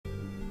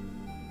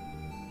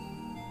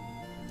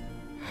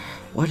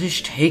What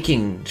is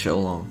taking so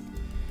long?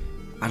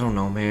 I don't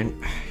know,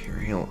 man.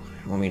 Here,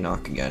 let me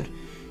knock again.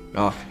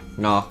 Knock,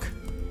 knock.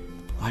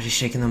 Why is it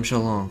taking them so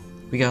long?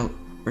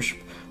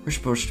 We're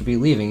supposed to be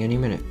leaving any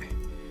minute.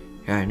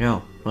 Yeah, I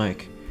know.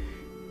 Like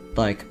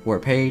we're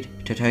paid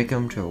to take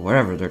them to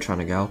wherever they're trying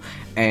to go,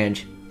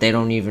 and they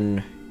don't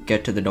even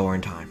get to the door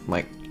in time.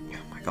 Like, oh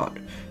my god.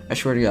 I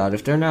swear to God,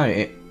 if they're not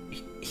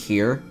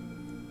here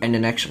in the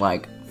next,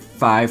 like,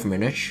 5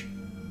 minutes,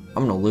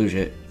 I'm gonna lose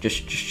it.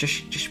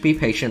 Just be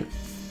patient.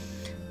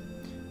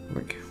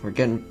 We're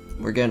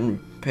getting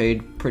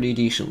paid pretty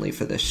decently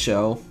for this,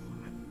 so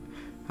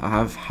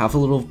have a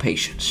little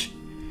patience.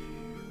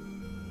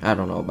 I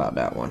don't know about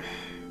that one.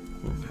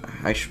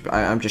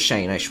 I'm just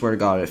saying. I swear to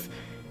God,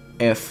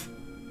 if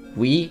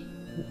we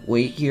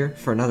wait here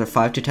for another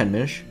 5 to 10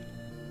 minutes,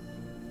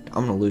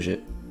 I'm gonna lose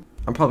it.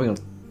 I'm probably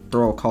gonna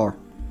throw a car.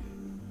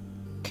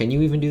 Can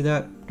you even do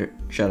that?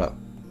 Shut up.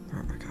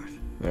 Oh my god.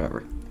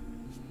 Whatever.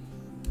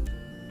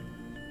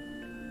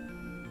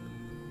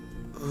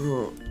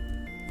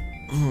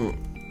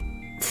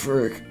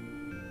 Frick.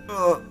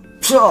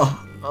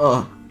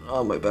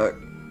 My back.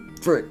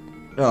 Frick.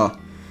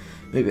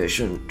 Maybe I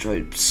shouldn't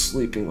try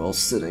sleeping while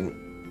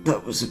sitting.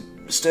 That was a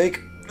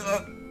mistake.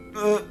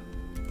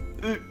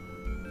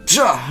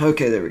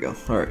 Okay, there we go.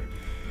 Alright.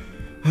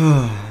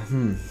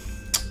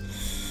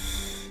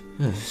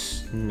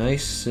 It's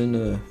nice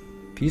and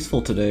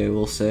peaceful today,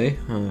 we'll say.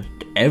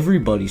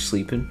 Everybody's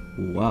sleeping.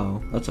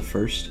 Wow, that's a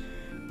first.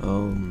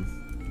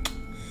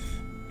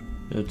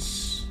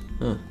 It's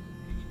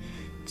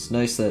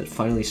nice that it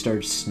finally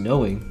started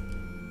snowing.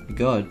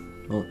 God,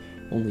 well,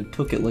 only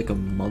took it like a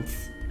month.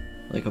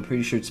 Like, I'm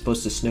pretty sure it's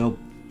supposed to snow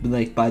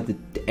like by the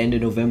end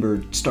of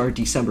November, start of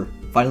December.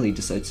 Finally it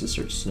decides to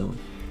start snowing.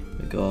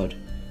 My god.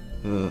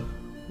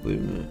 Wait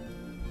a minute.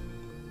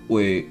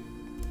 Wait.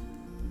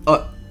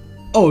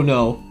 Oh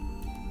no.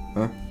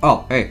 Huh?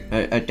 Oh, hey,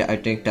 I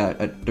think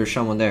that there's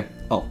someone there.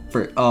 Oh,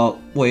 frick.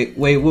 Wait.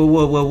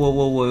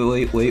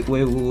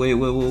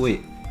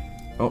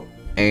 Oh,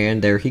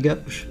 and there he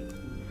goes.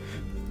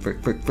 Frick.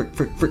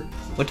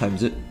 What time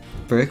is it?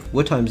 Frick,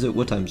 what time is it?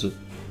 What time is it?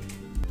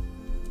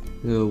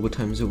 What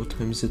time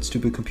is it?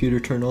 Stupid computer,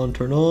 turn on.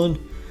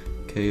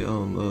 Okay,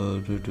 oh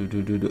no.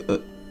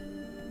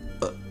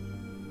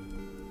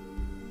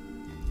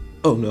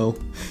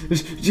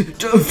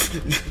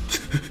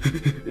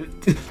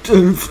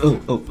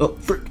 Oh,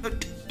 frick.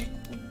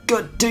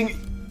 God dang it.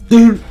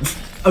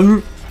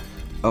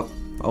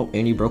 Oh,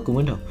 and you broke a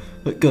window.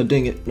 God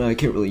dang it. No, I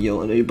can't really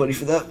yell at anybody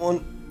for that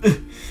one.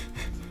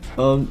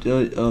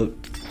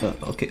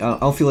 Okay,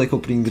 I'll feel like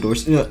opening the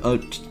doors.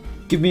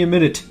 Give me a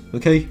minute,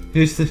 okay?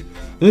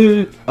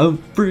 I'm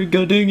free,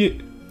 god dang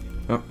it.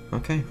 Oh,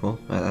 okay, well,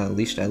 at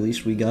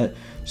least we got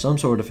some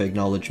sort of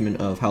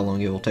acknowledgement of how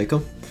long it will take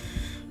them.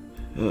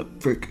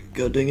 Frick,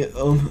 god dang it.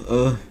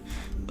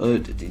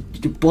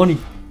 Bonnie,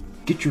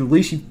 get your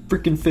lacy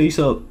frickin' face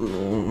up.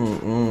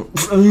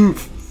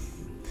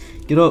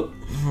 Get up.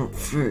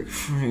 Frick,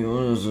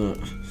 what is it?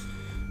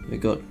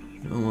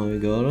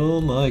 Oh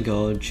my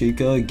god,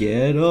 Chica,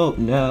 get up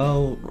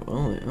now.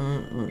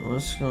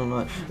 What's going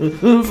on?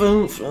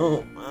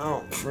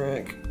 Oh,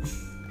 frick.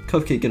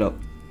 Cupcake, get up.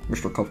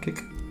 Mr.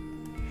 Cupcake.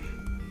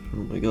 Oh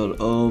my god,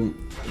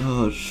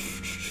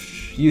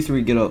 you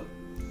three, get up.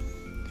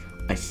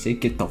 I say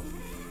get the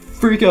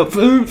freak up.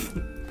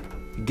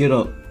 Get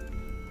up.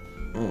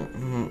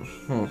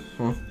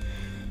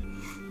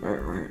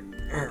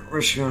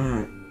 What's going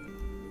on?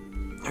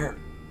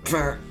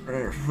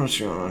 What's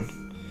going on?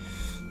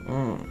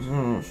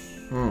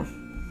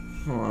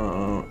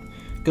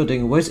 God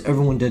dang it, why is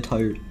everyone dead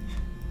tired?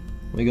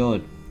 Oh my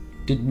god.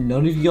 Did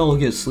none of y'all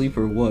get sleep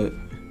or what?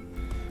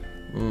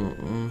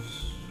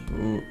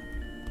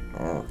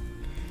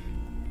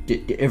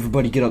 Did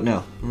everybody get up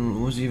now?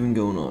 What's even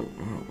going on?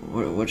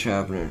 What's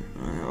happening?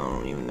 I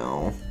don't even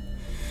know.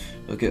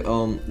 Okay,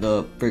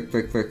 the frick,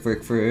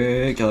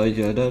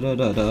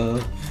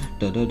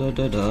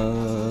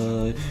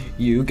 da.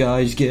 You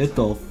guys get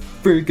the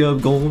freak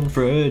up, Golden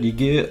Freddy,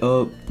 get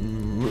up.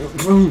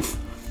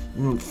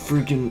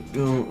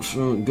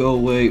 Freaking, go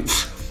away.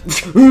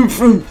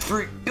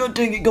 Freak, god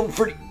dang it, Golden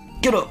Freddy,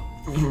 get up.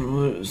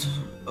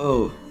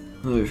 Oh,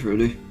 hi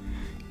Freddy.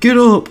 Get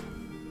up!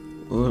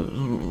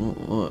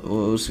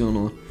 What's going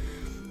on?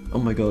 Oh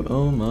my god,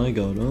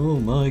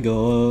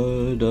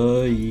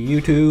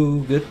 you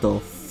two, get the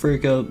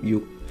frick up,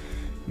 you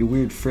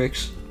weird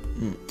fricks.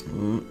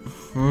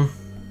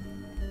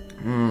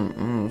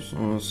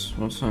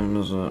 What time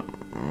is it?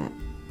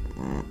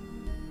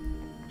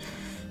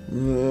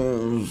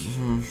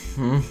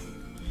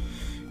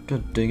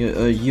 God dang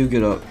it, you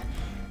get up.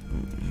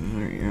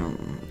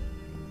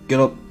 Get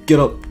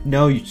up,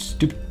 now you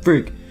stupid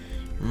freak.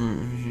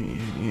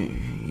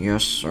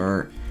 Yes,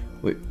 sir.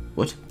 Wait,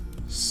 what?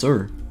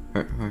 Sir?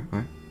 What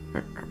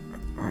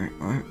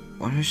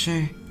did I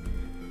say?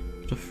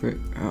 The frick?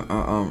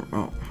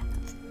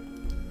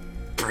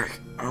 Frick.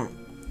 I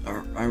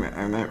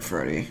meant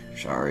Freddy.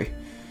 Sorry.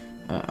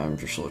 I'm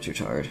just a little too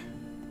tired.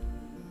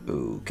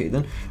 Okay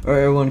then.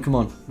 Alright, everyone, come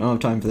on. I don't have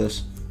time for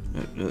this.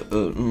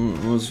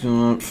 What's going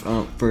on?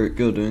 Oh, Frick,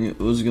 god dang it.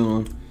 What's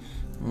going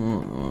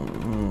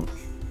on?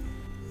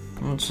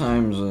 What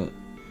time is it?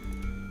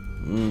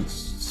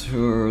 It's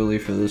too early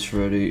for this,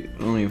 Freddy. I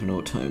don't even know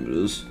what time it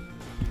is.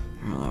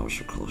 Oh, that was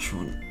a close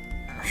one.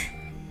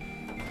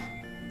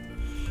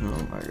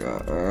 Oh my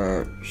god.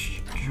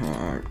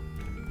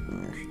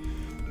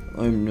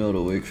 I'm not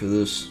awake for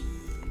this.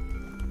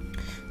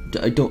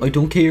 I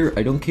don't care.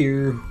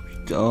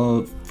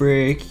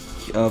 Frick.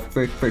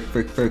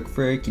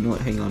 Frick. You know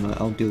what? Hang on.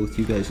 I'll deal with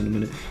you guys in a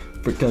minute.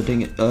 Frick, god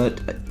dang it.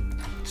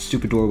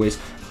 Stupid doorways.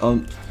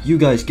 You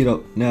guys get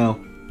up now.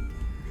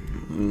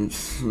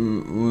 What's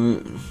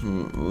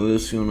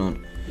going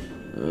on?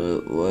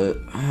 What?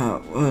 How?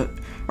 What?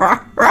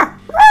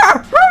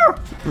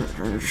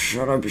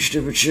 Shut up, you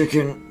stupid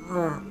chicken.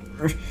 Oh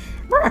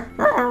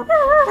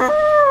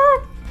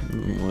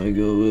my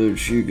god,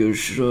 Chica,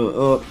 shut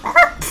up.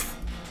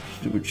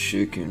 Stupid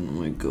chicken, oh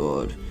my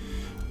god.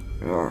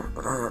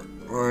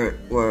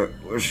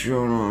 What's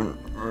going on?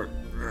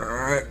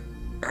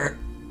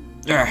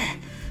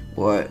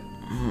 What?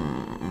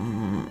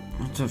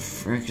 What the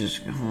frick is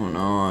going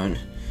on?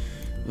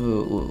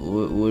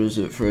 What is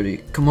it, Freddy?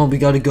 Come on, we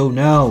gotta go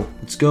now.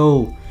 Let's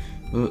go.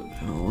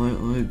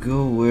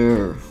 Go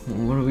where?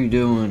 What are we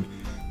doing?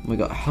 Oh my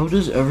god, how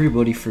does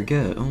everybody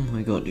forget? Oh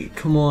my god, dude,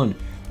 come on.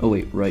 Oh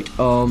wait, right.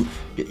 Go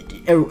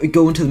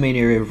into the main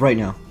area right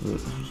now.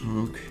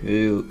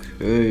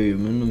 Okay,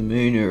 I'm in the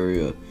main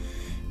area.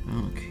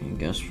 Okay, I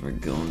guess we're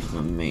going to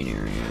the main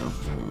area.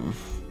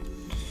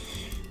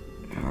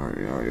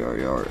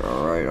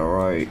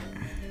 Alright.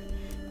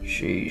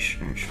 Sheesh,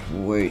 it's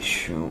way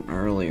too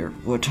earlier.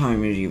 What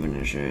time is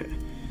it?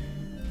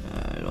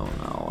 I don't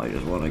know, I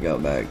just want to go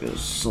back to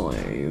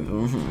sleep.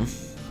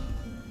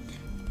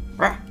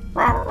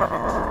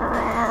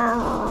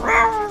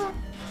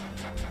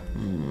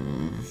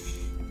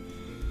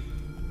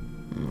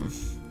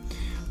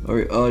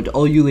 Alright,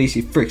 all you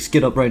lazy fricks,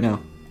 get up right now.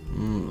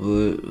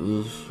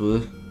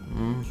 What?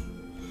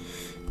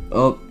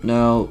 Up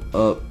now,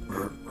 up.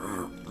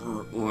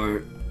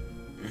 What?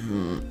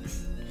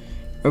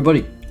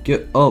 Everybody,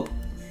 get up.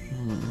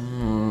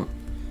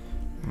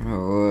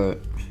 What?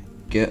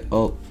 Get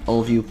up.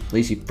 All of you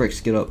lazy pricks,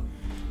 get up.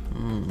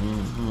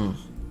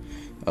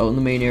 Out in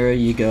the main area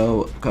you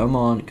go. Come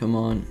on. Up. Come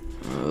on.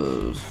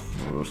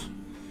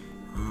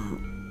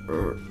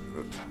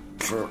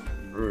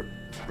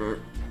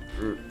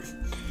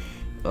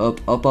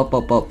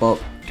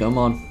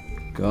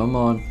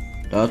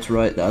 That's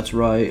right.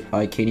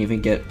 I can't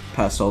even get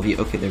past all of you.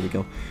 Okay, there we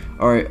go.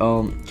 Alright,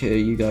 okay,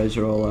 you guys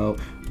are all out.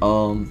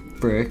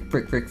 Frick.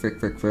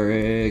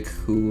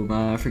 Who am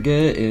I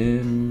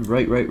forgetting?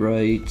 Right.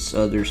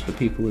 There's the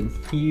people in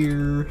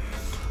here.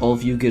 All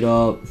of you get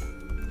up.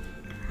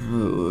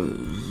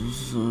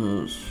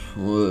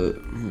 What?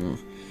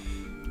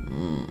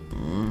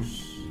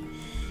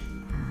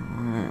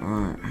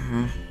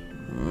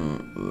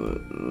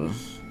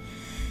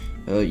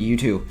 You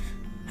two.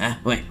 Huh?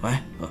 Wait,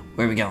 what?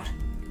 Where are we going?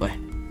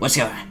 What's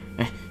going on?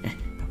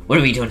 What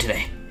are we doing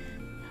today?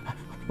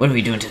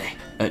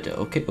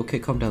 Okay,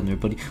 calm down there,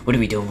 buddy. What are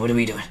we doing?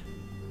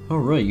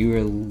 Alright, you were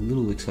a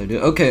little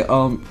excited. Okay,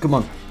 come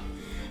on.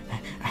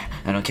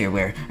 I don't care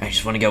where. I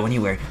just want to go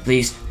anywhere.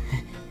 Please.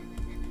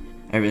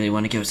 I really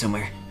want to go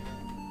somewhere.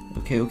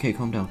 Okay,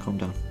 calm down.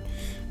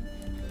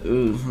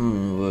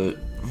 What?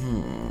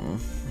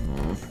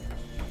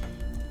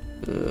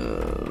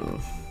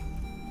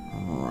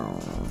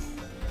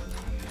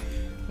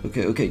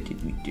 Okay,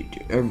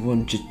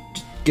 everyone just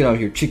get out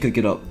here. Chica,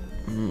 get up.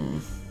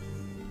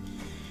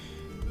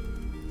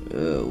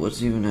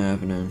 What's even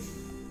happening?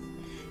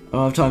 I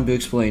don't have time to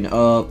explain.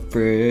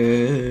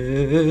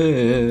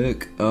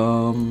 Frick.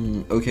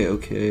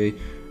 Okay.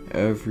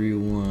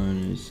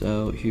 Everyone is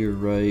out here,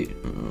 right?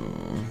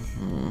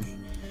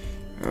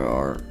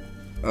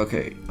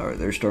 Okay, alright,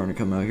 they're starting to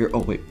come out here.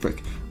 Oh, wait,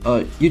 frick.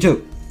 You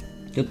two!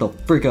 Get the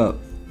frick up!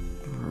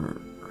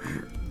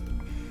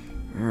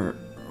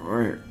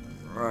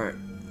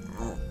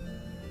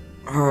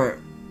 Alright,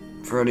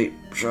 Freddy,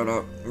 shut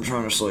up. I'm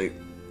trying to sleep.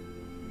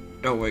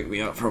 Don't wake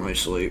me up from my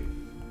sleep.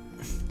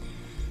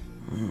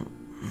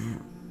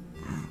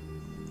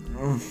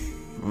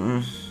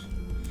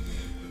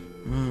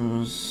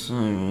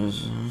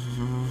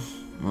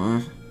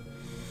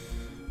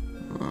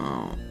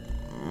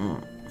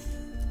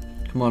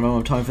 Come on, I don't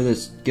have time for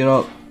this. Get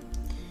up.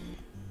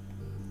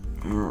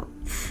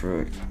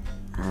 Frick.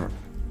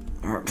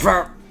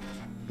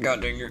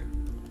 God dang it.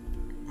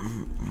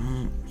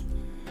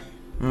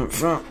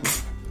 Frick.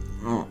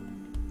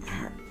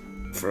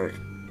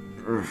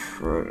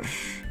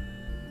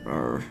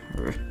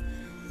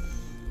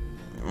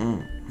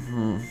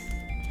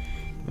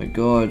 My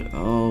god,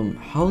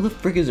 how the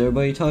frick is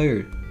everybody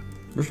tired?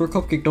 Mr.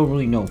 Cupcake don't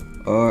really know.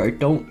 I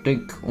don't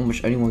think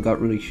almost anyone got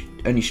really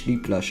any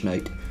sleep last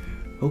night.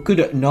 How could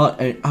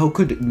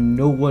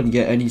no one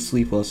get any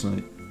sleep last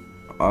night?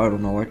 I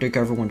don't know, I think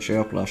everyone stayed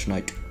up last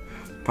night.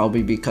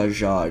 Probably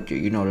because,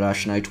 you know,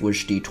 last night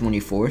was the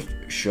 24th,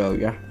 so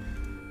yeah.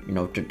 You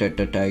know, the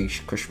day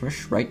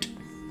Christmas, right?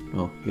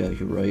 Oh, yeah,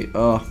 you're right.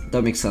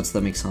 That makes sense,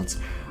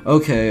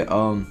 Okay,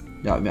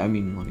 yeah, I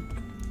mean, like,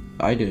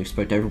 I didn't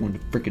expect everyone to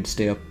freaking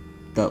stay up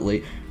that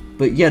late.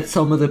 But yet,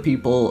 some of the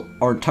people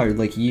aren't tired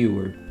like you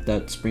or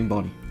that Spring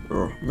Bonnie.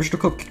 Or Mr.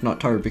 Cupcake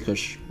not tired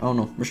because, I don't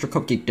know, Mr.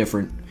 Cupcake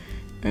different.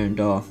 And,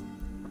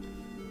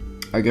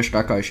 I guess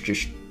that guy's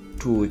just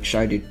too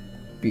excited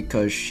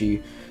because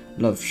she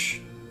loves,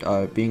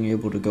 being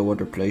able to go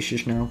other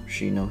places now.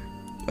 She, you know,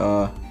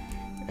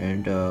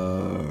 and,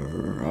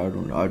 I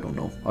don't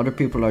know. Other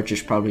people are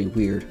just probably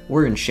weird.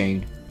 We're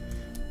insane.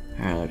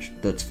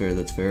 That's fair.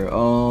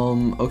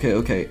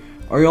 Okay.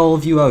 Are all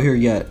of you out here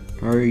yet?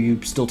 Or are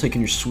you still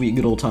taking your sweet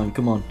good old time?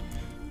 Come on.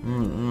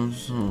 I'm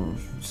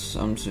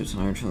too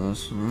tired for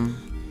this.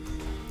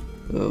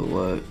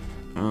 What?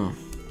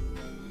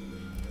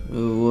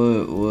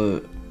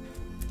 What?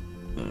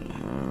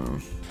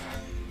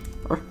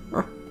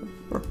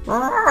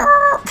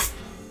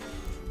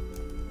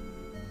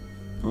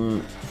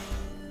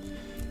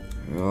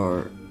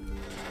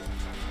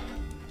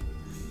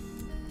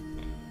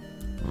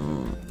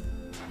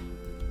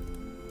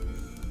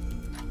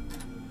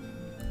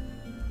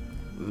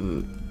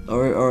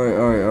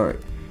 Alright.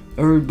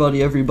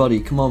 Everybody,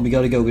 come on, we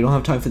gotta go. We don't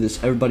have time for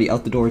this. Everybody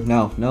out the door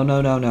now. No.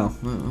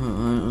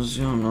 What's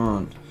going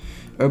on?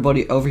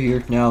 Everybody over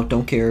here now.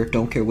 Don't care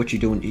what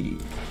you're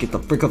doing. Get the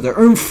frick up there.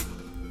 Oomph!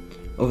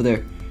 Over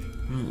there.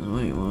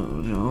 Wait,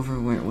 what? Over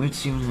where?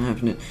 What's even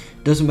happening?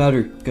 Doesn't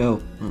matter.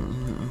 Go.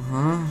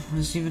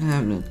 What's even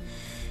happening?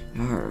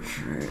 Alright,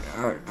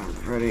 I'm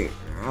ready.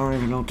 I don't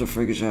even know what the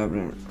frick is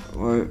happening.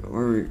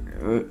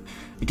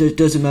 It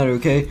doesn't matter,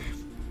 okay?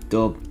 I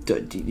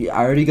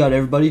already got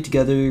everybody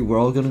together. We're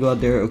all gonna go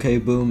out there. Okay,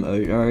 boom.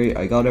 Alright,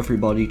 I got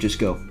everybody. Just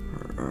go.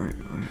 Alright.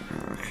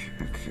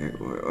 Okay.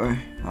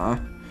 Huh?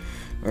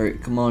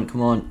 Alright, come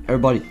on.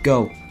 Everybody,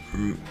 go.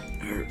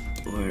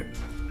 What?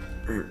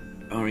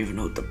 I don't even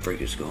know what the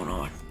frick is going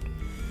on.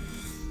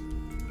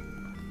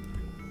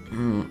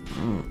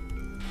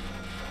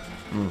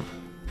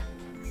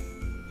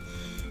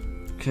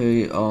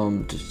 Okay,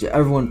 just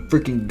everyone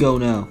freaking go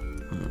now.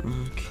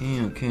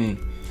 Okay.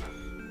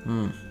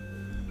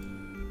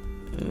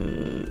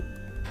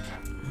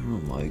 Oh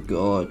my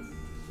god.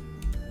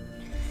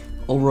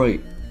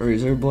 Alright,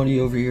 is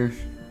everybody over here?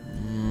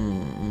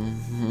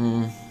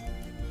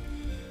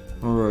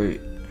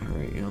 Alright,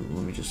 yeah,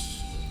 let me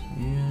just...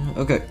 Yeah,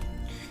 okay.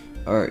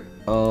 Alright,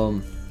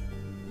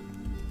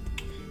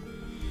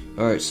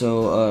 alright,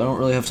 so, I don't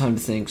really have time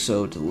to think,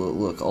 so,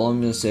 look, all I'm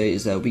gonna say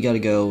is that we gotta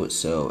go,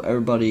 so,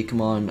 everybody, come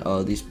on,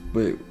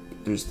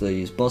 there's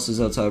these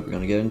buses outside, we're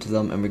gonna get into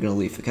them, and we're gonna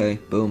leave, okay?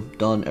 Boom,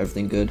 done,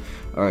 everything good.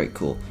 Alright,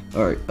 cool.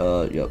 Alright,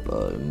 yep,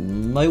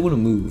 might wanna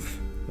move.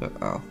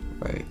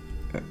 Right.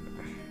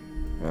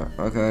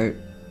 Okay,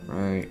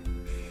 right.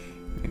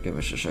 Give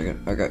us a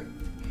second, okay.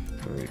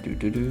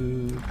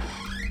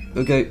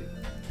 Okay,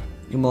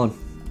 come on.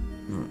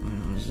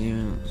 What's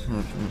even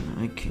happening?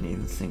 I can't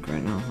even think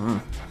right now, huh?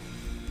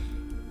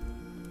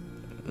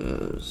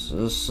 Is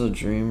this a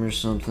dream or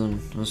something?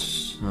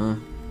 Huh?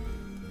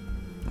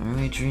 Are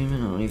we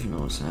dreaming? I don't even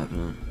know what's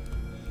happening.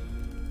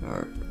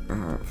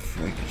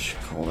 Frick, it's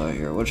cold out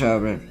here. What's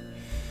happening?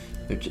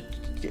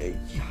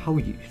 How are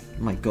you?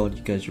 My god,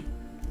 you guys are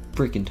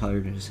freaking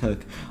tired as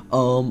heck.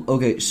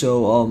 Okay,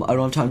 so, I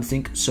don't have time to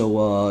think, so,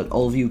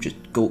 all of you just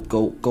go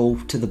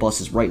to the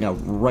buses right now,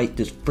 right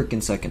this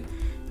freaking second.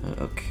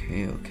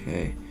 Okay.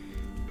 Okay.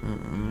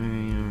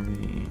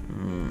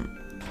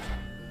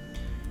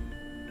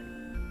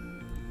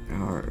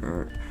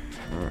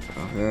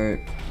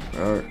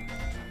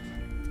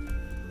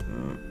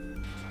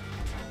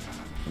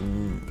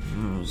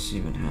 What's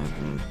even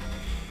happening?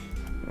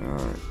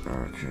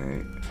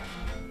 Okay.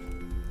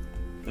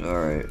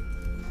 Alright.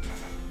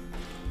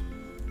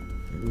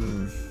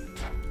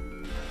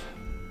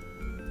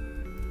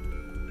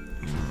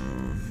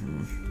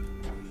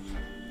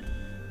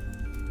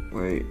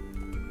 Wait.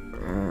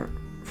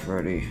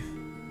 Freddy.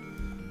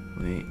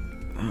 Wait.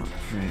 Oh,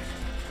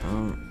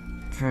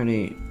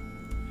 Freddy.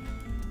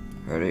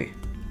 Freddy.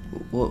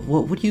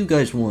 What do you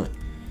guys want?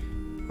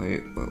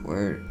 Wait,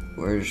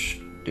 where's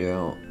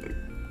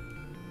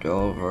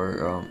all of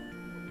our,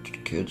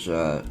 kids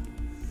at?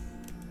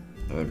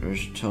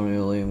 There's Tony,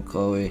 Liam,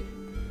 Chloe.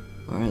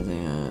 Where are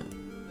they at?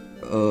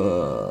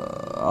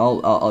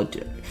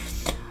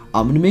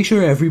 I'm gonna make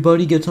sure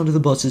everybody gets onto the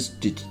buses.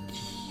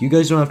 You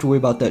guys don't have to worry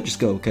about that. Just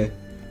go, okay?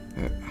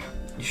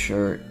 You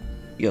sure?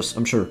 Yes,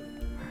 I'm sure.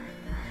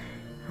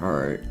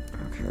 Alright,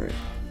 okay.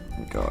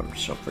 God, I'm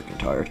so freaking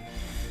tired.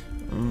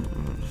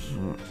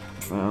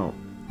 Foul.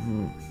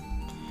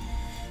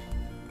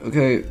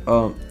 Okay,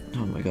 oh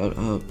my god,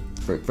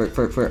 frick.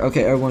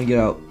 Okay, everyone get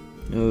out.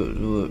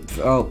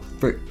 Oh,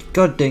 frick.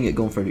 God dang it,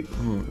 going Freddy.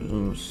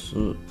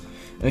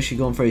 Actually,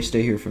 going Freddy,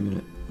 stay here for a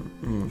minute.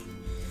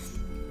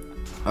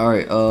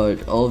 Alright,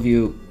 all of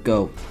you,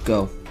 go.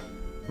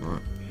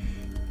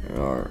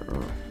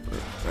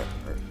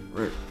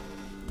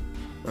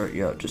 Alright,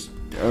 yeah, just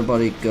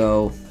everybody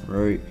go.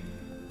 Right.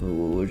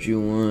 What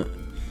you want?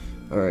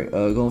 Alright,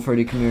 go on,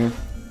 Freddy, come here.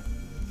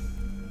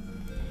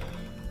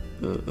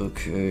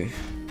 Okay.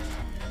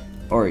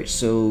 Alright,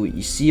 so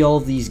you see all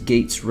of these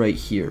gates right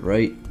here,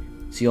 right?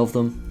 See all of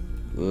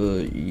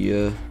them?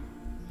 Yeah.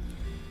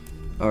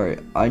 Alright,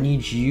 I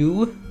need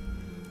you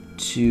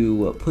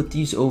to put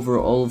these over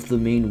all of the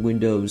main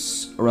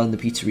windows around the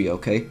pizzeria,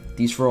 okay?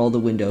 These for all the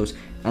windows,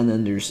 and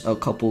then there's a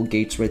couple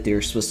gates right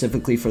there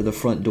specifically for the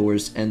front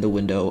doors and the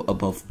window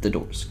above the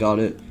doors. Got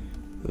it?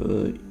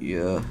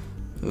 Yeah.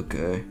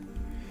 Okay.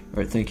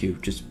 Alright, thank you.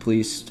 Just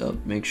please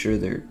make sure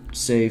they're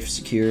safe,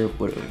 secure,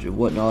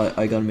 whatnot.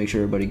 I gotta make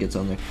sure everybody gets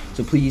on there.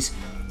 So please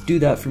do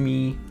that for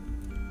me.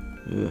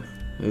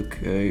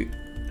 Okay.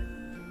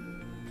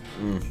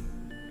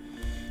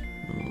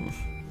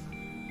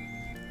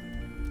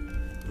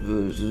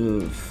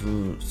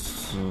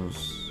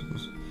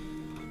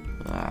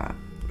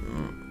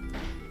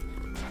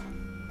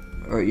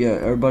 Alright, yeah,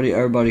 everybody,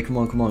 come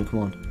on.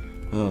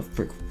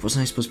 Frick,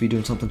 wasn't I supposed to be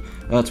doing something?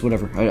 That's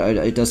whatever.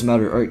 It doesn't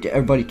matter. Alright,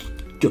 everybody,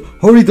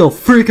 hurry the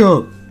frick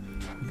up!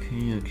 Okay.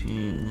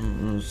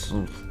 I'm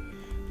so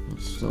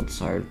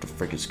tired. What the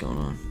frick is going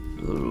on?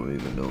 I don't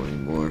even know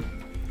anymore.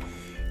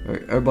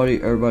 Alright,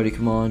 everybody,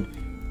 come on.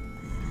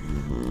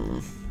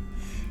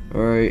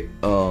 Alright,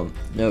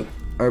 no,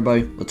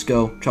 everybody, let's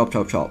go. Chop.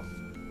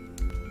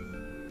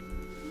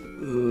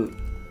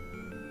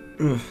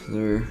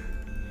 There.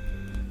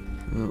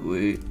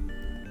 Wait.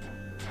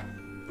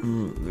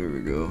 There we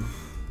go.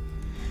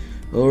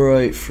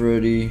 Alright,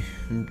 Freddy.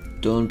 I'm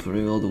done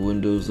putting all the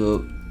windows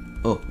up.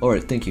 Oh,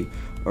 alright, thank you.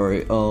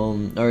 Alright,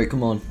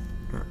 come on.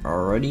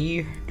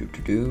 Alrighty.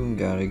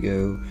 Gotta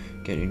go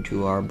get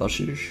into our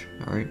buses.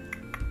 Alright.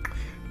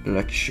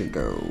 Let's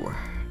go.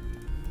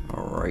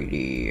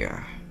 Alrighty.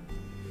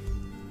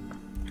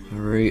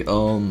 Alright,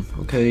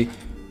 okay.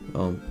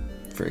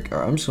 Frick.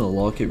 Alright, I'm just gonna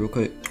lock it real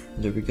quick.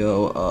 There we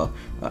go.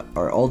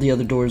 All the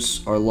other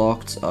doors are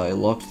locked. I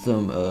locked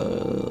them,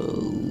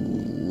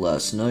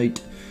 last night.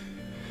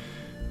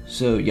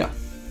 So, yeah.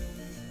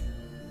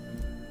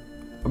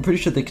 I'm pretty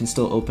sure they can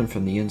still open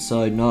from the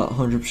inside. Not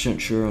 100%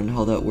 sure on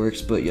how that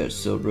works, but yeah,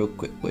 so real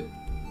quick. Wait.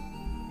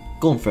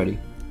 Go on, Freddy.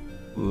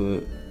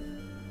 What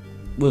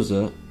was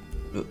that?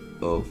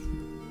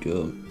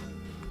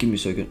 Give me a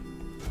second.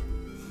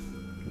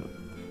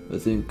 I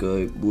think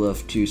I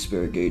left 2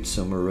 spare gates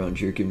somewhere around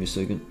here. Give me a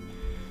second.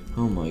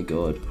 Oh my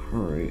god.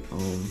 Alright,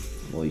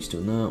 while he's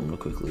doing that, I'm gonna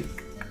quickly...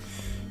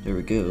 There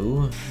we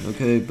go.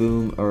 Okay,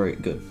 boom. Alright,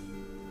 good.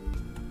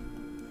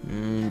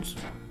 And...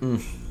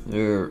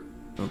 there.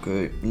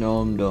 Okay, now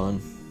I'm done.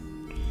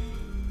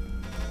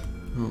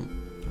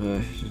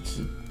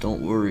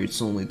 Don't worry,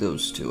 it's only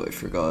those 2. I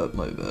forgot,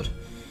 my bad.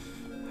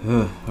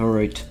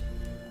 Alright.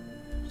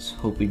 Let's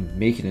hope we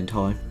make it in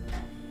time.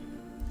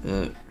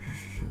 Come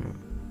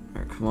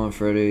on,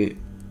 Freddy.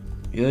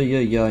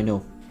 Yeah, I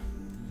know.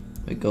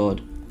 My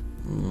god.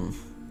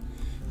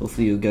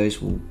 Hopefully you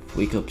guys will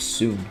wake up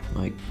soon.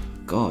 My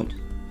god.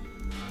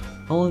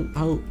 How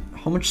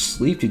much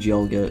sleep did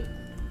y'all get?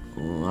 I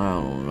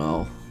don't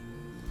know.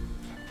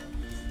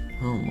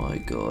 Oh my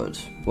god.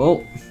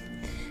 Well,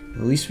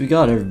 at least we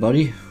got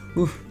everybody.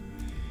 Whew.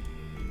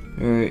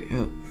 Alright,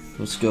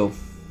 let's go.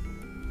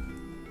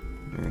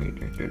 Alright,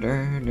 give it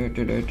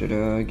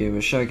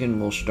a second,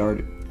 we'll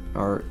start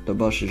the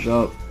buses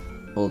up.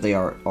 Well, they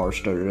are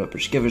started up.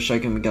 Just give it a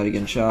second, we gotta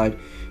get inside,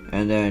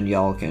 and then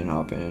y'all can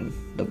hop in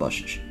the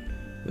buses.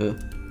 Okie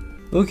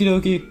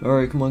dokie.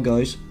 Alright, come on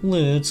guys,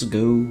 let's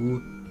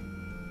go.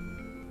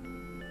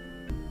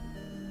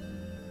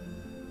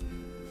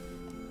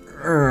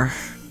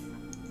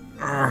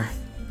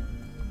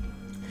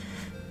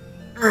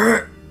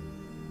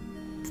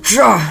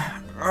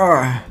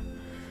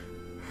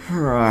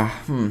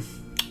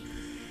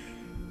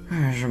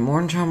 Is it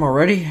morning time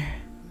already?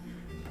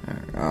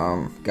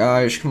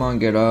 Guys, come on,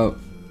 get up.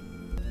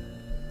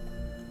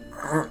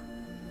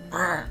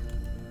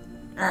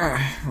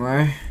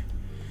 What?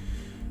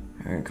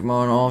 Alright, come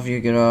on, all of you,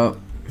 get up.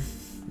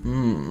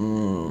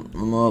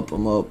 I'm up.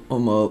 Alright,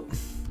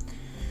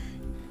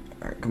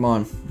 come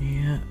on.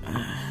 Yeah,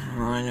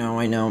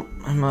 I know.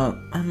 I'm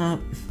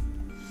up.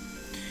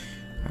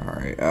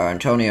 Alright,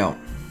 Antonio.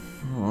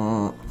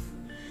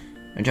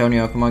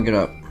 Antonio, come on, get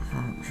up.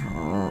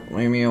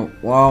 Leave me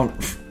alone.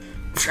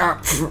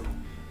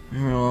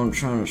 I'm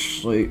trying to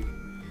sleep.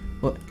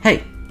 What?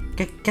 Hey,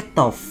 get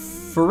the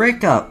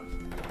frick up.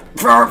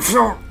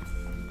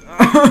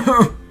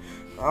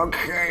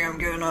 Okay, I'm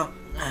getting up.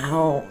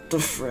 Oh, the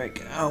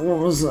frick. Oh, what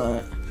was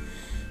that?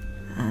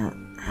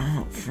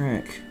 Oh,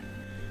 frick.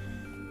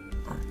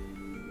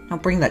 Now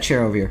bring that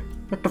chair over here.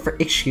 What the frick?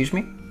 Excuse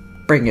me?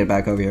 Bring it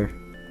back over here.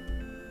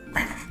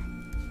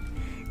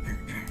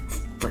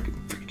 Frick,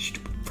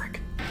 stupid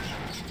frick.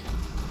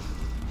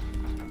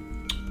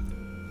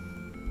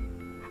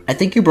 I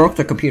think you broke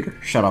the computer.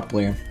 Shut up,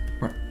 Liam.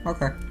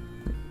 Okay.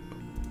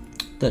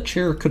 That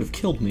chair could have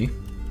killed me.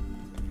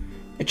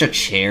 It's a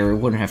chair. It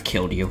wouldn't have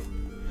killed you.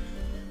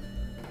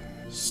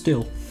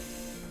 Still.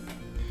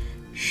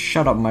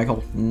 Shut up,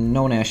 Michael.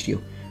 No one asked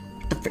you.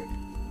 the frick?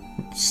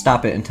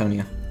 Stop it,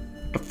 Antonio.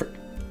 What the frick?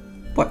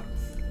 What?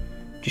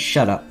 Just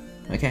shut up,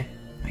 okay?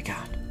 My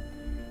God.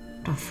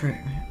 What the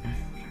frick, man?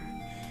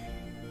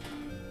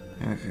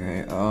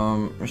 Okay,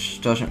 this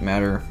doesn't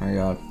matter. My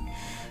God.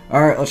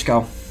 Alright, let's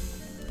go.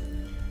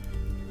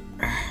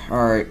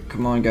 Alright,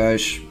 come on,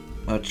 guys.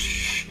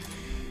 Let's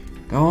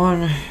go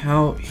on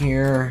out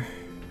here.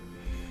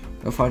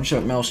 Go find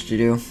something else to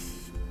do.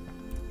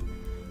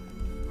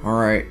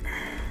 Alright.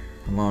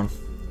 Come on.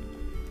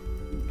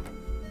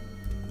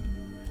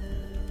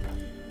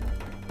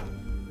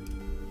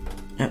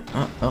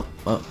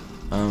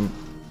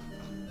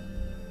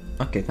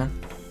 Okay then.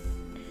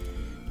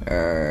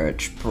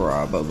 It's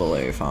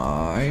probably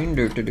fine.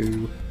 Where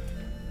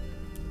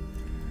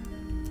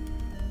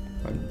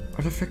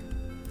the frick?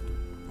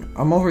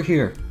 I'm over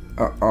here.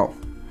 Oh,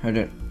 I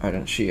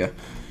didn't see ya.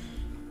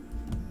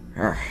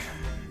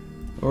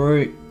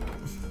 Alright.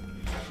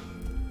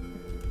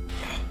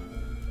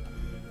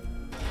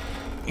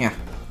 Yeah.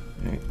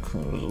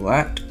 Close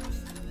that.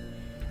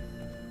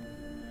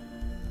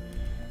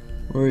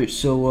 Alright,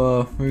 so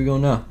where are you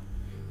going now?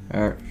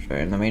 Alright,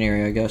 in the main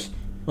area, I guess.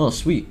 Oh,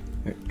 sweet.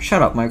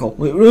 Shut up, Michael.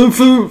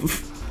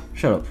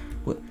 Shut up.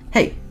 What?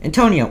 Hey,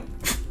 Antonio.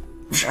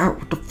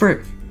 What the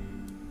frick?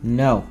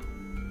 No.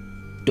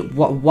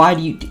 Why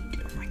do you?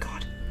 Oh my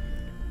God.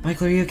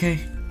 Michael, are you okay?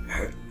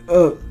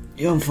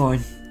 Yeah, I'm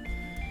fine.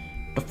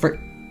 The frick?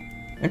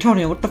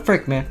 Antonio, what the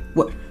frick, man?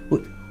 What?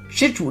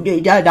 Shit,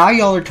 now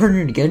y'all are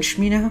turning against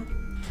me now?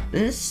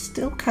 This is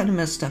still kind of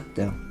messed up,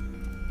 though.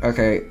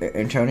 Okay,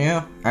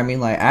 Antonio, I mean,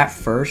 like, at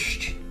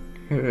first,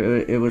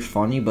 it was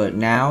funny, but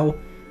now,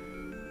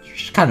 you're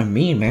just kind of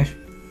mean, man.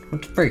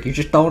 What the frick? You're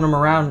just throwing them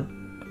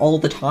around all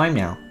the time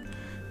now.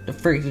 The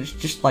frick, it's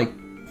just, like,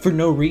 for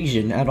no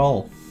reason at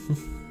all.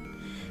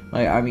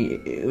 Like, I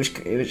mean, it was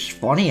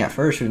funny at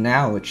first, but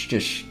now it's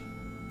just,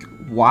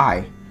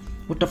 why?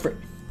 What the frick?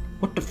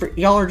 What the frick?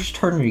 Y'all are just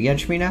turning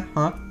against me now,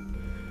 huh?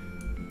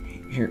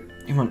 Here,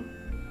 come on.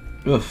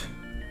 Ugh.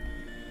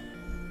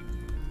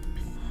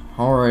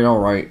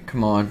 Alright,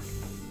 come on.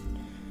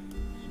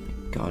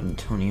 God,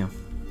 Antonio.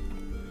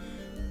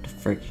 What the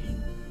frick?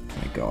 Oh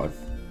my God.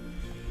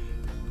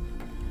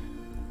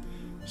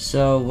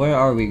 So, what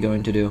are we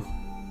going to do?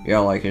 Yeah,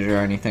 like, is there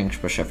anything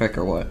specific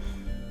or what?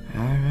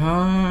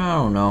 I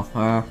don't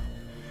know.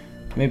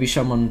 Maybe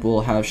someone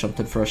will have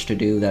something for us to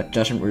do that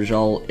doesn't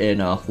result in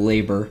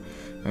labor.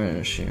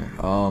 Let's see.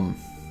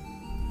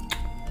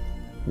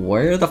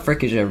 Where the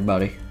frick is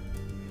everybody?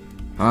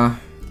 Huh?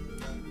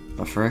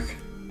 The frick?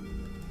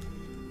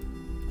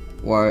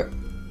 What?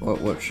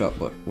 What's up?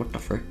 What the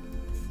frick?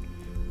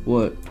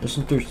 What?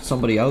 Isn't there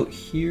somebody out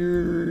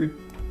here?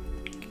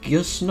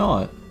 Guess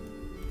not.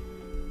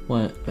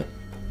 What?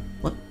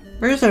 What?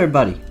 Where's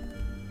everybody?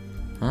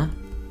 Huh?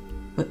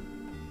 What?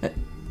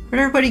 Where'd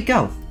everybody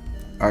go?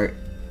 I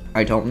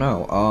don't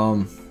know.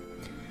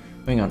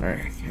 Hang on.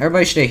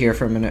 Everybody stay here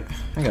for a minute.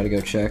 I gotta go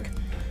check.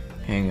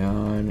 Hang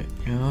on.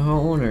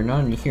 No, they're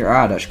not in here.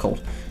 Ah, that's cold.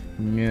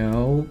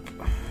 Nope.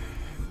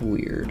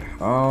 Weird.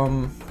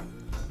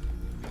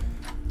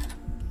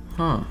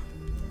 Huh.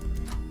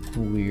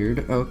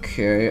 Weird.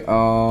 Okay.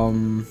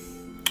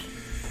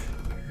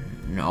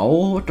 No.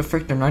 What the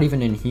frick? They're not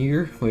even in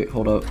here. Wait.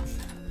 Hold up.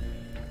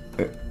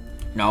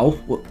 No.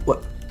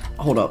 What?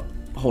 Hold up.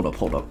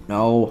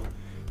 No.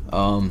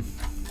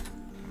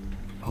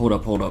 Hold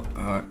up. Hold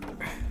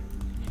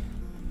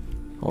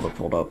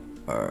up.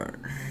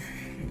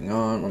 Hang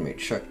on. Let me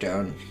check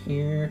down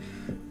here.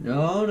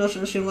 No,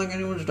 doesn't seem like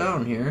anyone's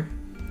down here.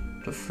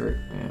 What the frick,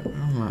 man?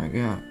 Oh my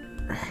God.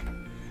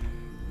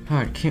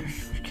 God, I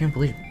can't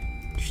believe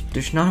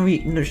there's no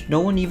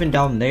one even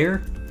down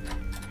there.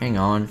 Hang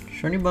on,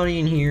 is there anybody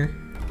in here?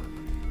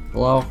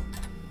 Hello?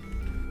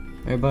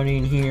 Everybody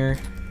in here?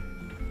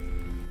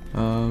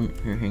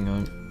 Here, hang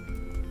on.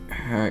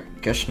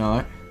 Guess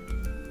not.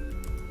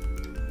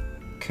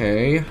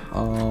 Okay,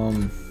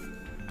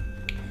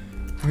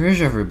 where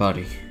is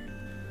everybody?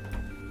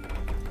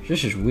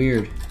 This is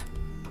weird.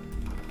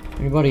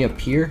 Anybody up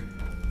here?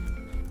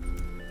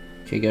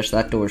 Okay, guess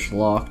that door's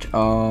locked.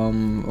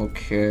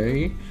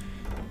 Okay.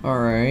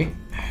 Alright.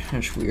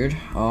 That's weird.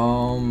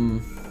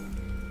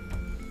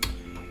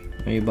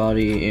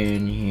 Anybody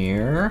in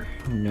here?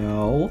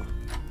 No.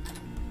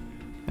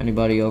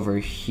 Anybody over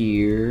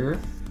here?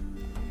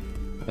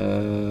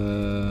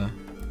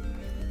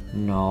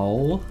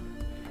 No.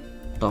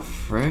 The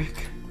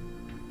frick?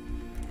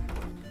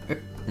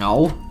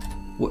 No.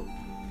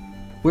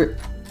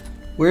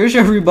 Where's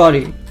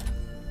everybody?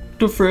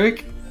 The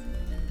frick?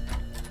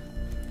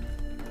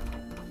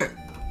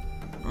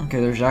 Okay,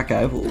 there's that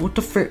guy. What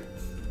the frick?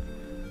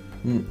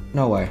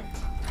 No way.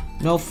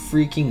 No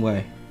freaking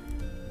way.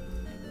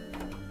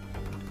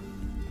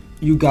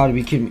 You gotta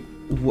be kidding me.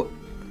 What?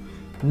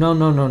 No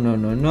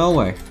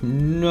way.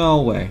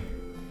 No way.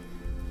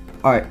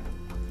 Alright.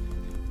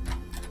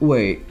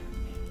 Wait.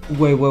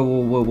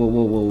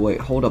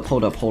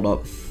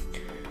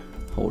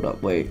 Hold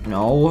up. Wait.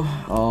 No.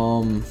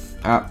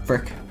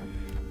 Frick.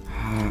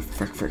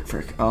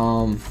 Frick.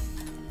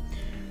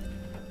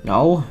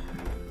 No.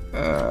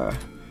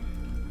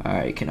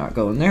 I cannot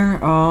go in there.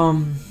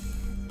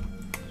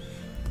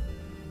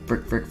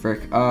 Frick.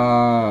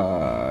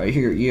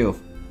 Here, you.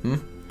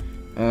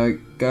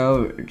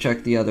 Go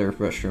check the other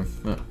restroom.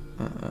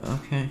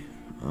 Okay.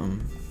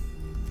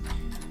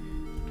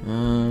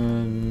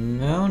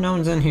 No, no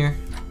one's in here.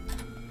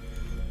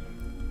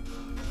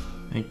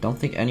 I don't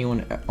think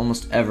anyone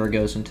almost ever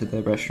goes into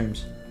the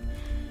restrooms.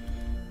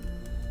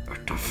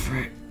 What the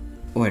frick?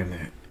 Wait a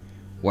minute.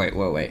 Wait.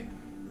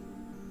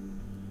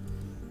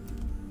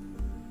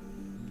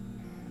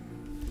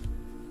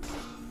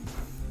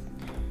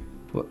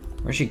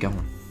 Where's she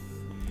going?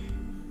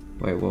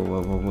 Wait.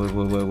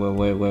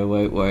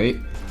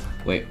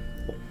 Wait.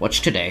 What's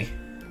today?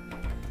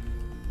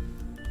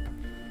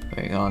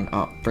 Hang on.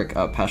 Oh, frick.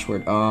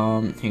 Password.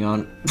 Hang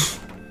on.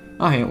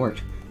 Oh, hey, it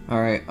worked.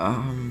 Alright,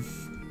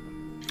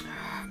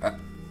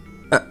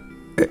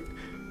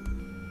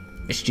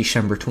 it's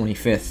December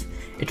 25th.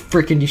 It's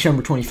freaking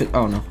December 25th.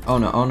 Oh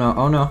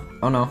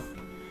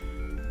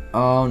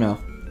no.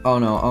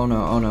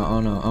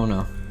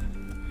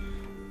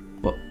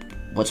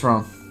 What's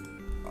wrong?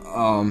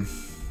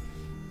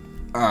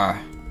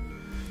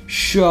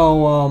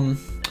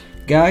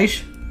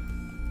 Guys?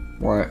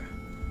 What?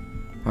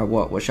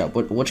 What's up?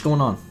 What's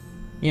going on?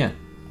 Yeah,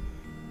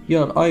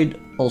 I'd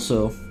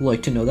also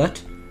like to know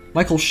that.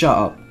 Michael, shut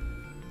up.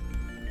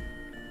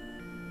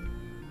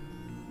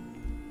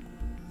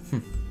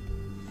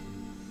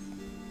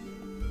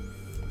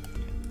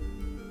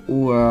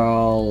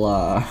 Well,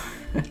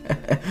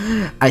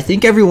 I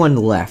think everyone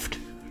left.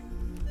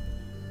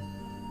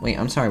 Wait,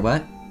 I'm sorry,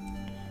 what?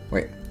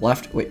 Wait,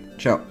 left? Wait,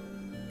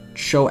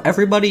 show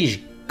everybody's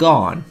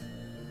gone.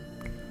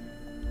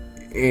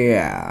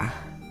 Yeah.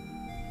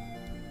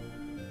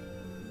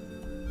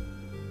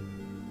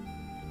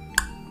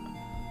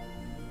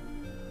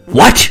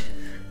 What?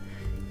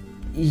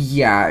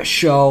 Yeah,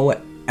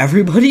 show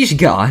everybody's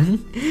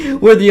gone.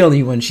 We're the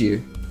only ones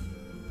here.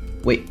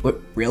 Wait, what?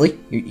 Really?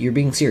 You're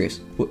being serious?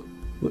 What?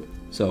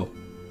 So,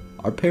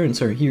 our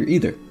parents aren't here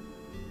either.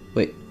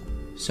 Wait,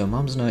 so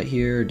mom's not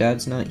here,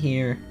 dad's not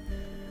here.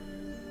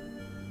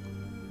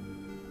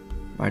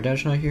 My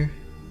dad's not here?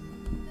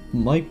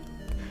 My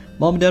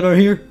mom and dad are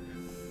here?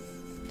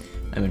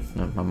 I mean,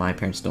 my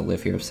parents don't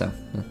live here, so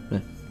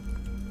that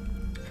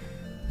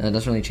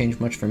doesn't really change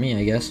much for me,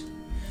 I guess.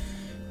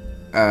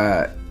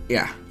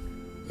 Yeah.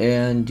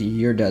 And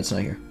your dad's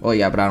not here. Well,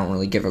 yeah, but I don't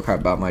really give a crap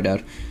about my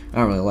dad. I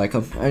don't really like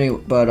him.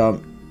 Anyway, but,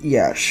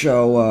 yeah,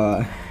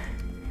 so,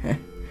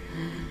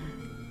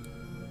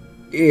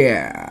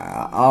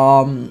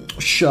 yeah,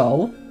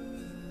 so,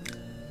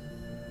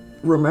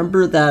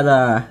 remember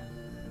that,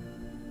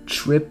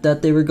 trip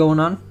that they were going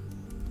on?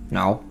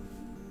 No.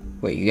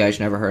 Wait, you guys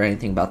never heard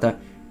anything about that?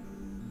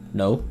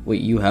 No?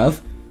 Wait, you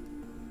have?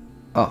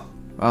 Oh,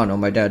 I don't know,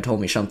 my dad told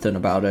me something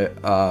about it,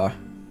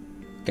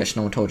 guess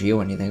no one told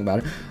you anything about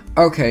it.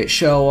 Okay,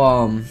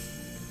 so,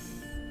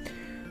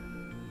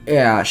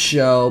 yeah,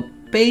 so,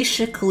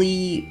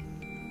 basically,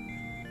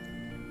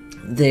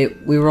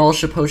 we were all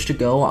supposed to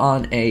go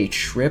on a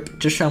trip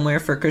to somewhere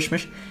for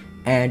Christmas,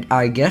 and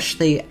I guess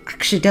they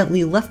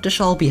accidentally left us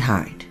all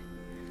behind.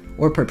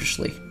 Or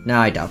purposely. No,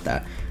 I doubt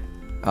that.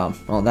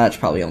 Well, that's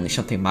probably only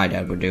something my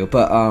dad would do,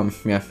 but,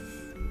 yeah.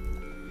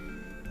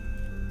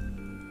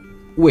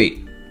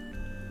 Wait.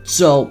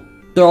 So,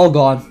 they're all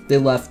gone, they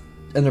left,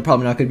 and they're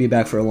probably not going to be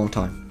back for a long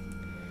time.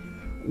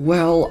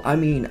 Well, I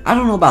mean, I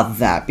don't know about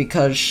that,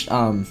 because,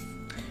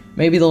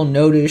 maybe they'll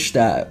notice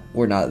that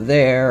we're not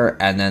there,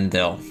 and then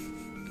they'll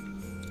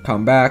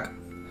come back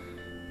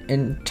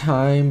in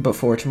time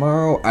before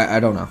tomorrow. I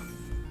don't know.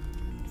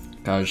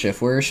 Because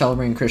if we're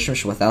celebrating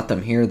Christmas without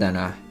them here, then,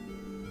 that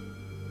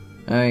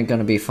ain't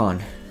gonna be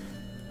fun.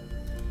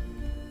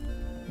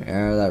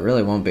 Yeah, that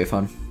really won't be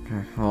fun.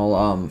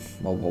 Well,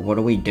 what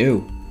do we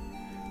do?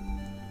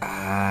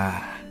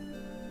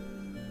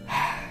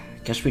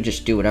 Guess we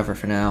just do whatever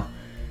for now.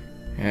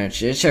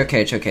 It's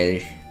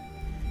okay.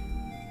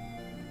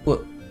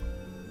 What?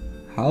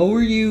 How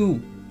are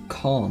you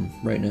calm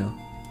right now?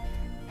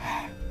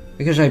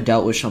 Because I've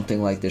dealt with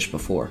something like this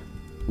before.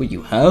 Wait,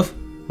 you have?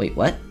 Wait,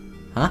 what?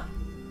 Huh?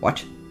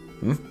 What?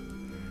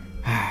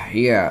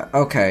 Yeah,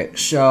 okay,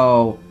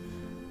 so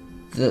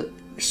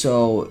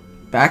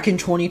back in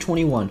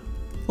 2021.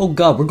 Oh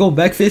god, we're going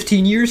back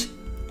 15 years?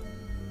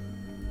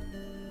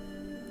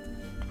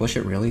 Was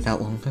it really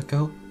that long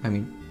ago? I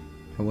mean,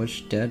 I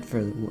was dead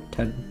for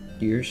 10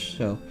 years,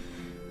 so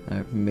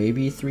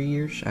maybe 3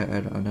 years? I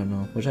don't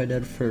know. Was I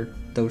dead for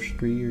those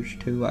 3 years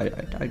too? I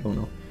don't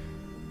know.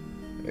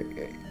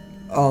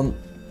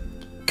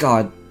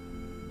 God,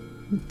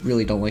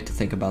 really don't like to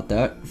think about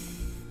that.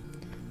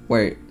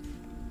 Wait,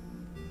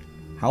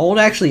 how old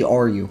actually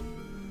are you?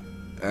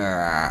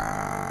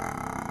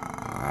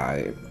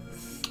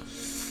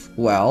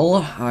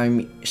 Well,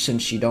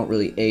 since you don't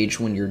really age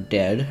when you're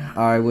dead,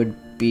 I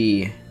would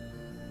be,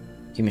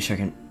 give me a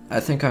second, I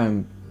think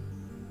I'm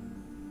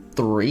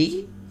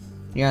 3?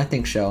 Yeah, I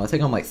think so. I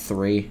think I'm like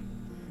 3.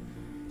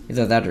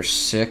 Either that or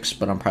 6,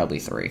 but I'm probably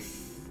 3.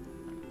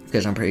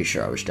 Because I'm pretty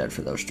sure I was dead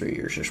for those 3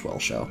 years as well,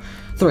 so...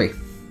 3.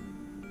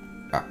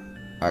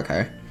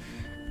 Okay.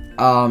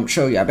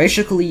 So yeah,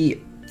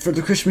 basically, for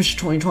the Christmas of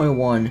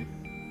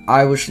 2021,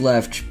 I was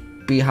left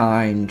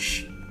behind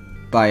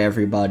by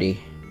everybody.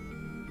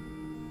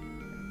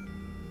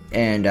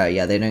 And,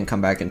 yeah, they didn't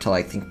come back until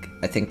I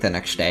think the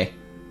next day.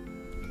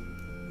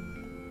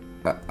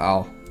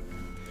 Oh.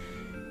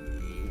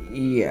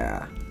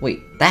 Yeah.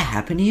 Wait, that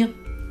happened to you?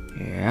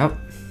 Yep.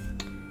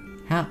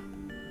 How?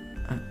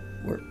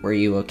 Were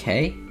you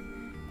okay?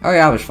 Oh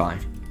yeah, I was fine.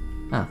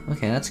 Oh,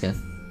 okay, that's good.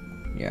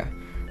 Yeah.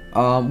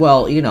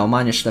 Well, you know,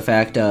 minus the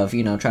fact of,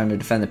 you know, trying to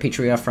defend the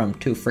pizzeria from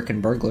 2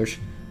 frickin' burglars.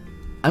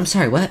 I'm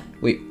sorry, what?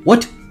 Wait,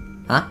 what?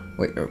 Huh?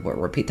 Wait,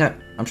 repeat that?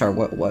 I'm sorry,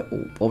 what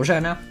was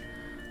that now?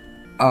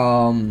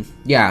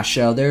 Yeah,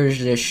 so there's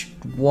this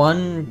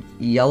one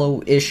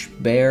yellowish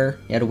bear.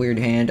 He had a weird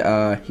hand.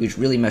 He was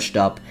really messed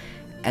up.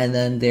 And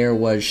then there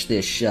was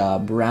this,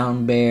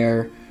 brown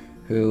bear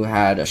who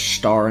had a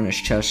star in his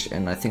chest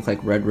and I think,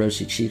 like, red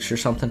rosy cheeks or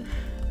something.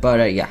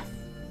 But, yeah.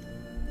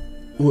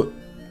 What?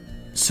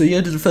 So you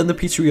had to defend the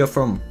pizzeria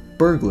from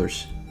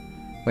burglars?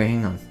 Wait,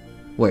 hang on.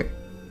 Wait.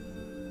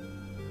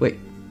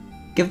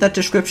 Give that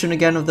description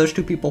again of those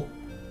 2 people.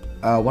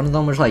 One of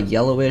them was like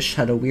yellowish,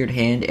 had a weird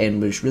hand,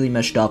 and was really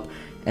messed up.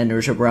 And there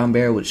was a brown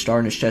bear with a star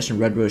in his chest and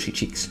red rosy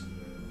cheeks.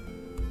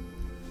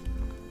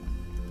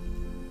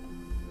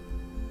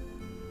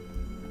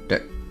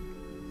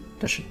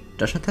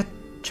 Doesn't that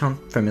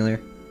sound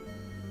familiar?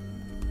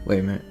 Wait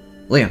a minute.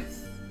 Liam.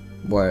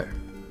 What?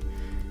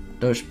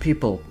 Those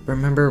people.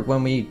 Remember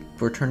when we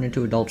were turned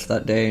into adults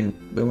that day and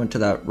we went to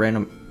that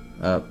random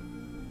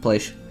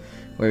place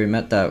where we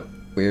met that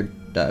weird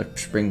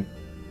spring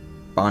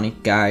Bonnie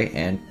guy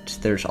and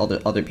there's all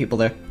the other people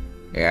there?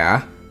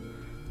 Yeah.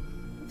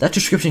 That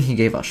description he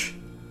gave us.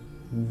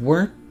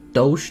 Weren't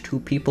those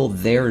 2 people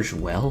there as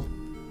well?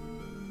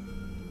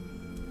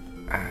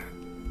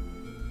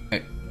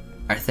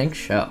 I think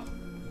so.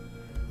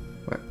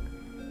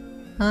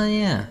 Oh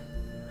yeah.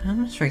 I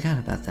almost forgot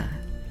about that.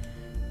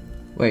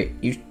 Wait,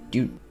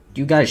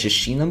 you guys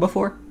just seen them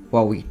before?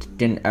 Well, we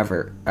didn't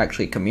ever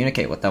actually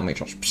communicate with them, we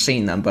just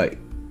seen them, but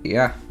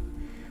yeah.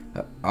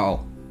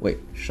 Oh, wait,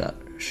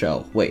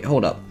 so, wait,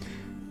 hold up.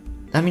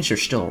 That means they're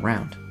still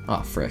around.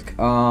 Oh, frick.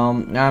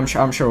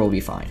 I'm sure we'll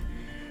be fine.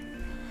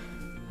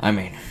 I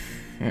mean,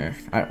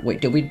 wait,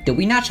 did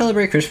we not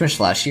celebrate Christmas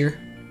last year?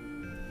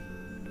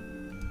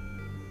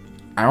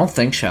 I don't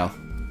think so.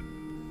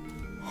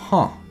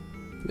 Huh.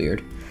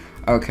 Weird.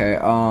 Okay,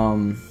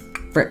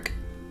 frick.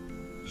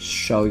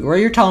 So, what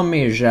you're telling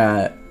me is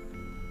that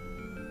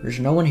there's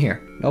no one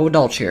here. No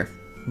adults here.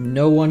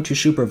 No one to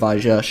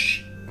supervise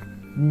us.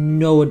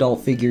 No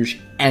adult figures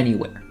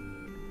anywhere.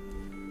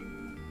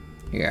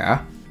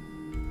 Yeah.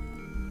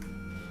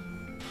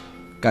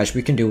 Guys,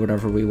 we can do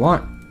whatever we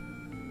want.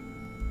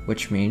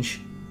 Which means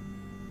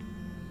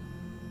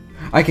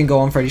I can go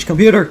on Freddy's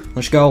computer.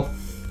 Let's go.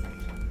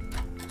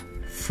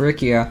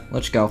 Frick yeah,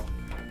 let's go.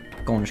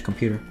 Go on his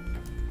computer.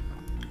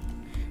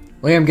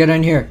 Liam, get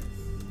in here.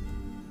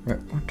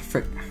 What the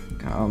frick?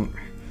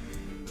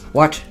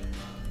 What?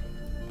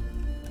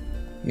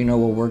 You know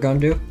what we're gonna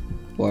do?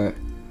 What?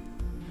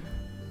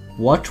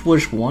 What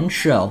was one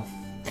show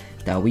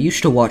that we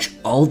used to watch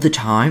all the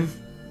time,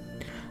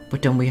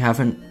 but then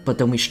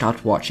we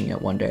stopped watching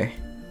it one day?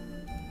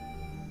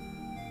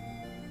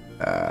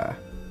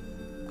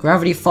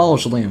 Gravity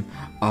Falls, Liam.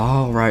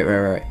 Oh,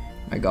 right.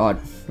 My god,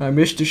 I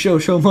missed the show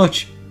so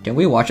much. Can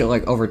we watch it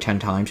like over 10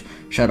 times?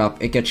 Shut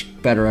up, it gets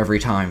better every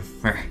time.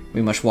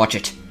 We must watch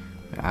it.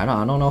 I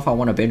don't know if I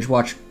want to binge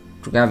watch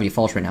Gravity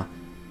Falls right now.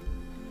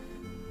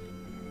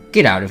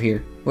 Get out of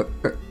here.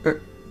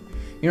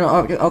 You know,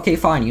 okay,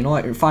 fine. You know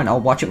what? Fine, I'll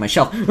watch it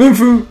myself.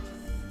 I'll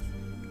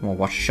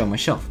watch the show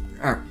myself.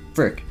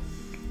 Frick.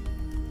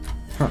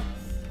 Huh.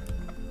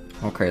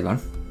 Okay, then.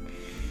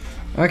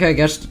 Okay, I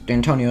guess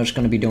Antonio's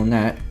gonna be doing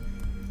that.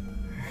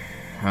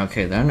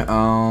 Okay, then.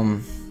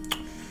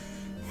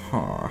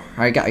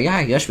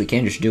 I guess we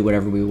can just do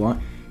whatever we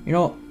want. You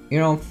know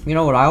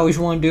what I always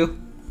want to do?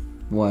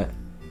 What?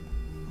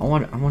 I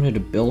wanted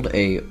to build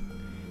a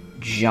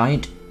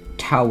giant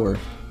tower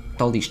with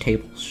all these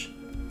tables.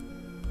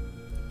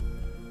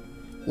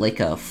 Like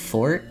a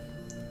fort?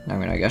 I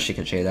mean, I guess you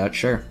could say that,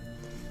 sure.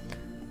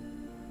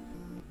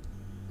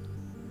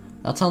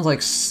 That sounds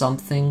like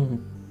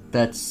something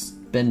that's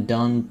been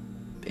done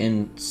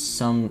in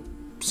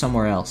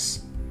somewhere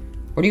else.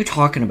 What are you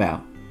talking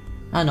about?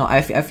 I don't know,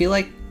 I feel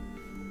like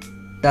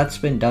that's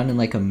been done in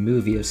like a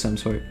movie of some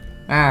sort.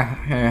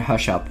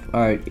 Hush up.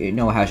 Alright,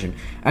 no, it hasn't.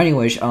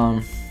 Anyways,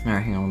 alright,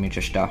 hang on, let me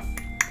just,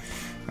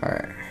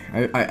 alright.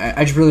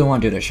 I just really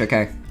want to do this,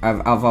 okay?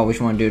 I've always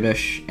wanted to do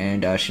this,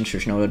 and since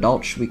there's no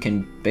adults, we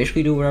can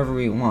basically do whatever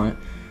we want,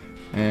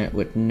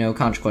 with no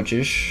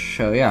consequences.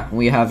 So yeah,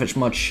 we have as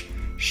much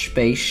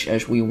space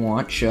as we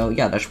want, so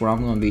yeah, that's what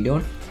I'm going to be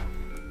doing.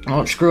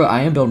 Oh, screw it,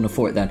 I am building a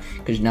fort then,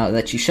 because now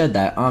that you said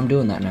that, I'm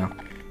doing that now.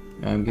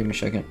 Give me a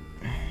second.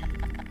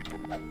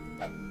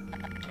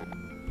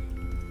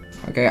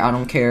 Okay, I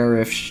don't care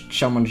if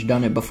someone's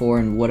done it before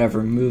in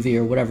whatever movie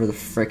or whatever the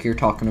frick you're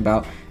talking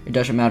about. It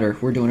doesn't matter.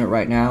 We're doing it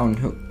right now, and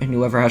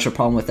whoever has a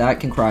problem with that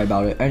can cry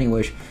about it.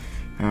 Anyways,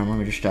 let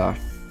me just, oh,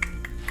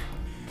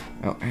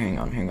 hang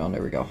on,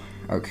 there we go.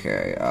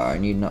 Okay, I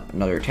need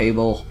another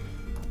table.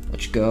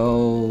 Let's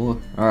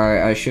go.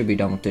 Alright, I should be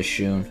done with this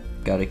soon.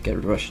 Gotta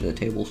get the rest of the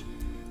tables.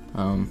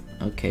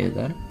 Okay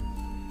then.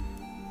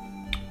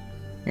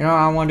 You know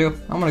what I want to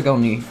do? I'm gonna go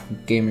in the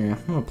gaming room.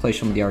 I'm gonna play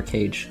some of the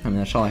arcades. I mean,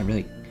 that's all I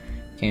really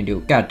can do.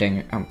 God dang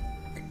it. God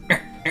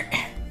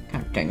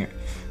dang it.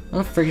 What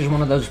the frick is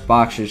one of those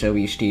boxes that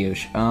we used to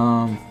use?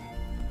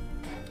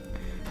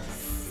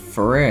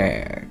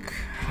 Frick.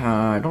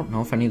 I don't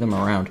know if any of them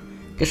are around.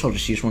 Guess I'll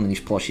just use one of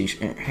these plushies.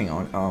 Hang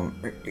on.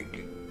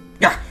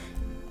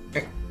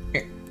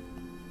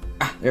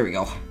 There we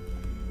go.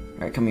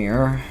 Alright, come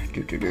here.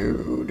 There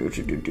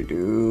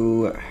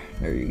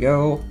you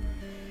go.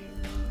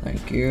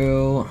 Thank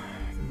you.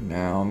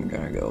 Now I'm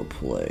gonna go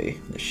play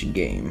this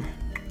game.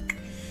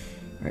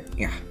 Alright,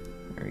 yeah.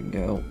 There you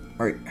go.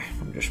 Alright,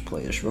 I'll just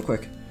play this real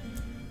quick.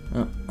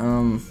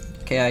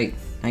 Okay,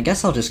 I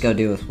guess I'll just go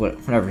do with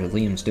whatever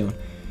Liam's doing.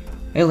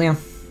 Hey, Liam.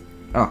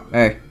 Oh,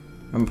 hey.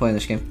 I'm playing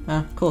this game.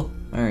 Ah, cool.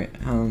 Alright,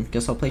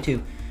 guess I'll play too.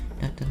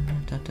 Here,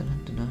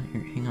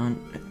 hang on.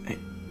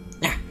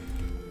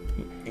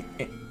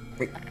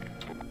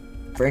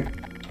 Frank.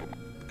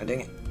 God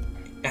dang it.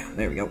 Yeah,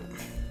 there we go.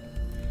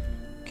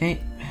 Okay.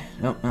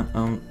 Oh,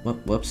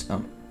 whoops.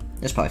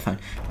 That's probably fine.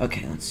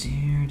 Okay, let's see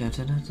here.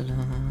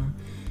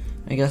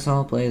 I guess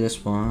I'll play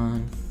this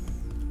one.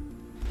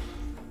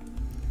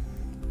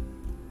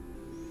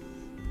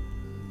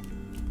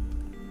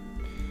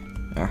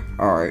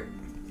 Alright.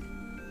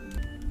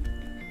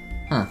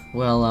 Huh,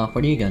 well,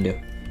 what are you gonna do?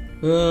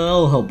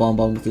 I'll help Bon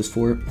with this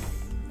fort.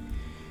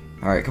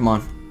 Alright, come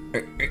on.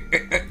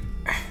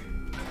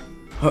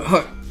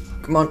 Hut,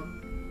 come on.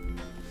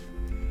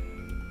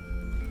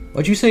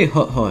 Why'd you say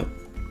hut?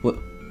 What?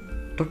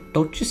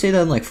 Don't you say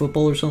that in like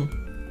football or something?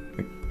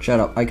 Shut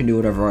up, I can do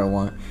whatever I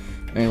want.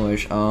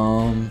 Anyways,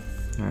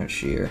 alright,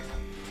 here.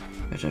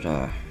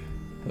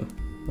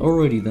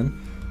 Alrighty then.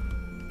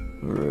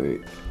 Alright.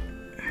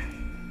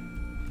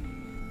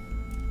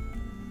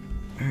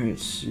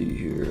 Let's see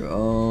here.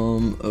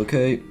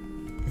 Okay.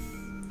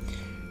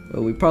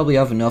 Well, we probably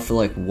have enough for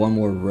like one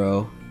more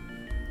row.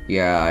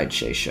 Yeah, I'd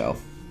say so.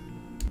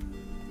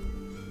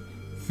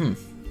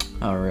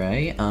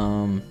 Alright,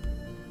 I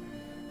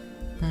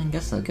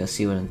guess I'll go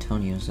see what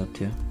Antonio's up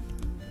to.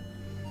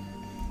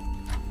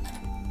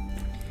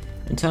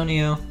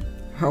 Antonio.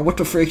 What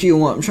the frick do you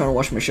want? I'm trying to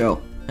watch my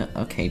show.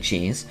 Okay,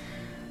 jeez.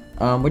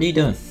 What are you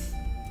doing?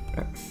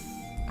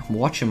 I'm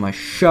watching my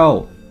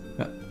show.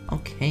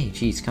 Okay,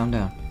 jeez, calm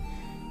down.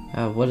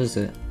 What is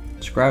it?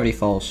 It's Gravity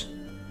Falls.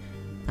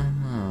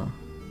 Oh,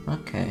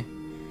 okay.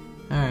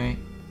 Alright.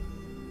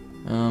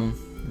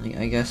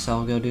 I guess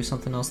I'll go do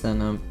something else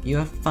then. You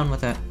have fun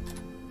with that.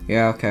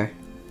 Yeah, okay.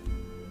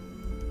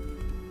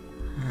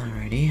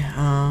 Alrighty,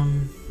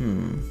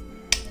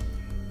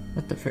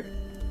 What the frick?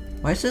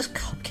 Why is this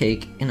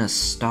cupcake in a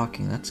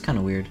stocking? That's kind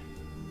of weird.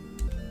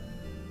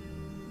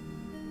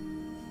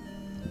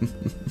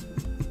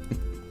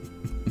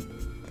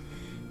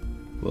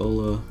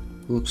 Well,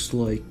 looks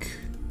like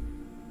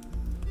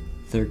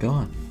they're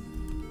gone.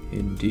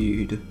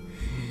 Indeed.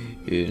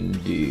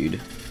 Indeed.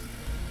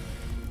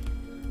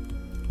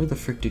 Why the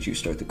frick did you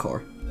start the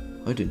car?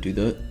 I didn't do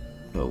that.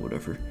 Oh,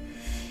 whatever.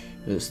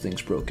 This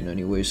thing's broken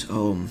anyways.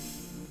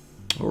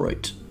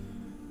 Alright.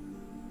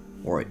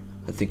 Alright.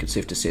 I think it's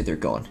safe to say they're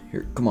gone.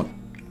 Here, come on.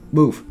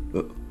 Move.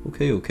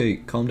 Okay,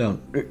 calm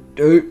down.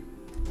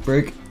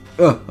 Break.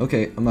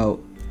 Okay, I'm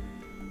out.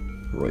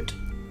 Right.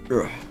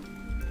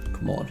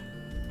 Come on.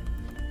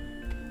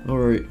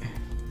 Alright.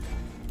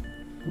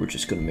 We're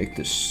just gonna make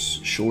this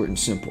short and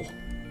simple.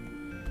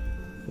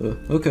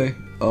 Okay.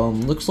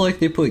 Looks like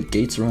they put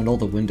gates around all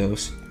the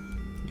windows.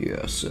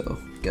 Yeah, so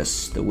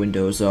guess the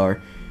windows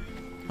are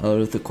out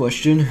of the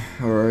question.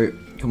 Alright,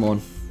 come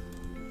on.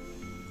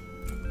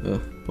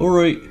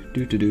 Alright.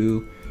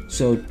 Do.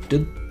 So,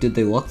 did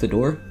they lock the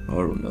door? I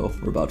don't know.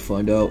 We're about to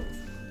find out.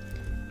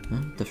 Huh?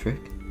 What the frick?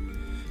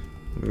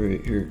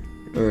 Alright, here.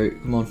 Alright,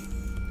 come on.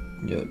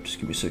 Yeah, just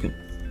give me a second.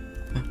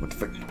 What the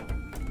frick?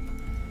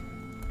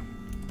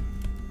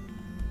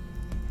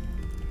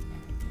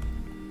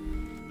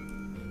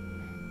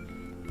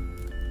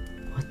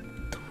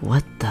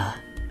 What the?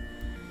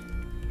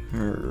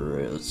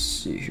 Alright, let's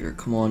see here.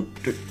 Come on.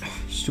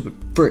 Stupid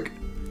frick.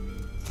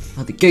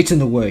 Oh, the gate's in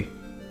the way.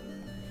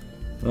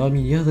 Well, I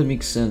mean, yeah, that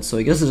makes sense. So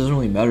I guess it doesn't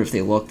really matter if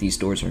they lock these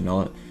doors or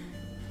not.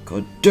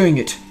 God dang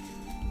it!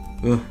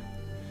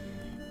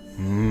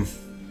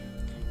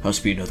 Has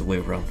to be another way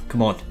around.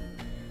 Come on.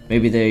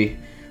 Maybe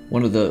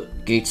one of the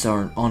gates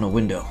aren't on a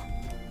window.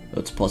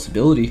 That's a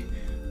possibility.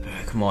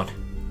 Come on.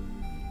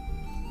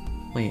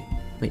 Wait,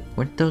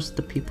 weren't those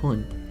the people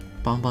in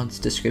Bonbon's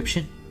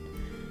description?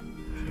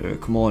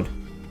 Come on.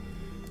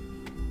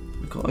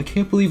 I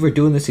can't believe we're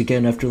doing this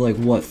again after like,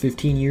 what,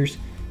 15 years?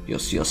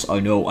 Yes, I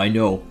know.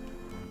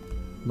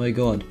 My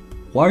god.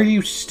 why are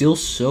you still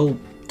so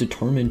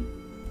determined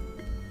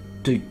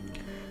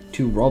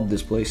to rob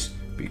this place?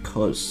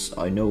 Because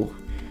I know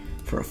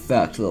for a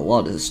fact that a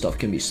lot of this stuff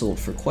can be sold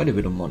for quite a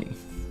bit of money.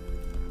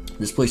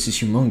 This place is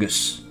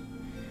humongous.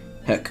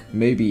 Heck,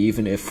 maybe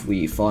even if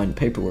we find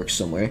paperwork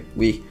somewhere,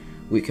 we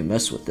can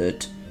mess with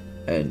it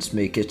and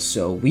make it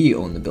so we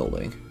own the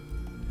building,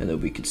 and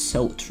then we could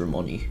sell it for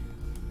money.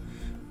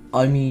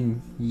 I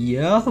mean,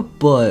 yeah,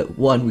 but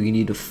one,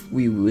 we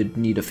would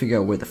need to figure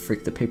out where the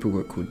frick the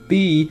paperwork would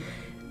be,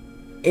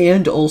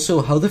 and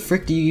also, how the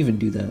frick do you even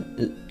do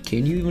that?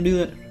 Can you even do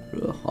that?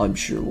 I'm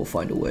sure we'll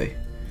find a way.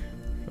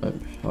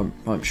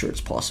 I'm sure it's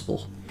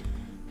possible.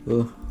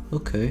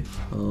 Okay.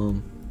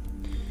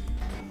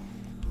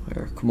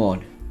 There, come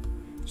on.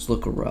 Let's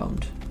look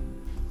around.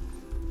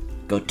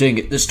 God dang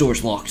it, this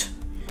door's locked.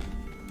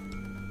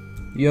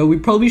 Yeah, we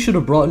probably should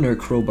have brought in our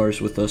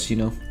crowbars with us, you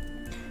know?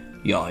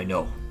 Yeah, I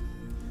know.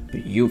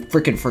 But you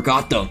freaking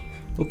forgot them.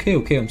 Okay,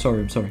 I'm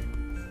sorry.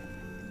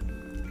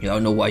 Yeah, I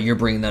don't know why you're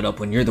bringing that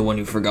up when you're the one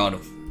who forgot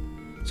them.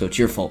 So it's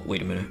your fault.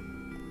 Wait a minute.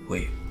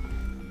 Wait.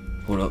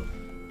 Hold up.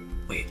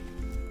 Wait.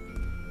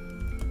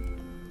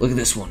 Look at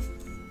this one.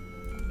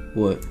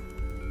 What?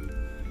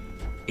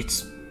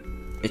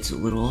 It's a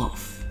little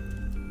off.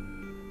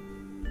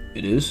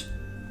 It is?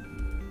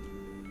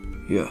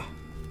 Yeah.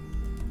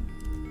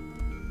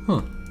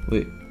 Huh.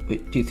 Wait,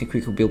 do you think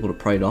we could be able to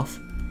pry it off?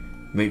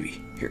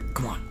 Maybe. Here,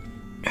 come on.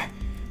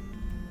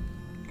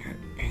 Here,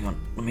 hang on.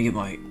 Let me get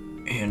my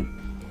hand.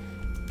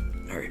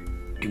 Alright,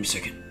 give me a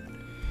second.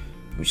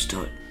 Let me just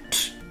tell it.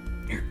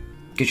 Here,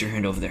 get your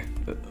hand over there.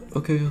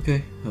 Okay.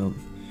 Give me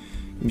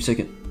a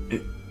second.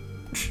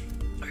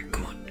 Alright,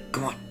 come on.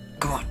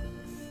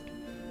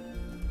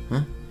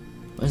 Huh?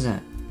 What is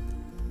that?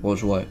 What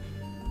was what?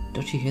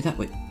 Don't you hear that?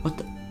 Wait, what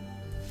the?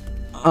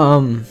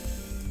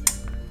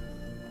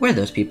 Where are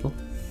those people?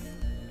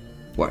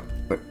 What?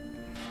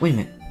 Wait a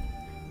minute.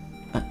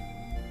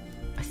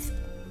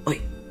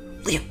 Wait,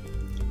 Liam.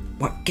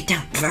 What? Get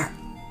down.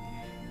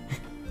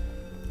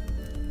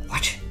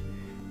 Watch.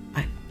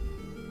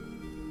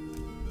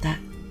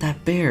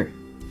 That bear.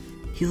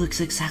 He looks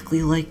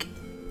exactly like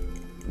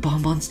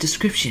Bonbon's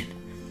description.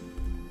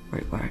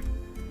 Wait,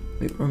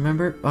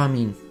 remember? I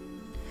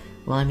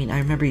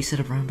remember he said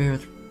a brown bear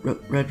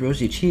with red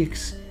rosy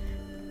cheeks.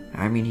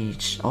 I mean, he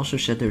also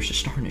said there's a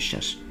star in his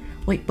chest.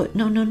 Wait, but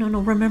no,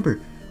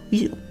 remember.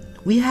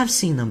 We have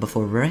seen them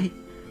before, right?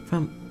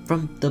 From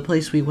the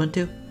place we went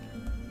to?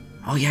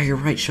 Oh yeah, you're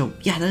right, so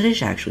yeah, that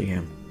is actually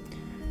him.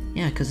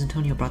 Yeah, because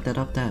Antonio brought that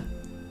up, that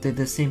they're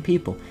the same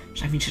people.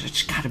 So I mean,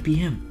 it's gotta be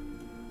him.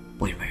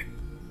 Wait a minute.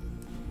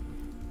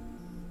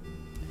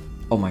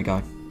 Oh my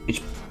god.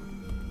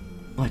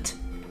 What?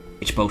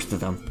 It's both of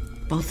them.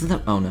 Both of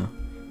them? Oh no.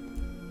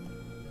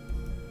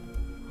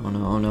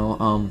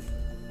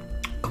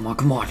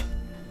 Come on.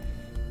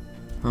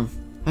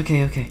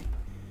 Okay.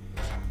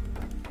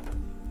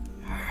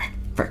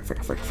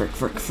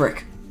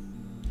 Frick.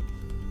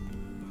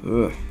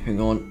 Hang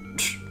on.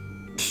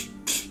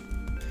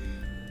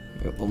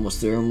 Yep,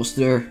 almost there. Oh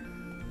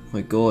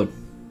my god.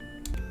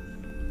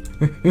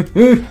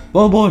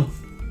 Bonbon! Oh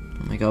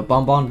my god,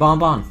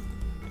 Bonbon.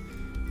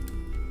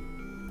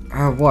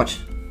 What?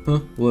 Huh?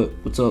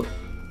 What's up?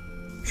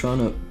 Trying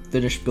to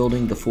finish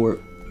building the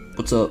fort.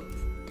 What's up?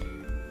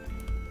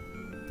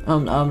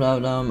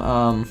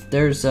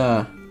 There's,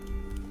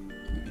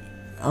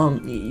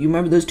 you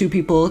remember those two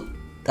people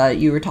that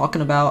you were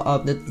talking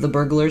about, the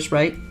burglars,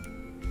 right?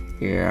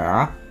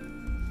 Yeah.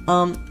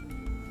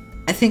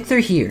 I think they're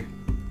here.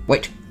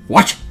 Wait,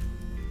 what?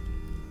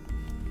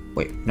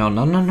 Wait, no.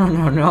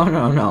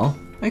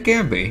 It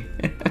can't be.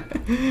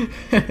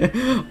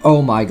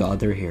 Oh my god,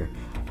 they're here.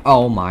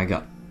 Oh my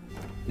god.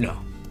 No.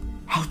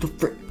 How the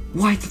frick?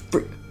 Why the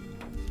frick?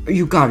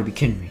 You gotta be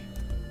kidding me.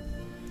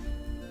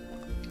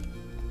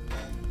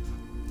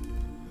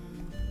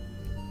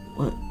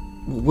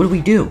 What do we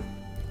do?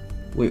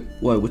 Wait,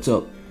 what's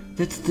up?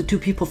 That's the two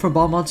people from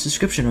Bonbon's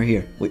description are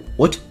here. Wait,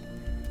 what?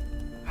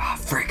 Ah,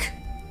 frick.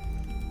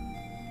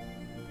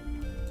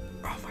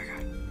 Oh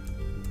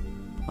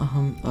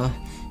my god.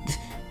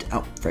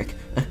 Oh, frick.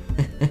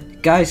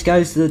 Guys,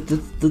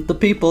 the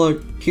people are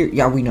here.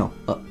 Yeah, we know.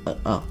 Oh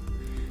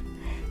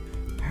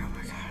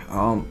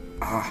my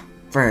god.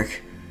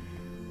 Frick.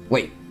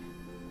 Wait.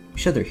 You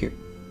said they're here.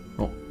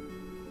 Oh,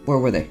 where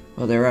were they?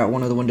 Oh, they're at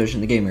one of the windows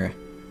in the game area.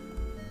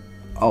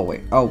 Oh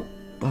wait. Oh,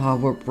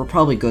 we're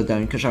probably good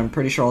then, because I'm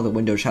pretty sure all the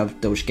windows have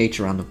those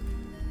gates around them.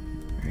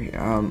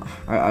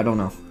 I don't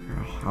know.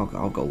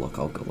 I'll go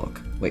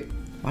look. Wait,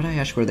 why'd I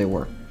ask where they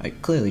were? I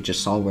clearly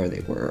just saw where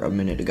they were a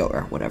minute ago,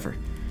 or whatever.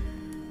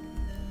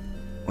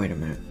 Wait a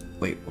minute.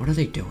 Wait, what are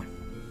they doing?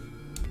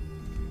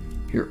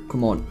 Here,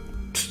 come on.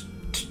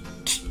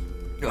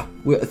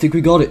 Wait, I think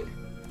we got it.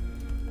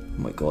 Oh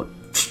my god.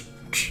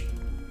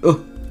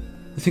 Oh,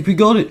 I think we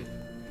got it.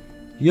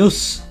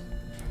 Yes.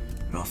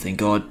 Oh, thank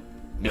god.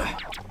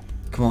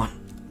 Come on.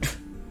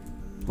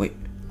 Wait.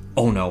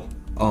 Oh no.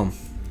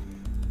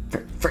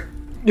 Frick.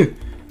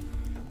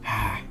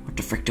 What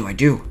the frick do I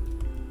do?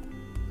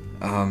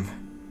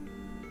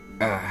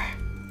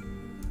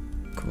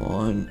 Come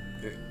on.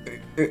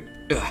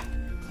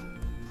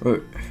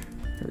 Alright.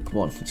 Here, come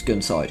on, let's get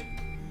inside.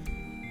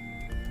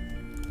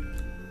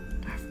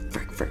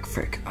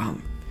 Frick. How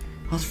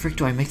the frick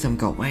do I make them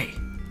go away?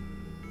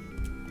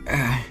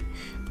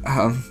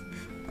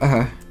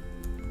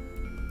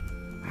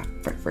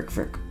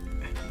 Frick.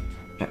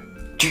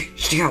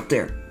 Stay out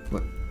there.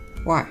 What?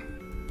 Why?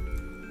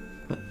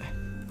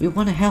 We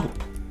want to help.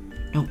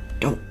 No,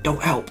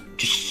 don't help.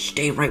 Just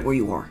stay right where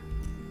you are.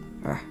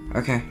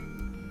 Okay.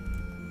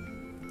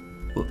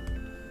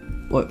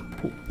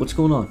 What's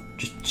going on?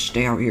 Just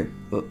stay out here.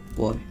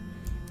 What?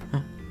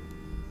 Huh?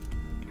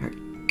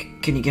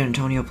 Can you get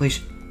Antonio,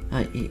 please?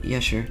 Yeah,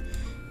 sure.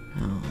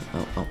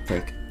 Oh,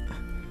 frick.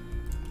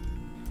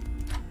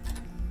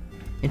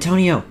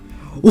 Antonio!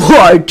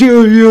 What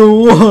do you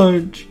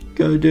want?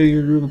 God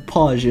dang it,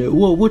 pause it.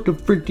 What the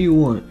frick do you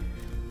want?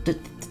 The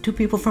two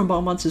people from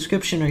Gmod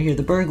subscription are here,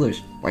 the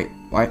burglars. Wait,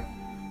 what?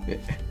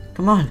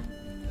 Come on.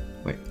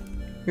 Wait,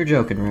 you're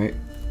joking, right?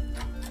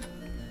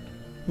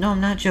 No, I'm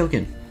not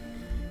joking.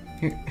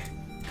 Here,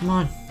 come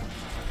on.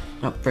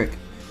 Oh, frick.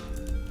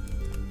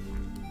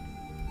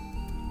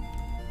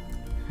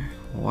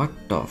 What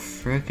the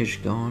frick is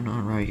going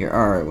on right here?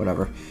 Alright,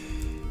 whatever.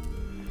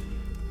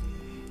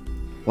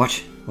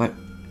 What?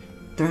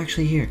 They're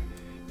actually here.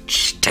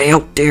 Stay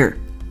out there.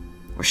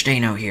 We're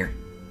staying out here.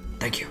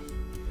 Thank you.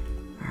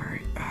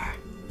 Alright,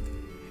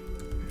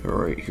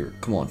 alright, here,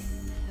 come on.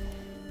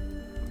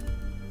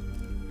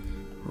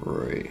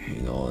 Alright,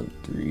 hang on.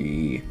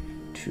 3,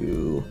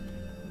 2,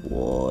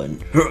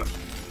 1.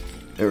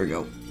 There we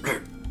go.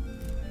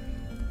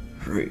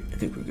 Alright, I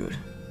think we're good.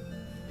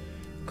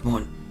 Come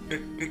on.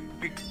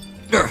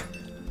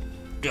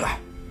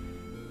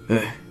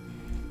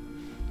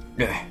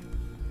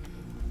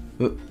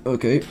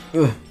 Okay.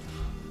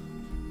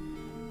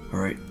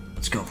 Alright,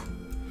 let's go.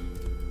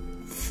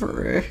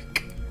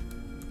 Frick.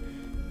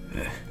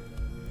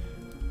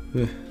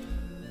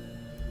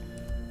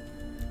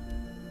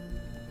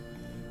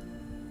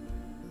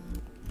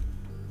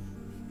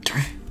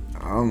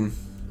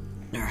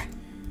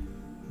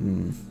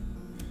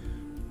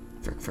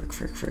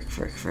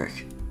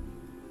 Frick.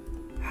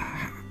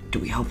 Do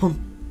we help him?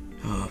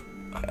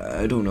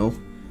 I don't know.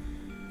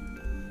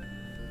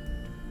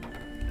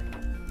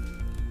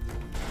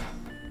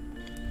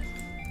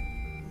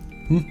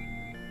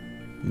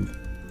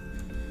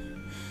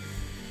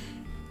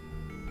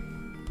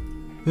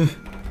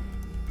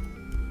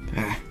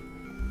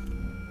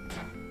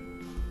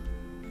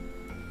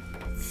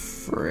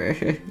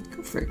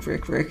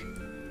 Frick.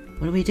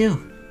 What do we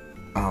do?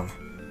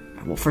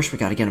 Well, first we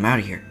gotta get him out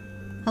of here.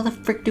 How the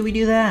frick do we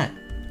do that?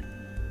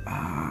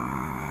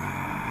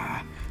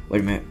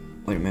 Wait a minute.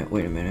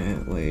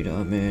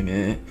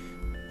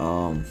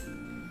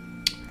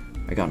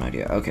 I got an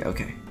idea.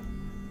 Okay.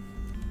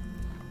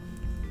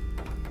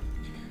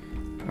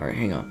 Alright,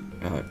 hang on.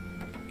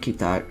 Keep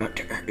that.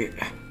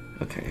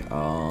 Okay,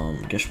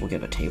 guess we'll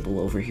get a table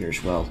over here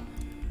as well.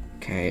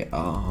 Okay,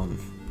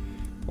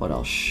 what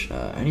else?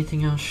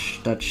 Anything else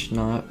that's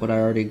not what I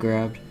already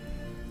grabbed?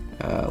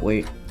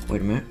 Wait a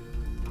minute.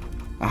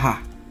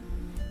 Aha!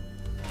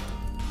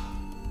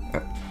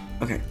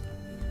 Okay,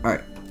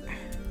 alright.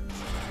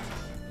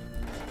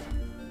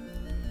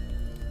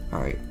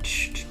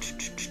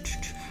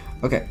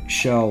 Okay,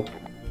 so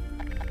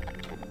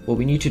what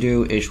we need to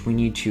do is we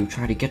need to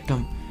try to get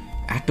them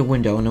at the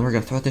window, and then we're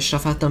gonna throw this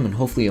stuff at them, and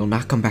hopefully it'll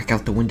not come back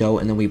out the window,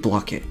 and then we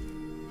block it.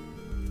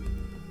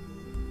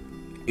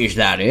 Is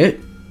that it?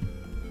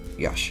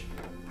 Yes.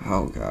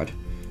 Oh god.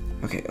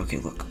 Okay,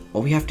 look.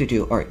 All we have to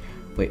do. Alright,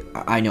 wait,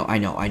 I know.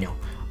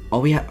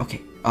 All we have.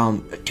 Okay,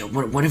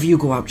 one of you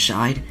go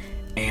outside,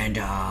 and,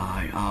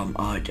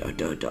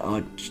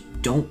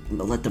 don't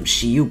let them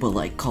see you, but,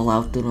 like, call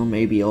out to them.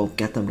 Maybe it'll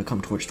get them to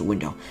come towards the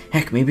window.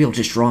 Heck, maybe it'll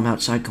just draw them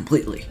outside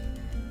completely.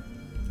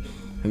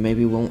 And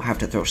maybe we won't have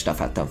to throw stuff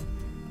at them.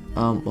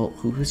 Well,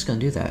 who's gonna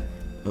do that?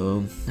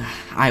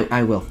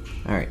 I will.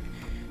 Alright.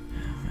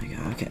 Oh my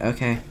god,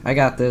 okay. I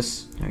got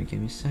this. Alright, give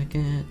me a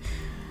second.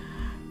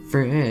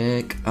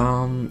 Frick.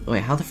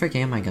 Wait, how the frick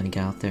am I gonna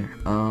get out there?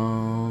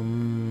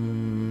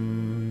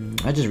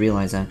 I just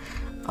realized that.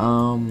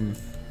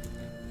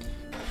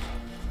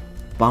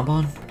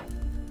 Bonbon?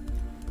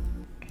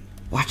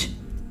 What?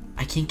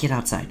 I can't get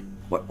outside.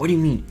 What do you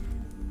mean?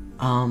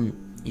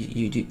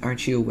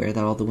 Aren't you aware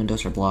that all the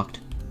windows are blocked?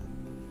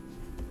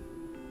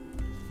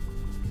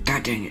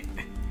 God dang it.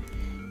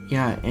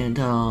 Yeah, and,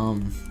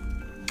 I'm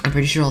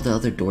pretty sure all the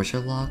other doors are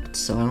locked,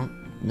 so I don't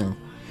know.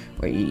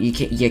 Wait,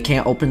 you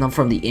can't open them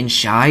from the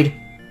inside?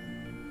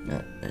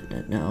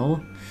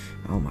 No?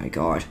 Oh my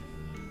god.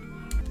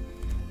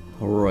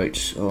 Alright,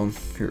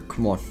 here,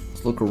 come on.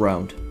 Let's look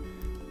around.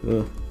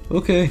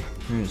 Okay.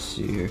 Let's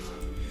see here.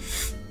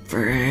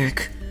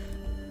 Frick.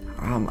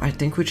 I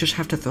think we just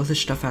have to throw this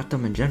stuff at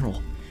them in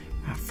general.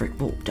 Frick,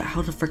 well,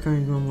 how the frick are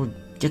we going to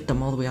get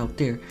them all the way out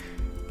there?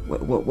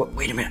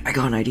 Wait a minute, I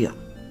got an idea.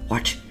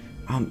 Watch.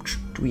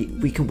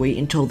 We can wait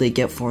until they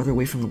get farther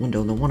away from the window,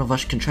 and then one of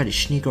us can try to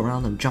sneak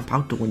around them, jump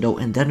out the window,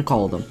 and then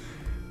call them.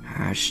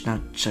 It's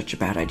not such a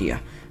bad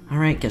idea.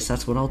 Alright, guess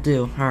that's what I'll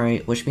do.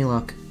 Alright, wish me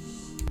luck.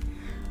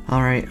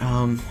 Alright,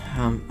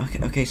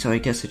 okay, so I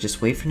guess I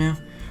just wait for now?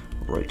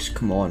 Alright,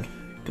 come on.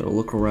 Gotta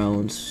look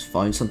around,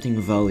 find something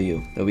of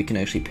value that we can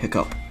actually pick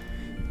up.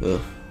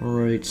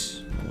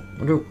 Alright.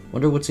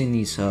 Wonder what's in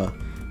these,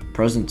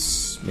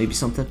 presents. Maybe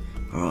something?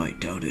 Oh, I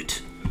doubt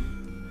it.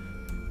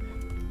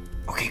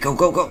 Okay, go!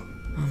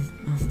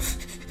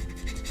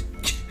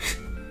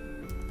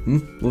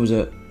 What was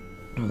that?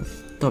 I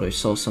thought I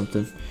saw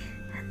something.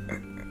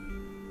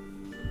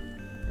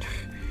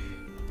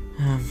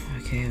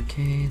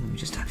 Okay, let me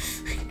just...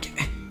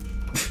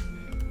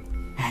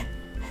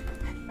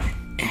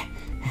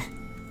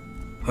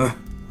 What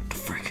the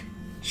frick?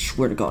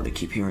 Swear to God I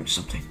keep hearing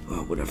something.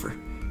 Whatever.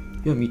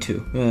 Yeah, me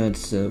too.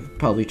 It's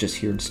probably just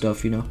hearing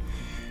stuff, you know?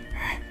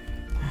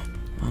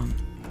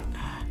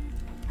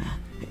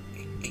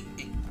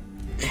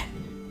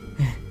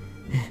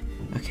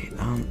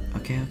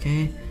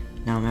 Okay.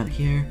 Now I'm out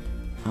here.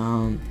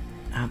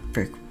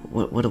 Frick.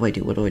 What do I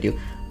do?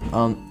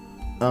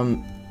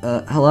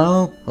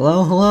 Hello?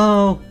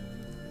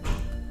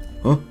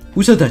 Huh?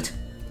 Who said that?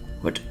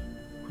 What?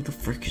 Who the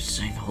frick is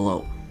saying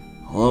hello?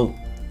 Hello?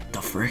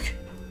 The frick?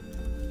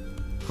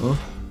 Huh?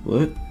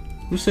 What?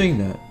 Who's saying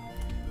that?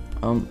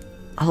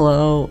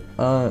 Hello?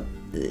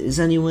 Is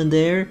anyone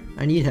there?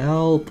 I need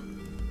help.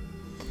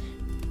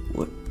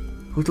 What?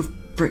 Who the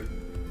frick?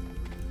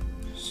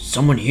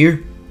 Someone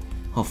here?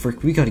 Oh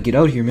frick, we gotta get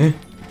out of here, man.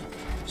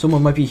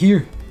 Someone might be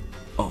here.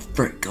 Oh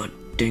frick, god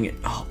dang it.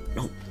 Oh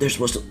no, they're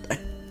supposed to...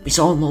 we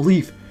saw them all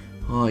leave.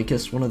 Oh, I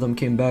guess one of them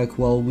came back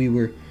while we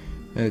were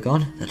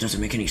gone. That doesn't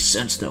make any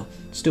sense though.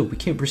 Still, we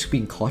can't risk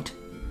being caught.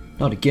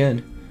 Not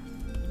again.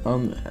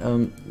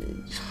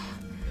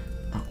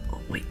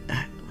 Wait,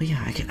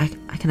 yeah, I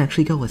can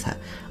actually go with that.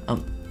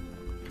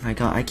 My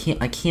god, I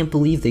can't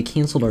believe they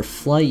canceled our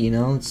flight, you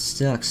know? It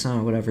sucks,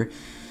 whatever.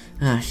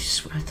 I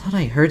thought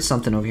I heard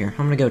something over here.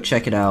 I'm gonna go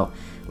check it out.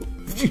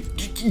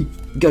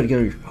 Gotta get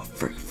out of here. Oh,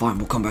 frick, fine,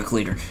 we'll come back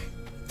later.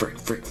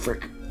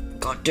 Frick.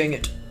 God dang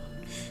it.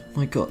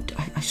 My god,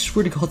 I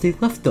swear to God they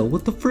left though,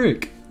 what the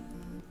frick?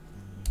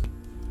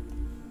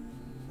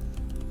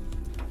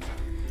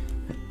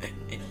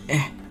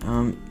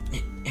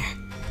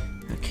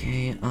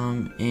 Okay,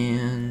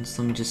 and let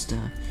me just,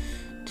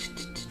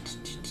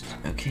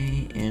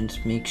 okay, and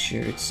make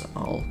sure it's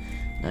all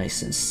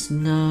nice and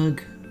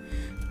snug.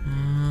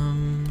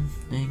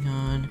 Hang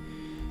on.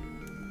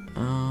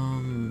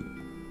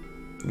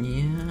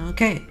 Yeah,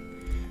 okay.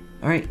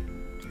 Alright.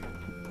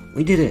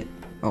 We did it.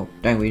 Oh,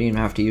 dang, we didn't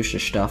have to use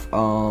this stuff.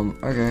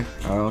 Okay.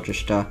 I'll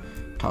just,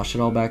 toss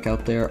it all back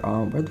out there.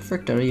 Where the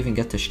frick did I even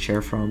get this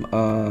chair from?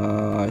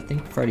 I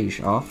think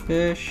Freddy's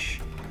office?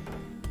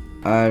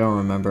 I don't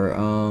remember.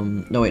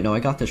 No, wait, no, I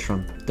got this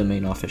from the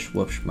main office.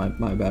 Whoops, my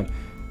bad.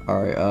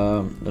 Alright,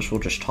 this will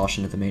just toss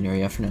into the main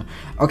area for now.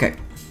 Okay.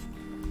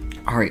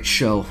 Alright,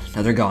 show.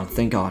 Now they're gone,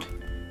 thank God.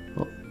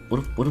 Well,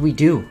 what do we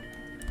do?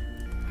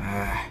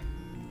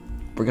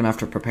 We're gonna have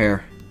to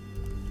prepare.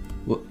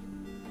 What?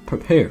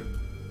 Prepare?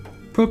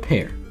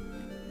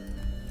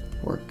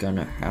 We're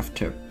gonna have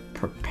to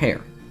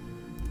prepare.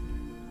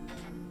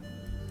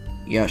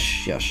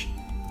 Yes.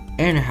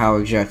 And how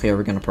exactly are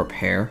we gonna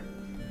prepare?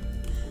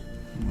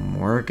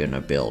 We're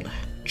gonna build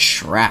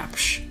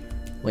traps.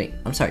 Wait,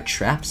 I'm sorry,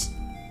 traps?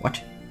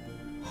 What?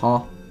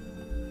 Huh?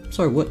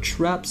 Sorry, what,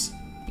 traps?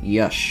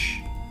 Yes.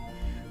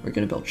 We're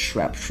gonna build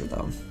traps for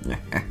them.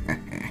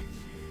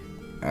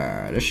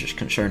 This is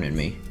concerning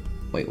me.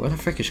 Wait, where the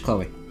frick is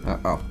Chloe?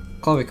 Oh.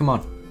 Chloe, come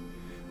on.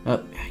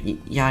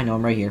 Yeah, I know,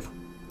 I'm right here.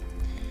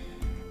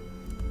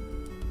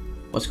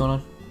 What's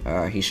going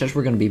on? He says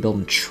we're gonna be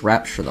building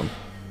traps for them.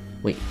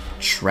 Wait,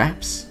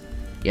 traps?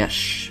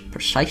 Yes,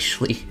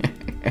 precisely.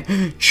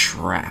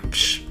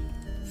 Traps.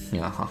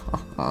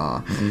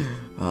 That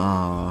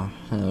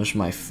was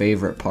my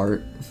favorite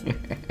part.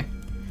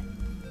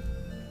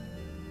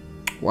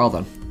 Well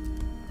then.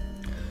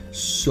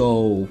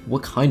 So,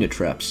 what kind of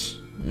traps?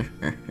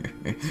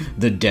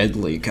 The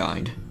deadly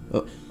kind.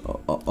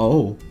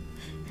 Oh.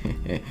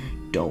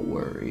 Don't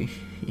worry.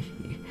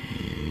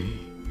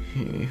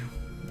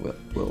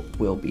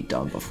 We'll be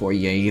done before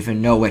you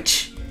even know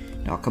it.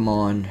 Now come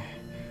on.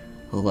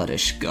 Let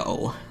us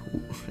go.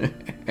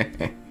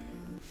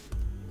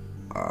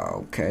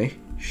 Okay.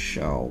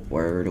 So,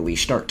 where do we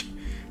start?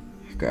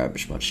 Grab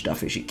as much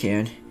stuff as you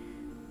can.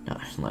 Now,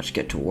 let's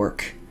get to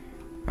work.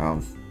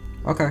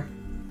 Okay.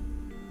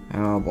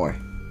 Oh boy.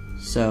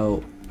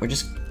 So, we're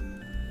just...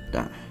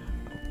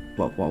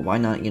 well, why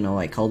not, you know,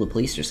 like, call the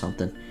police or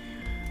something?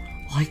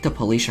 Like the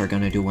police are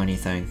gonna do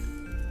anything.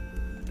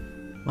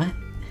 What?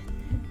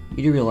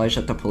 You do realize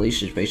that the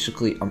police is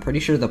basically... I'm pretty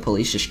sure the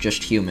police is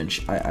just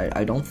humans.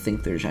 I don't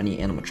think there's any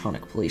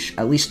animatronic police.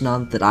 At least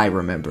none that I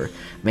remember.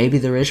 Maybe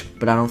there is,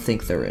 but I don't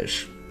think there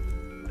is.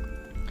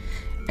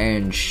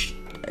 And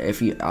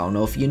if you... I don't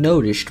know if you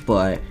noticed,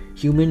 but...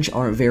 humans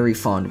aren't very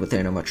fond with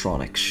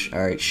animatronics.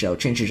 Alright, so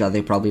chances are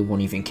they probably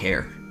won't even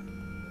care.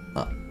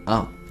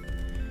 Oh.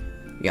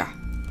 Yeah.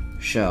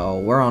 So,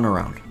 we're on our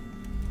own.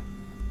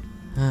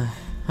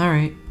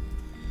 Alright.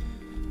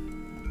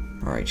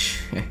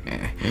 Alright.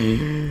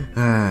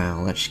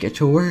 Let's get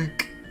to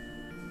work.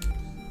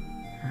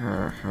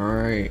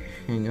 Alright,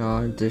 hang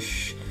on.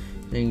 This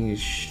thing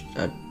is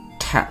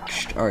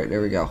attached. Alright,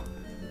 there we go.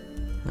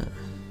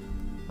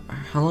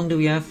 How long do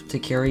we have to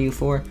carry you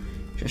for?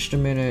 Just a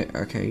minute.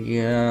 Okay,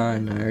 yeah,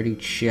 and I already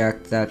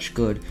checked. That's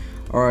good.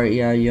 Alright,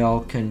 yeah,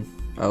 y'all can...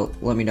 Oh,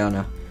 let me down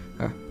now.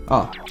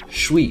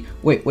 Sweet.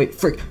 Wait,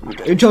 frick.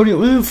 Antonio,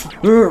 move!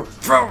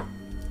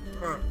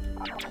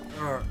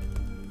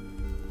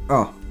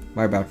 Oh,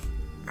 my bad.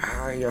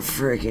 You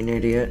freaking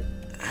idiot.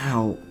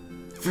 Ow.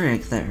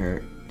 Frick, that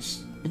hurt.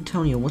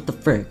 Antonio, what the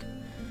frick?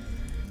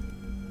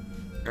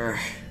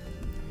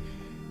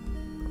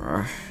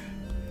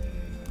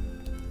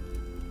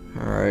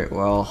 Alright,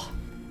 well,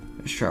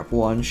 let's drop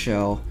one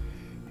shell.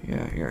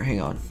 Yeah, here,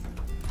 hang on.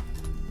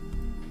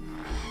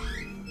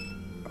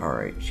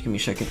 Alright, just give me a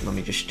second, let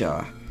me just,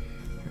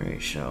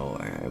 alright, so,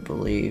 I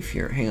believe,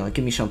 here, hang on,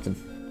 give me something.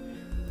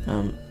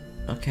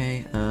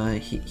 Okay,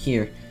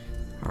 here.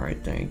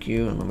 Alright, thank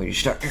you, and let me just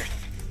start.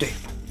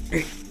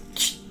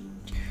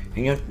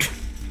 Hang on.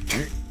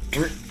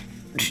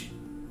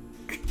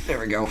 There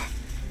we go.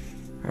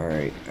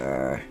 Alright,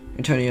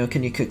 Antonio,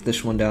 can you cook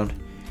this one down?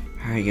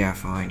 Alright, yeah,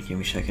 fine, give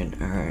me a second.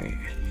 Alright.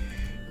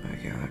 My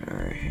god,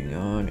 alright, hang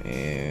on,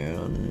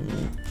 and...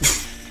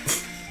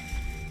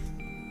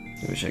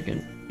 give me a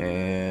second,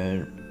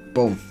 and...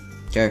 boom.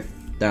 Okay,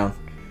 down.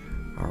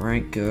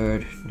 Alright,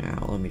 good.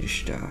 Now, let me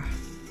just,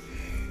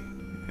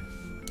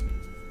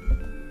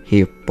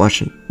 He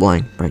wasn't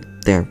lying right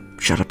there.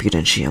 Shut up, you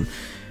didn't see him.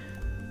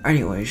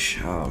 Anyways,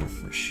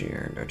 let's see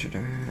here.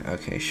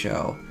 Okay,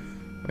 so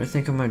what I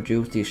think I'm gonna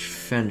do with these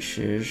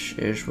fences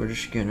is we're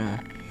just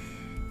gonna,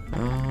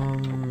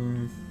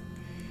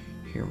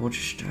 here, we'll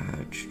just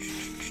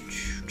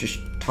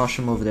toss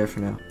them over there for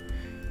now.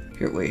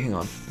 Here, wait, hang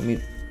on. Let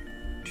me,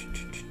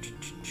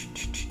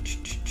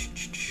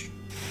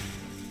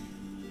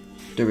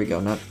 there we go.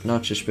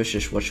 Not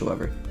suspicious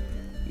whatsoever.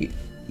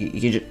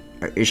 You just,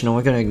 is no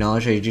one gonna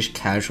acknowledge that you just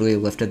casually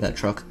lifted that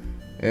truck?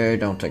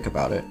 Don't think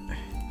about it.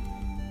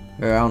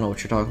 I don't know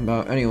what you're talking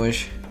about.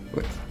 Anyways,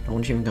 wait, no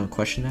one's even gonna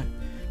question that?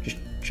 Just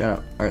shut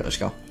up. Alright, let's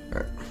go.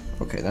 Alright,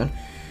 okay then.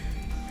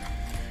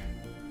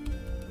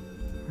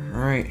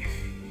 Alright,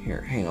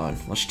 here, hang on.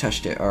 Let's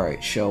test it.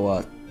 Alright,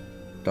 so,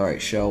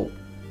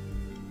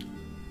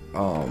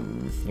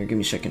 here, give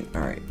me a second.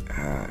 Alright,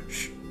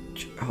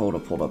 hold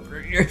up.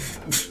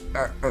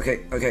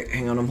 Okay,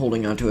 hang on, I'm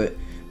holding onto it.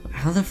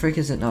 How the frick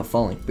is it not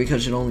falling?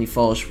 Because it only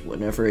falls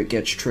whenever it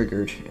gets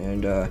triggered,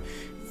 and,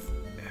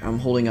 I'm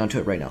holding onto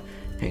it right now.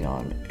 Hang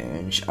on,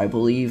 and I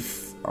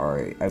believe,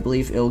 alright, I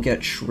believe it'll get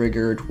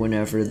triggered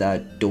whenever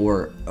that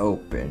door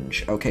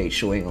opens. Okay,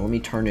 so hang on, let me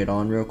turn it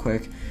on real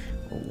quick.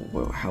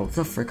 How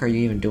the frick are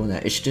you even doing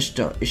that? It's just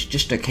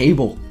a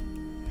cable.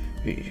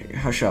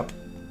 Hush up.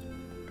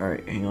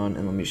 Alright, hang on,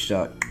 and let me just,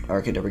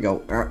 okay, there we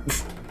go.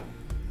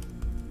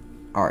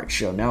 Alright,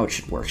 so now it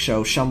should work.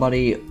 So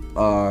somebody,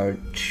 I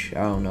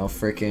don't know,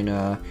 freaking,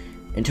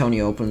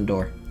 Antonio, open the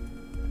door.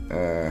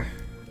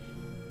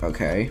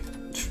 Okay.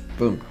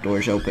 Boom,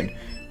 door's open.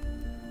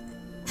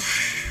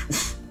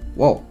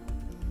 Whoa.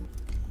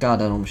 God,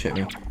 that almost hit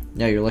me.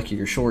 Yeah, you're lucky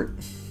you're short.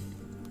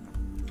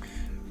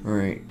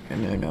 Alright,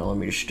 and then let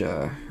me just,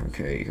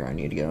 okay, here, I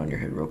need to get on your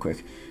head real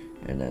quick.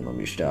 And then let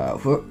me just,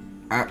 whoop,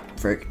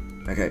 frick.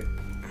 Okay,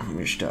 let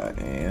me just,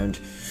 and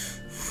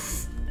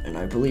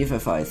I believe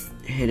if I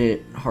hit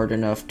it hard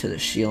enough to the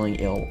ceiling,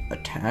 it'll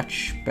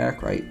attach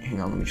back, right?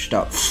 Hang on, let me just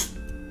stop.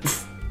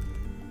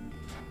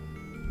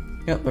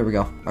 Yep, there we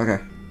go. Okay.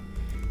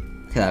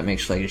 Okay, that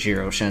makes like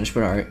 0 sense,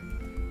 but alright.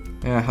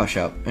 Hush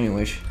up.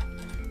 Anyways.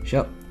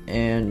 Yep.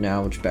 And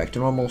now it's back to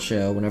normal,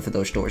 so whenever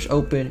those doors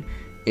open,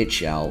 it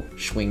shall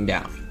swing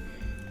down.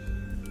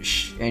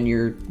 And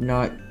you're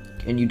not,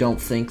 and you don't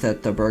think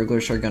that the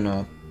burglars are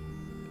gonna,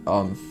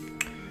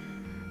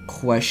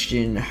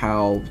 question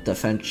how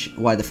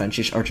why the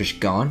fences are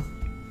just gone?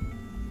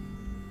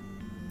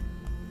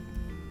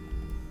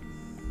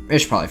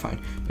 It's probably fine.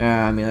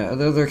 I mean,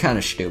 they're kind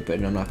of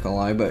stupid, I'm not gonna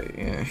lie, but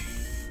yeah.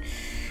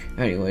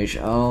 Anyways,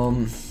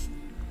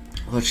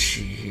 let's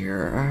see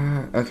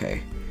here.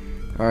 Okay.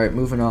 Alright,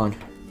 moving on.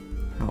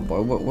 Oh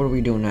boy, what are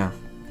we doing now?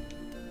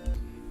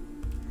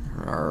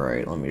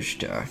 Alright, let me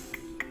just,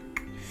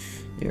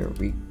 there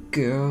we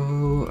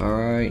go.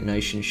 Alright,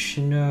 nice and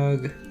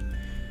snug.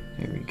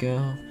 There we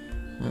go.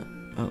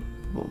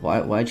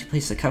 Why'd you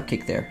place the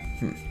cupcake there?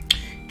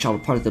 It's all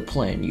part of the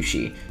plan, you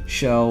see.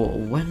 So,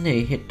 when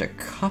they hit the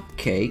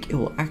cupcake, it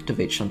will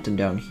activate something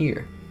down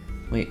here.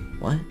 Wait,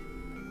 what?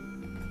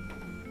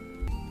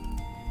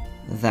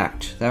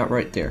 That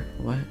right there.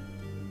 What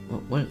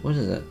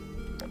is it?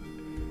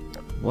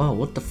 Whoa,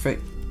 what the frick?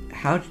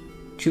 How'd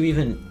you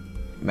even...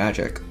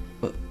 Magic.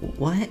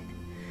 What?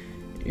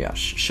 Yes,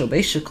 so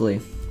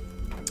basically,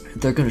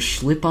 they're gonna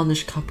slip on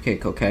this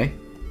cupcake, okay?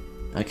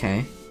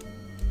 Okay.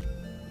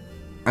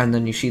 And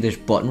then you see this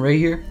button right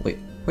here? Wait,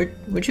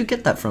 where'd you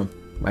get that from?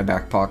 My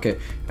back pocket.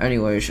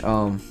 Anyways,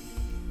 so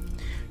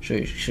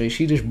you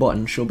see this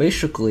button. So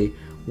basically,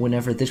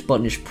 whenever this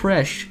button is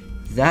pressed,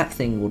 that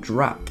thing will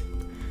drop.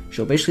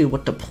 So basically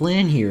what the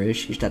plan here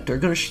is that they're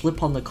gonna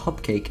slip on the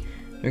cupcake,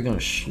 they're gonna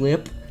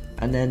slip,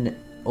 and then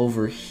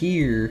over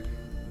here,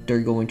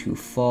 they're going to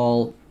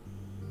fall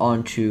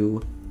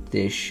onto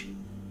this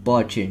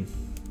button.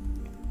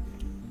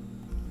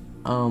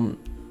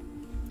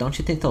 Don't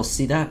you think they'll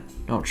see that?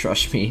 Don't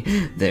trust me,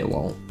 they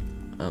won't.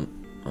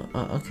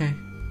 Okay.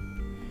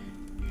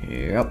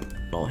 Yep,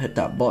 they'll hit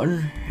that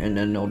button, and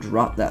then they'll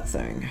drop that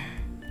thing.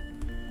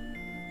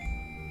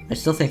 I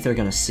still think they're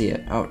gonna see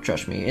it. Oh,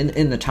 trust me,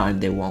 in the time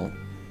they won't.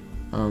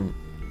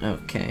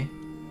 Okay.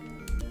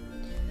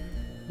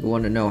 You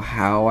wanna know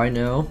how I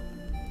know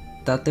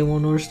that they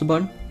won't notice the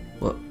button?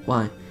 What?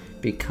 Why?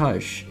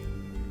 Because...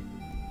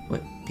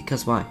 What?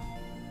 Because why?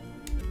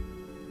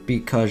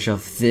 Because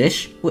of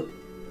this? What?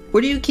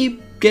 Where do you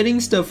keep getting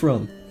stuff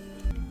from?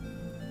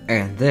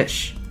 And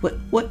this.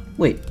 What?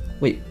 Wait.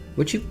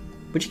 Where'd you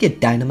get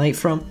dynamite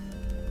from?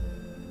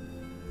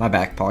 My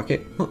back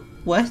pocket.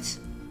 What?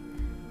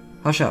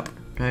 Hush up.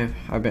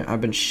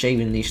 I've been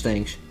shaving these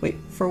things. Wait,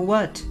 for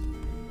what?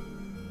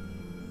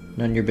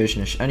 None of your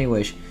business.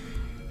 Anyways,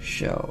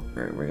 so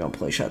we're gonna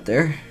place that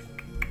there.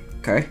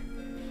 Okay.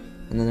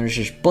 And then there's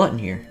this button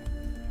here.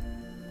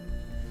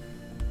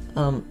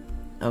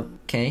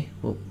 Okay.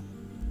 Well,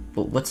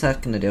 what's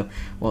that gonna do?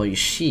 Well, you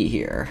see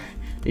here,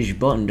 this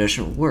button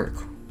doesn't work.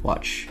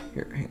 Watch.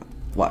 Here, hang on.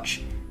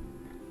 Watch.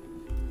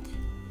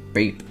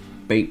 Beep.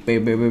 Beep,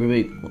 beep, beep, beep,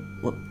 beep.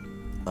 What?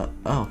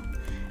 Oh.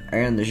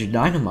 And this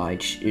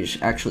dynamite is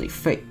actually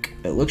fake.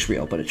 It looks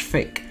real, but it's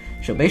fake.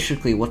 So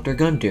basically what they're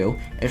gonna do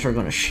is they're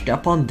gonna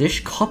step on this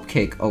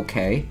cupcake,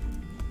 okay?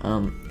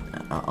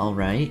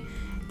 Alright.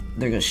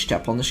 They're gonna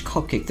step on this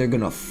cupcake, they're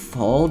gonna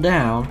fall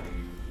down,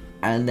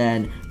 and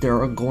then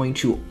they're going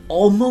to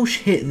almost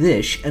hit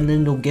this, and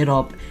then they'll get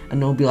up,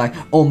 and they'll be like,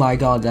 oh my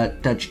god,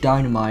 that's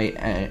dynamite,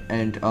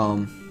 and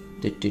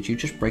did you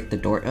just break the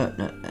door?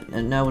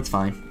 No, it's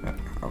fine.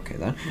 Okay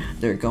then.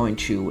 They're gonna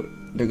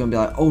be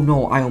like, oh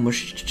no, I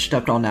almost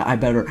stepped on that, I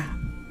better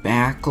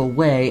back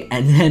away,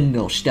 and then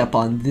they'll step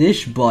on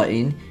this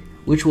button,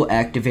 which will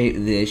activate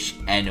this,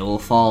 and it will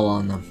fall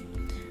on them.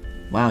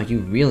 Wow, you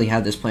really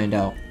had this planned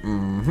out.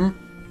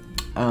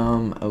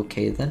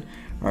 Okay then.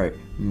 Alright,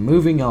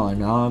 moving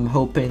on. I'm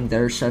hoping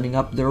they're setting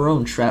up their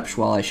own traps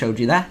while I showed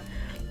you that.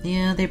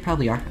 Yeah, they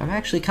probably are. I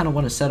actually kind of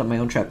want to set up my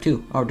own trap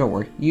too. Oh, don't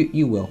worry.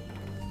 You will.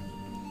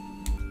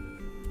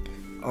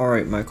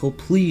 Alright, Michael,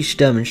 please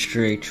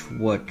demonstrate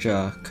what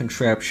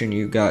contraption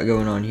you got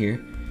going on here.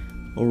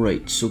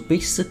 Alright, so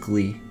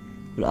basically,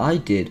 what I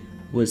did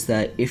was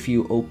that if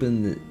you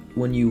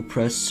when you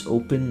press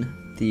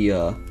open the,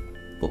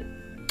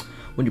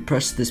 when you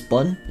press this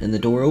button and the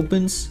door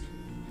opens,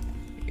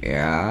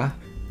 yeah,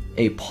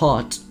 a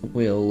pot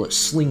will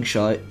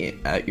slingshot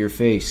at your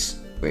face.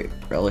 Wait,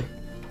 really?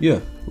 Yeah,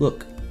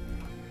 look.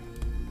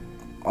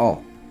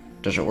 Oh,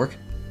 does it work?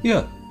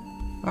 Yeah.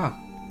 Ah.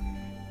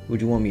 Would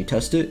you want me to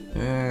test it?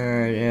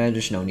 Yeah,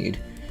 there's no need.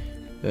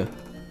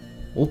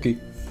 Okay.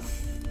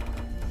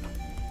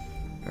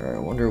 I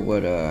wonder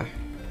what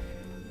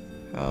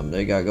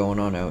they got going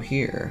on out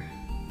here.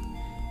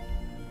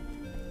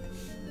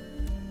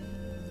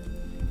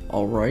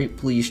 Alright,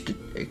 please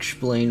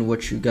explain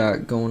what you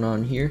got going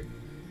on here.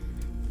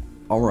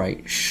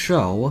 Alright,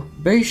 so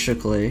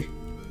basically,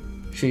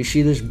 so you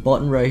see this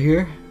button right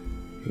here?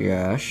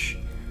 Yes.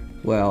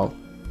 Well,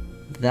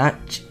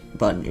 that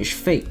button is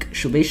fake.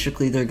 So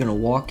basically they're gonna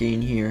walk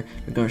in here,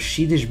 they're gonna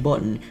see this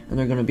button, and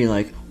they're gonna be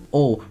like,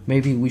 oh,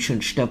 maybe we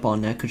shouldn't step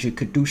on that because it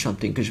could do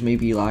something, because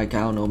maybe, like, I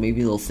don't know,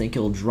 maybe they'll think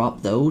it'll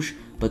drop those,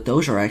 but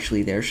those are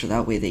actually there, so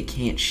that way they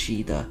can't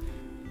see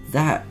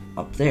that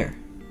up there.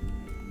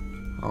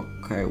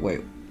 Okay,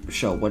 wait,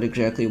 so what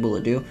exactly will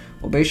it do?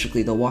 Well,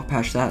 basically they'll walk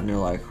past that and they're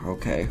like,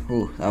 okay,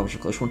 ooh, that was a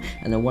close one,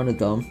 and then one of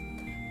them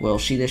will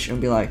see this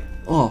and be like,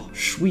 oh,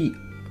 sweet,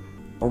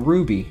 a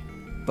ruby,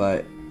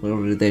 but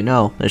little did they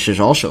know, this is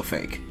also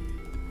fake.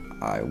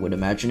 I would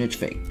imagine it's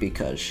fake,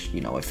 because,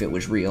 you know, if it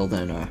was real,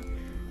 then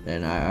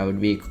I would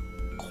be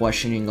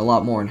questioning a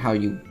lot more on how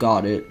you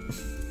got it.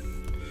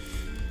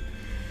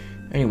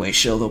 Anyway,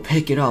 so they'll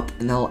pick it up,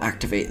 and they'll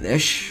activate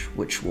this,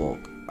 which will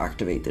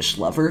activate this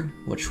lever,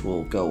 which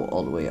will go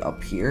all the way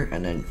up here,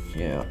 and then,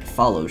 yeah, it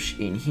follows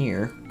in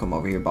here. Come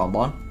over here,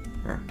 Bonbon.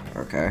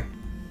 Okay.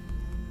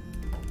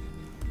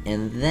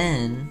 And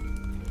then...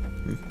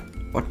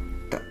 what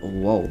the...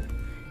 whoa.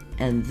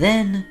 And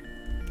then...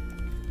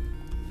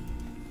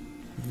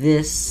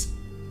 this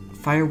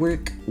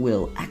firework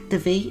will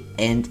activate,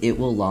 and it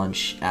will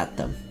launch at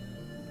them.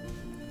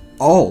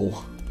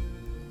 Oh!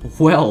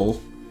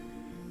 Well...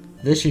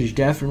 this is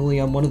definitely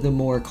on one of the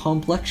more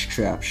complex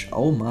traps.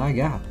 Oh my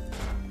god.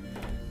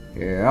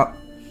 Yep.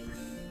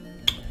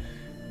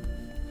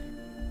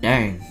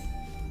 Dang.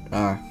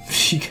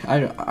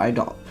 I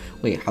don't...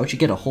 wait, how'd you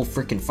get a whole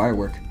freaking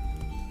firework?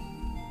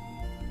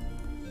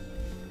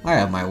 I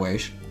have my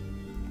ways.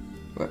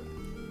 But...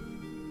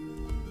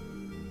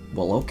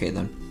 well, okay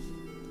then.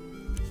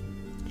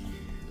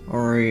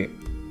 Alright,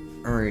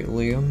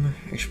 Liam,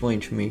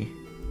 explain to me.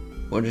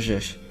 What is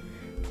this?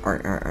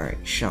 Alright,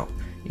 so...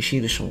 You see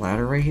this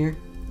ladder right here?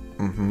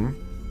 Mm-hmm.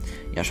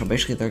 Yeah, so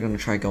basically they're gonna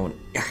try going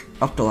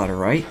up the ladder,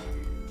 right?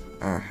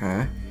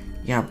 Uh-huh.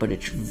 Yeah, but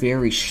it's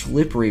very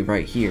slippery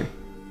right here.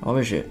 Oh,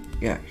 is it?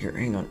 Yeah, here,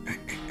 hang on.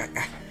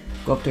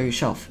 Go up there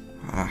yourself.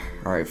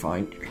 Alright,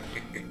 fine.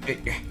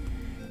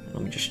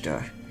 Let me just,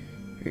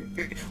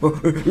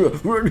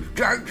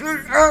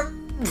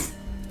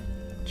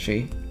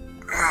 See?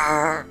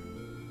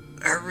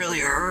 That really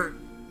hurt.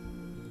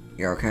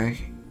 You okay?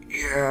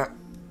 Yeah.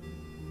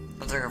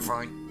 I think I'm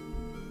fine.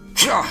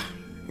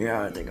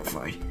 Yeah, I think I'm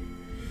fine.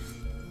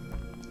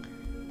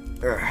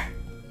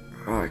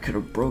 I could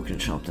have broken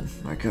something.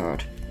 My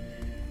God.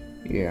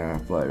 Yeah,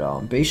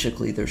 but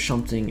basically there's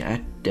something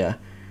at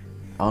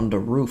on the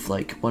roof.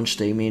 Like once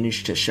they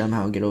manage to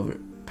somehow get over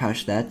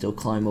past that, they'll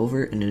climb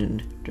over, and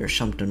then there's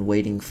something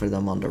waiting for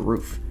them on the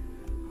roof.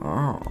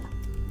 Oh.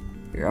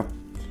 Yep.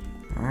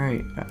 All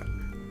right. I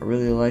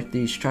really like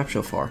these traps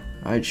so far.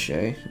 I'd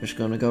say it's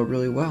gonna go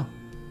really well.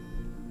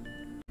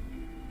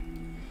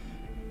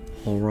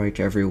 Alright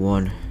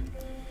everyone,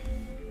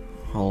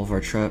 all of our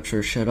traps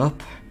are set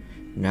up.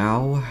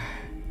 Now,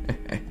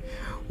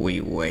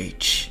 we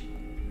wait.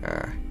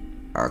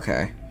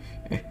 Okay.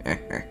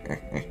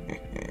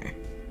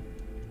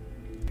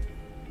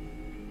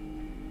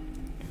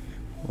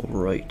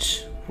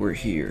 Alright, we're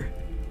here.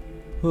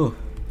 Oh,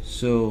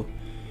 so,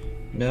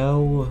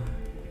 now,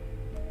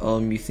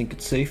 you think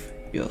it's safe?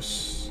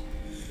 Yes.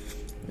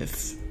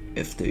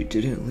 If they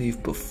didn't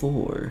leave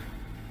before,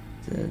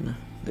 then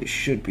they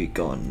should be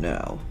gone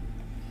now.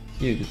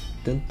 Yeah,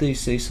 didn't they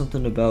say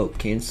something about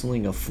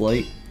canceling a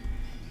flight?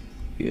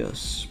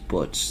 Yes,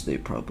 but they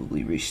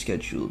probably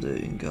rescheduled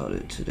it and got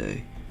it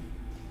today.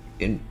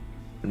 In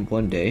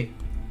one day?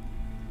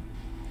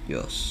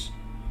 Yes.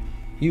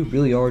 You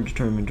really are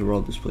determined to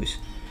rob this place.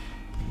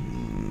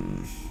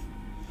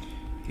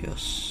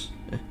 Yes.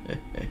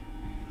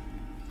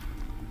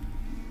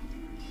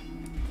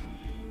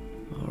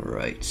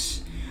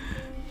 Alright.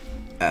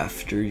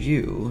 After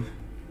you.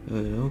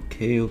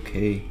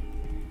 Okay.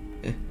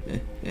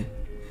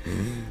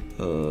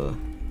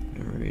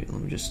 Alright,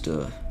 let me just,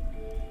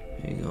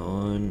 hang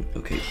on.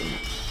 Okay,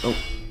 oh,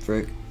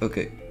 frick.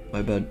 Okay,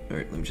 my bad.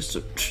 Alright, let me just,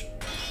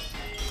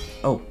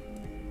 oh.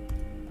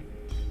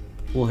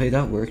 Well, hey,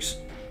 that works.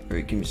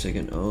 Alright, give me a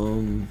second.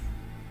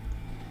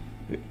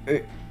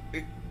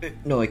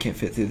 No, I can't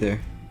fit through there.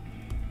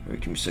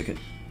 Alright, give me a second.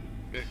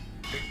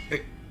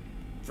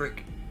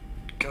 Frick.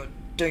 God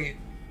dang it.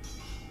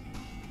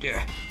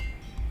 Yeah.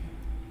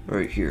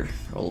 Right here,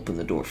 I'll open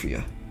the door for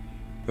you.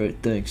 Right,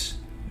 thanks.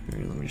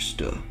 Alright, let me just,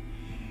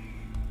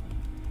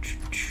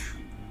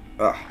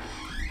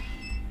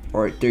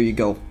 Alright, there you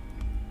go.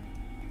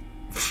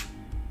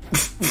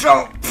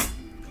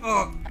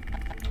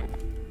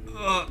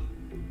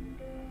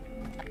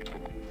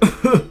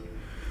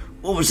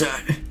 What was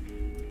that?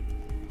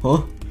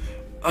 Huh?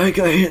 I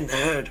got hit in the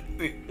head.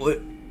 Wait,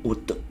 what?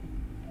 What the?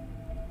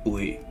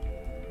 Wait.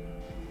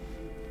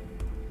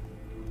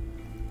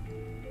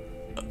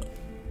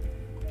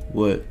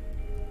 What?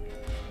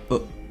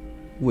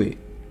 Wait.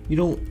 You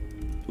don't...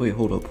 Wait,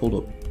 hold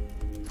up.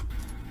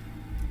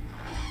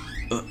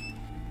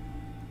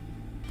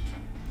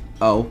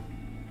 Ow.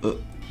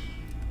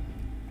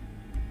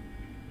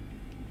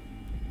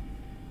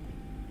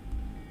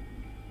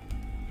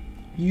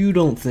 You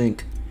don't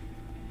think...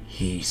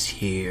 He's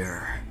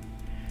here.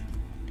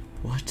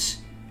 What?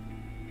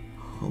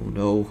 Oh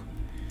no.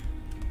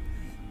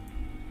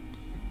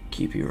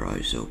 Keep your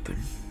eyes open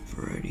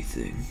for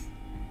anything.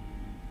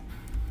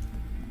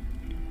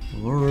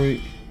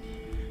 Alright.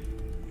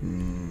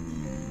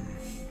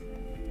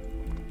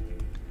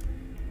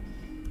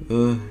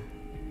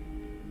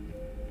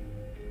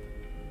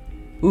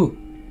 Ooh.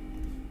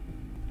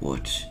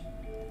 What?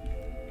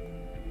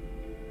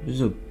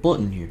 There's a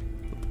button here.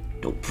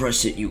 Don't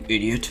press it, you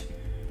idiot.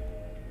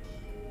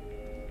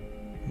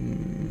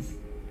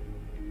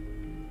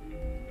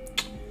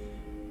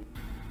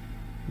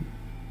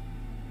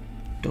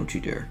 Don't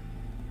you dare.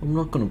 I'm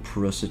not gonna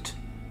press it.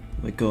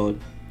 My God.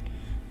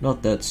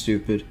 Not that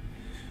stupid.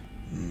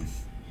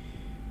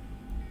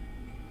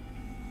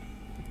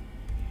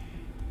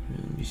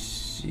 Let me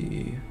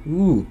see.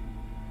 Ooh,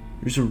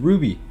 there's a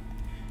ruby.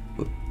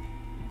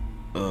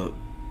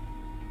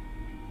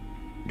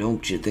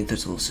 Don't you think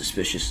that's a little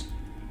suspicious?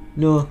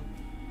 No.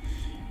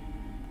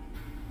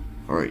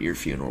 Alright, your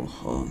funeral.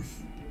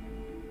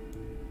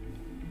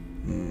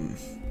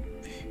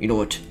 You know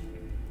what?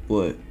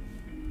 What?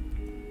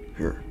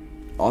 Here.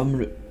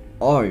 I'm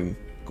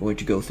going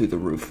to go through the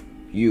roof.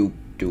 You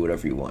do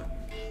whatever you want.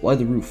 Why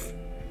the roof?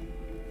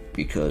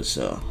 Because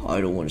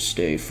I don't want to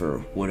stay for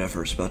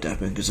whatever's about to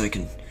happen, because I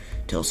can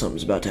tell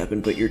something's about to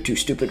happen, but you're too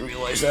stupid to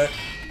realize that.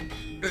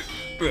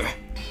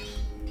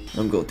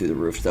 I'm going through the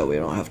roof, that way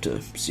I don't have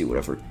to see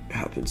whatever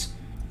happens.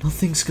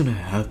 Nothing's gonna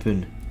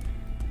happen.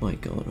 My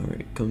God,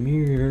 alright, come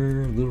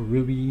here, little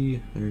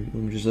Ruby. Alright, let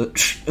me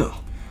just,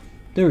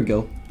 there we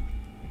go.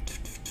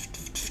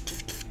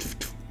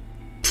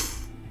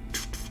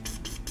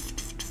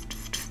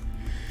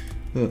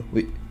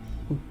 Wait,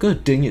 Oh,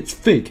 god dang it, it's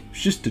fake.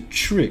 It's just a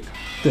trick.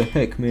 What the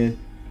heck, man?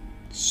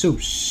 It's so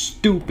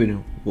stupid.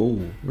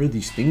 Whoa, what are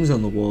these things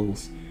on the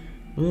walls?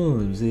 Oh,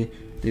 they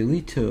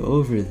lead to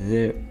over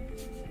there.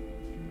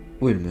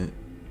 Wait a minute.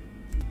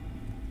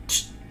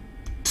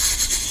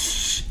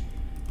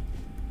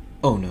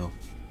 Oh no.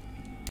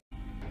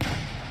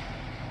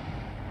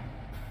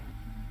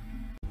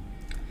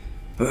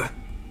 I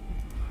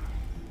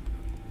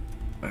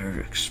heard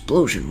an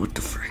explosion. What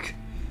the frick?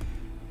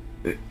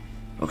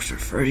 Officer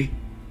Freddy?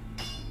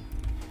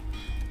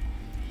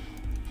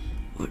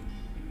 What?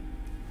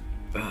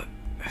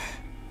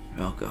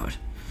 Oh god.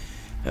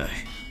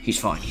 He's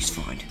fine, he's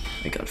fine.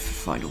 I gotta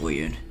find a way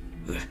in.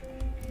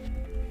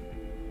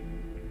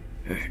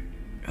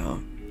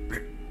 I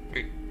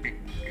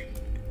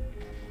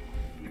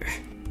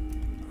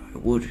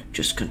would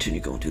just continue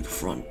going through the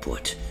front,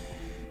 but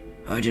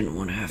I didn't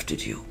want to have to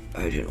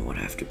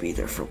be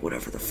there for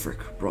whatever the frick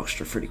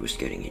Rockstar Freddy was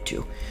getting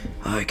into.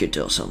 I could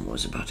tell something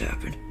was about to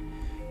happen.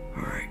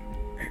 Alright,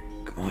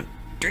 come on.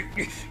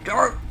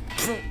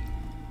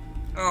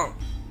 Oh,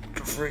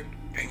 the frick,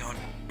 hang on.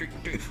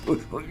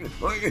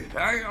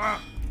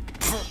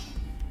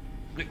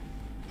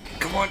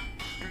 Come on.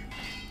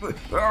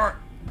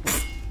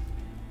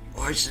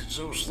 Why is it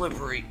so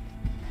slippery?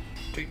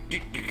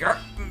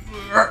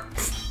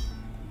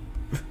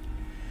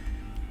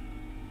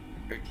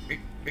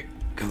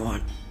 Come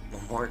on,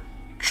 one more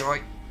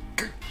try.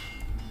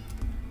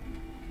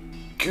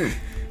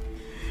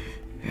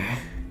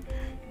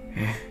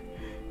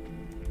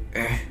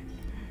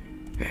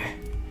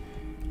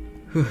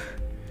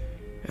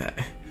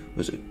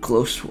 Was a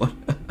close one.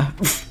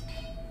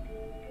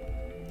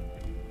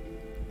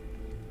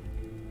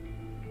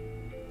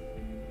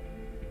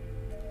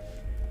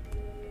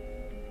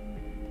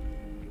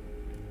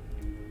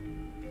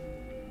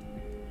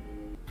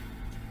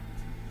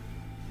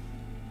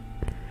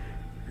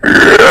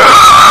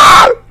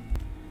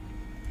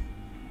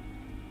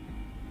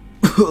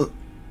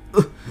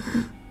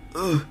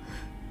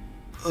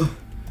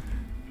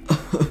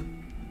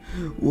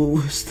 What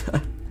was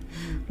that?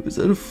 Was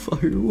that a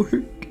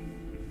firework?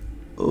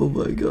 Oh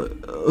my god.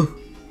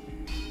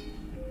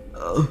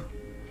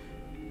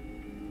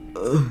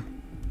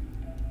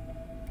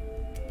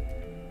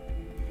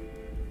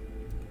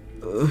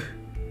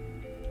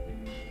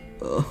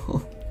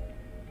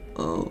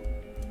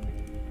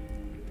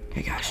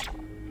 Hey guys,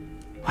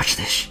 watch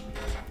this.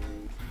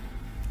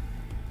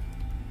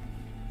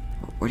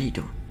 What are you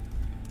doing?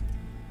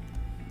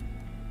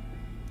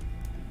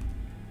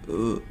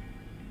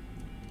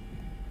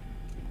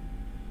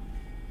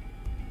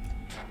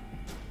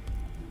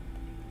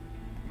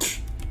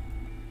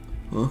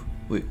 Huh?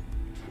 Wait.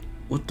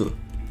 What the?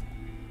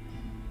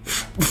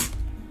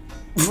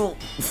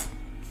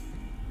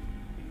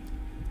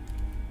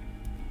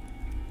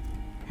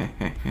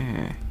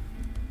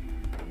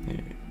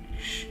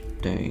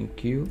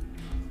 Thank you.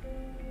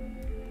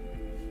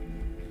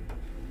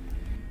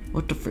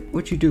 What the frick?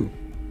 What'd you do?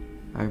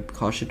 I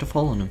caused you to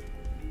fall on him.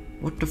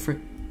 What the frick?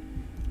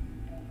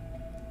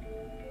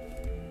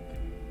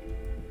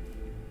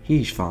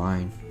 He's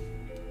fine.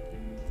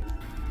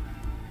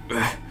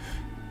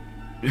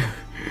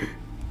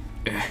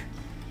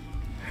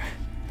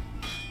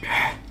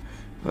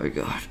 Oh my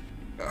god.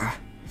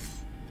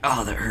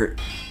 Oh, that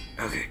hurt.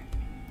 Okay.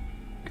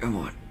 Come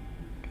on.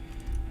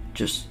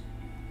 Just.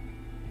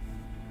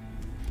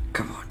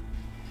 Come on.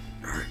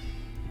 Alright.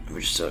 Let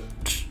me just.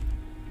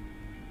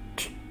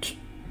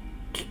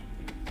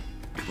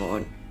 Come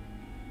on.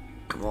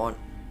 Come on.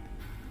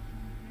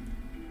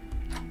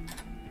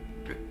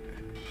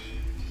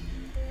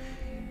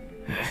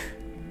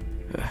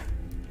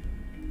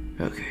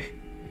 Okay.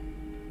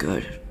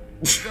 Good.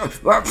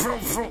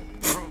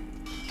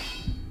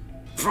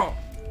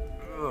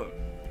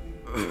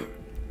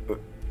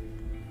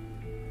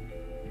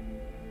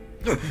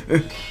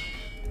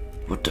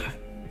 What the?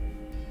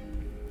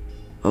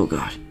 Oh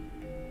god.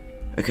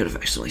 I could have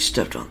accidentally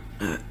stepped on.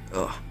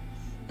 Oh.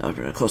 That would have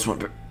been a close one,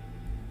 but.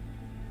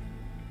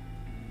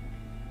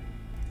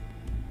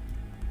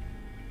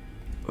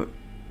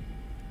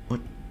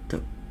 What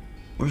the?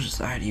 What does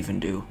that even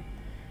do?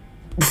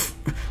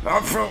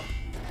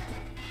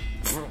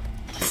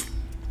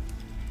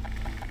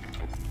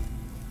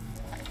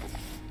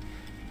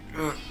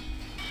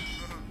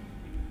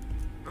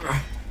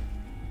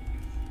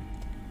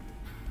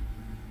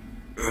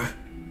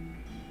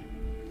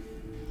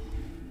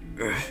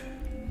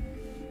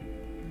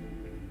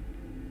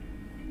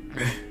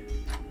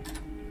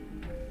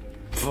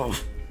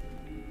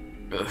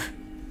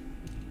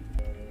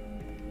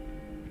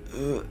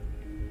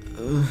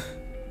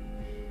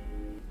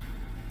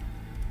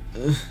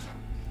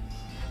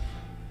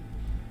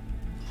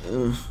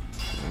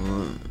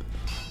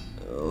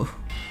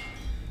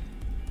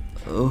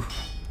 Oh.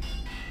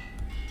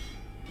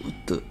 What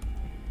the?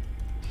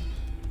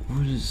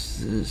 What is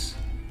this?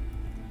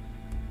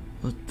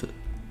 What the?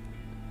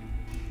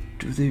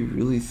 Do they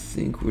really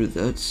think we're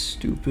that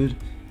stupid?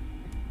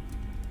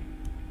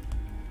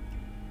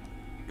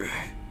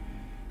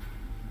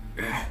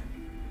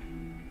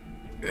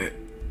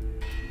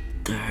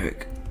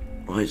 heck?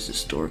 Why is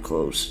this door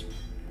closed?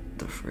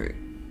 The frick?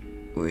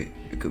 Wait,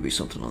 it could be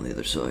something on the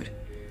other side.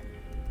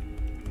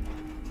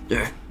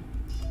 There.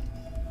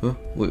 Huh?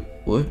 Wait,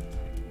 what?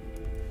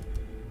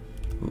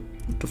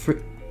 What the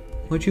frick?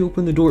 Why'd you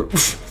open the door?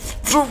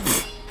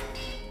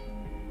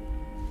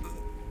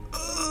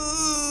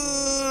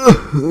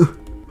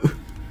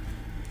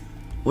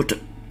 What the?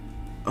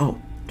 Oh,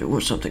 there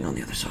was something on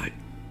the other side.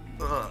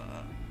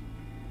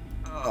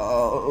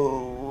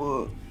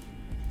 Oh.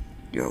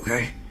 You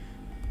okay?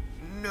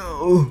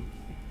 No.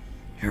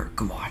 Here,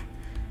 come on.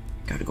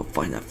 Gotta go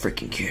find that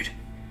freaking kid.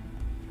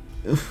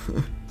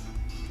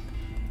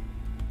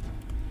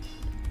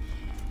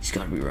 He's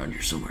gotta be around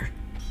here somewhere.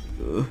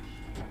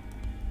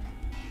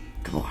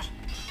 Come on.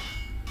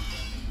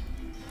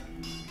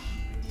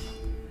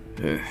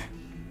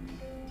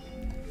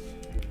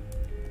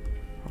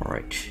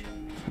 Alright.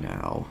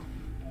 Now.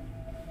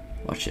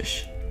 Watch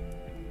this.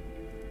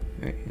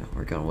 Alright,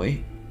 we're gonna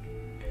wait.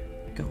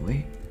 Gonna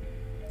wait.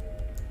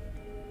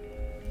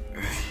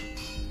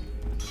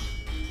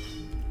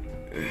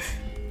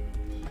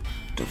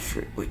 The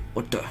frick? Wait,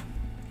 what the?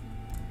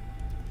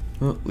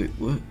 Wait,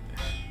 what?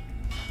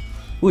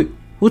 Wait,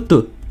 what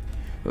the?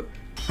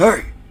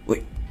 Hey!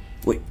 Wait.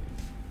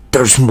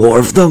 There's more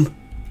of them?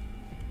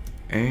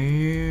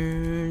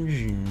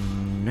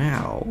 And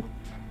now.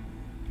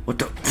 What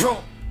the?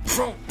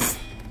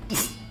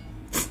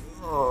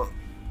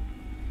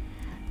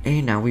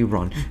 And now we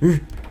run.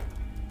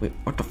 Wait,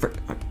 what the frick?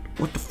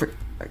 What the frick?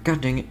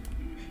 God dang it.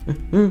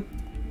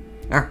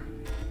 Ah.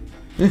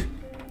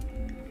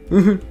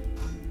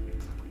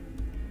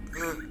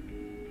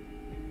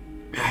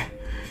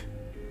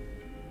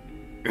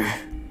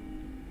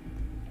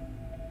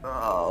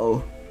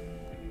 Oh.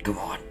 Come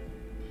on.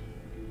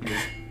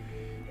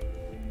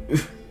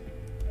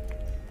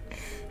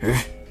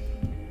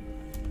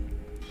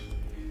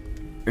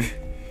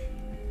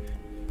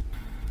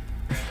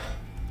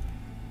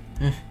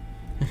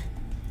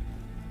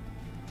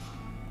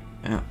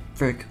 Ah,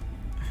 frick.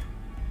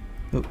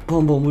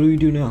 Boom, what do we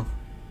do now?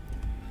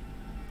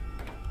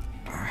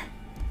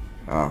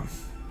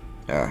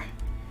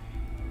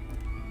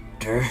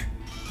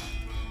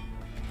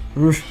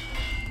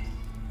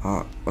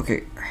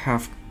 Okay,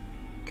 half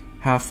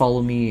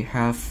follow me,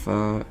 half,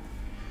 go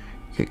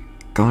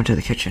into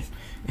the kitchen.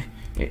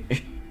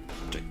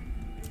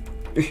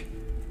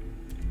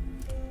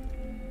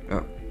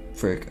 Oh,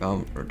 frick,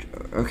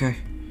 okay.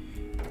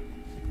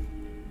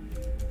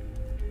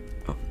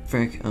 Oh,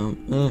 frick, oh,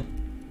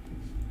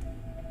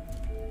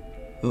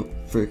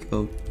 frick,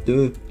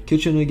 the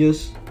kitchen, I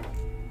guess.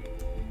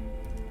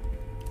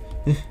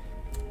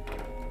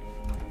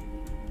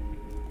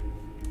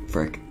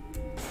 Frick.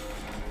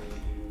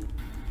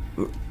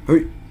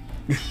 Hey.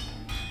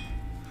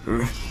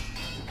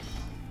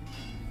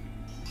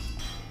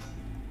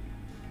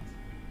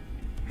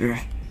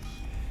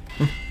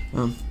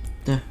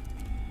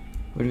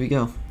 Where do we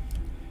go?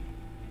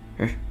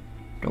 Here,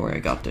 don't worry, I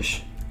got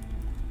this.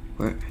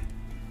 Where?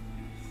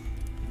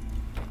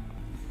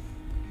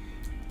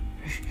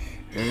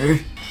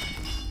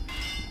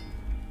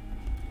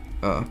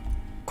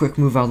 Quick,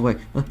 move out of the way.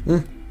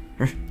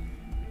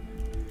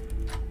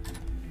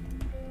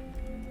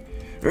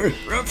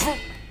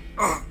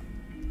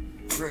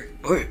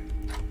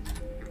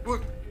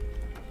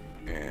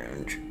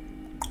 And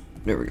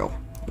there we go.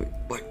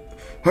 Wait,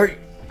 hurry!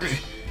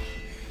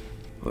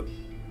 What?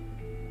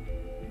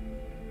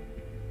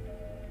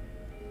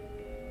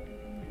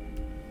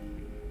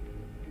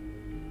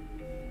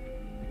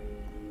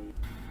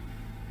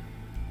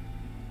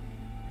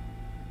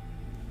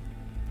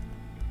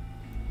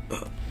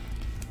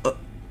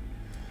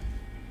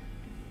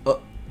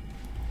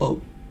 Oh.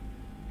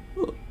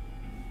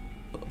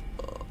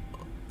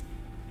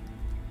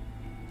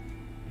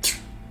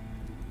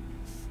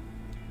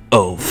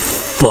 Oh,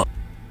 fuck.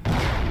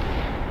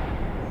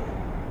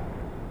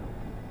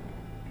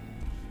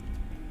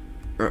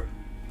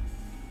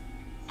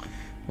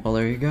 Well,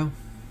 there you go.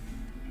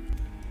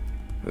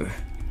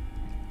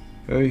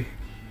 Hey,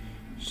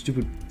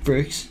 stupid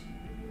bricks.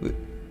 Wait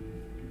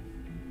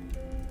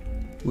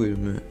a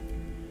minute.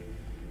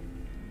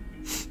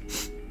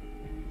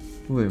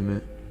 Wait a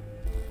minute.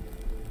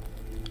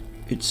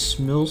 It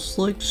smells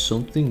like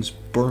something's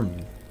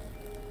burning.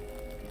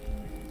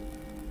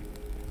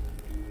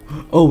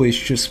 Oh, it's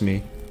just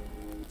me.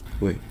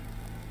 Wait.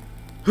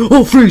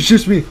 Oh, freak, it's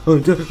just me.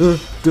 Water.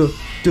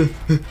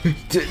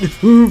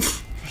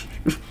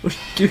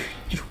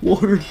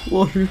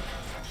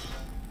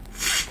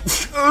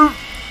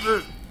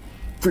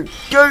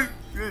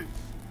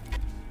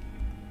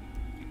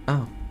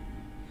 Oh.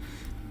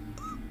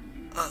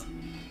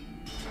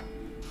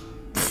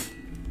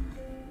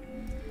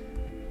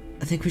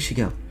 I think we should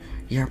go.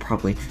 Yeah,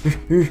 probably.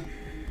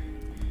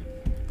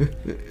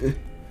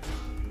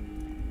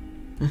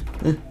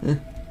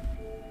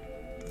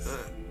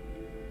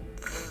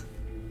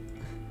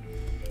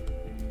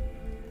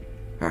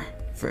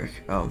 Frick.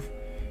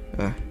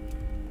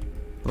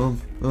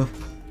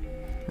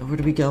 Where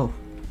do we go?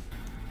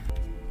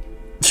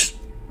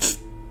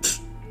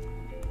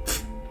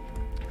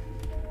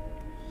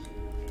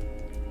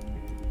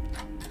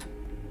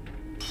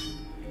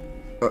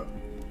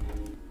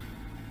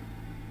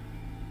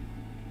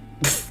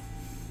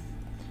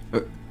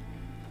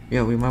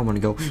 Yeah, we might want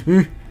to go.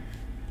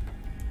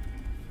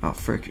 Oh,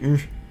 frick.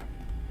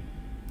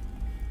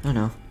 Oh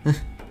no.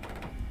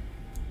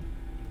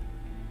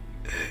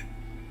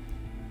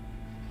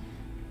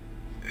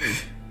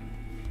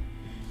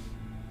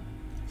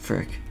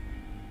 Frick.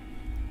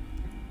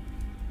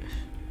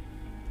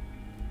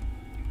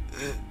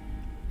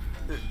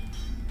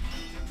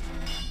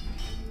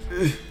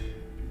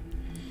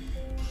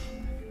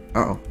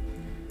 Uh-oh.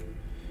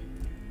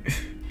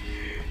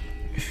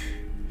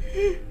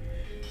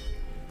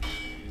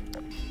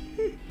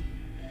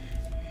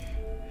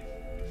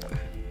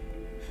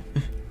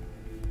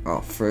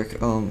 Oh, frick,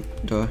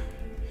 duh.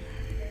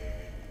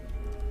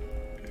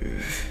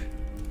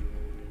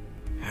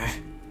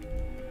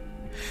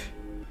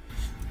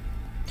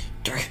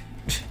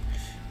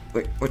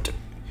 Wait, what the?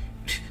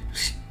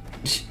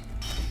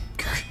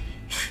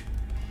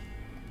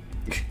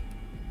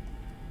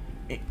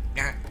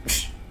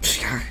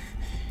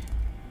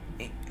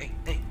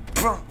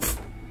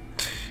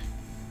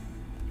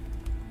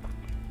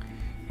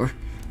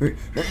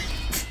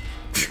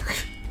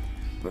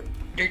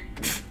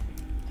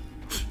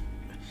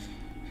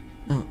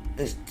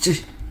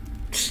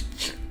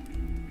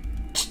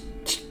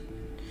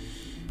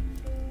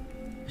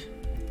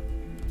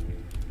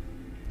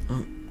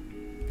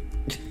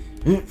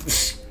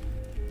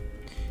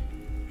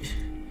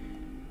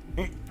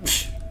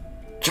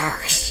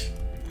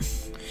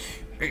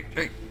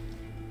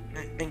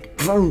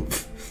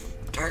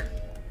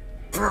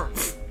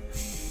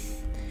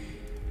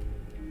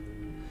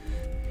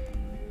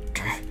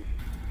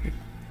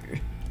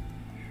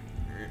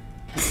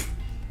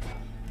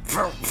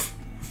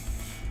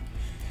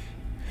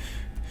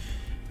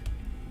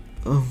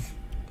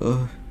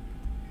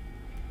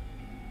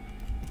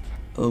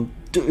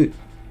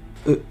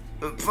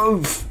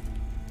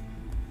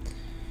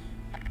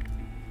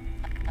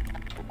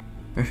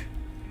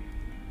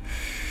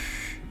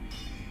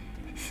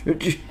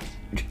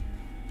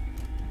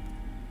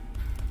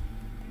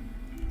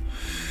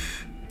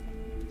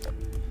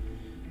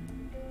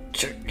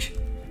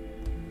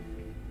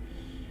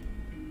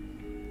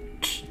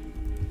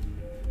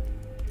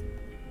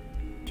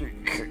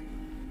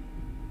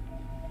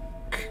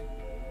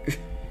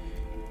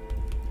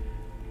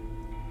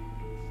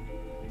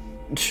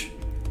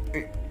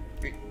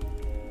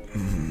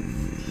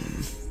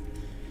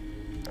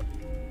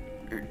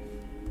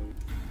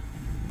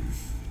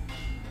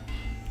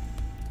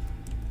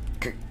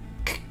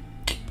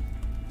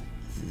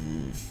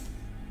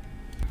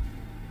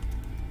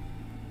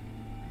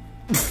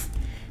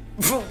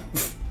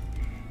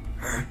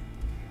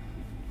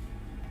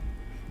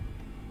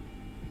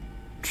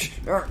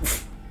 Oh,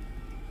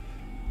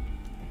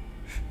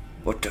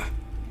 What the?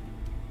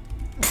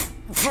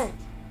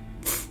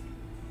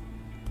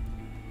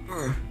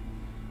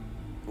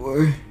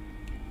 What?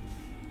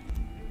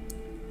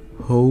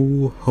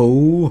 Ho,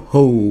 ho,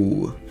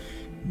 ho.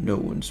 No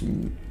one's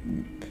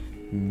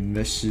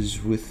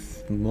messes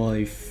with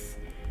my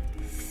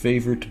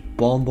favorite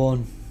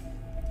bonbon.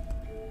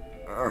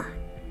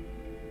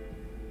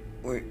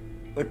 Wait,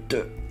 what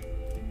the?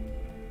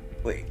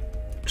 Wait,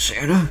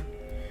 Santa?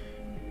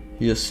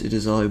 Yes, it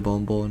is I,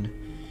 Bonbon.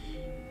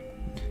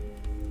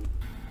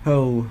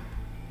 How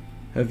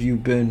have you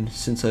been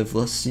since I've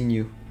last seen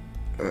you?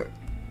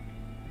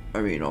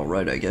 I mean,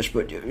 alright, I guess,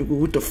 but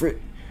what the frick?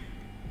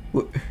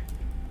 What?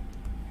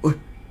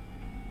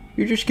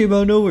 You just came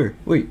out of nowhere.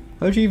 Wait,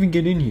 how'd you even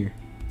get in here?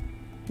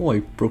 Oh, I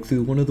broke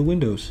through one of the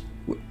windows.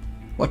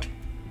 What?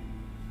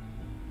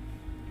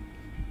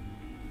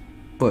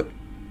 But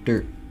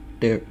they're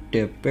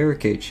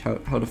barricades.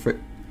 How the frick?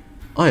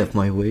 I have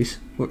my ways.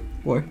 What?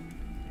 What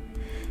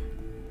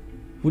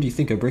do you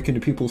think? I break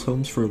into people's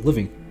homes for a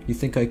living. You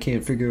think I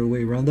can't figure a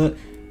way around that?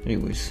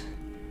 Anyways.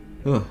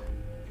 Ugh.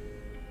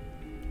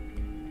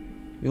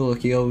 You're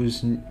lucky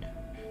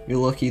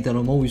that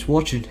I'm always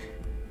watching.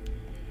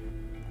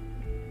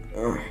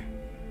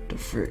 The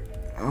frick.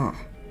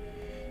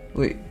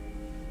 Wait.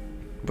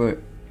 But,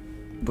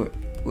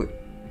 wait.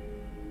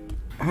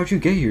 How'd you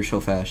get here so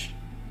fast?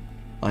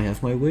 I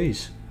have my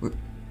ways. What?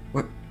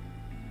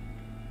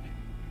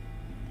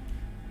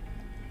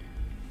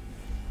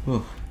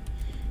 Oh.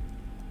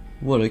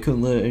 What, I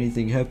couldn't let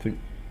anything happen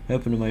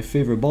to my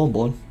favorite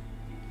bonbon.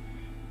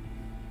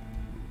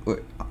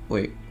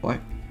 Wait, what?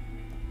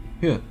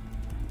 Yeah.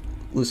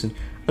 Listen,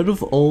 out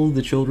of all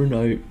the children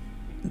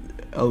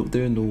out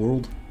there in the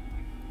world,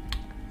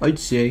 I'd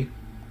say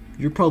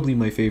you're probably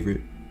my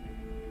favorite.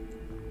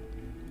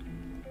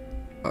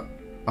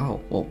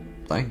 Oh, well,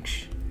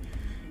 thanks.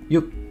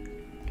 Yep.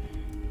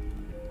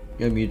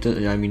 I mean,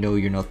 no,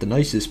 you're not the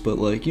nicest, but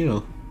like, you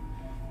know,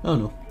 I don't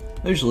know.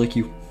 I just like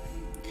you.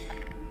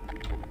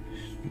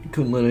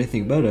 Couldn't let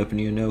anything bad happen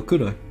to you now,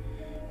 could I?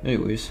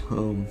 Anyways,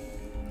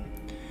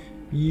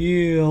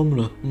 yeah, I'm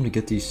gonna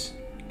get these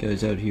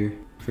guys out here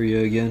for you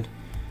again.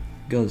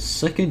 Got a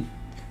second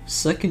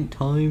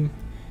time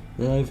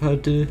that I've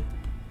had to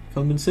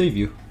come and save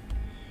you.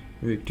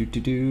 Right,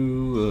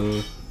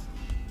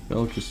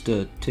 I'll just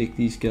take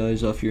these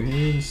guys off your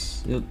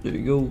hands. Yep, there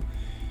you go.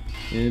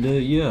 And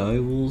yeah, I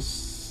will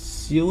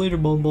see you later,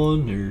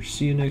 Bonbon, or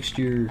see you next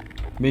year,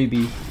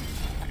 maybe.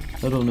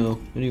 I don't know.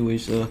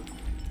 Anyways,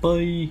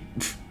 bye.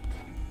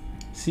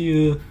 See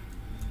ya.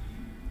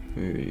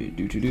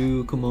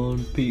 Alright, come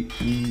on,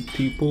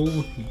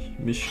 people,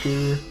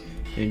 mister,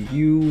 and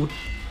you.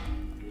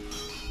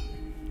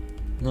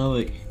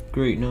 Now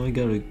great, now I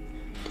gotta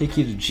take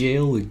you to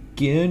jail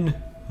again?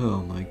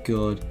 Oh my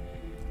god,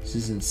 this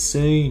is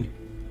insane.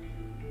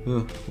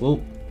 Well,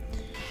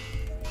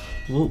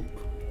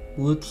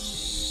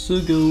 let's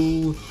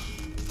go.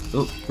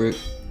 Oh, frick.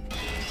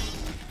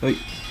 Hey,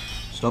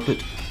 stop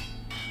it.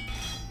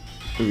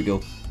 There we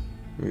go.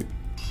 Alright.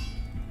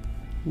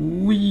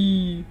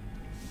 Whee!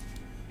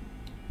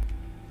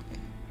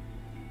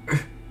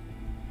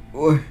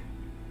 What?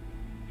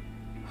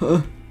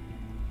 Huh?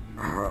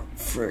 Ah,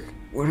 frick.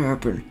 What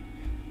happened?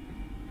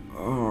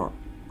 Oh,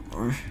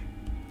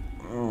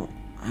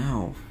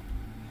 ow.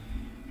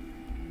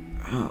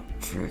 Oh,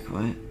 frick,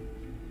 what?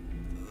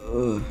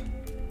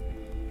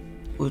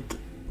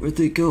 Where'd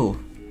they go?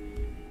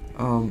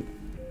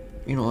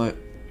 You know what?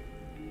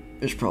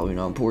 It's probably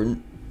not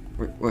important.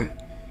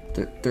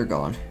 They're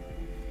gone.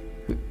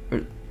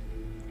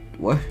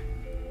 What?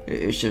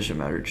 It doesn't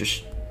matter,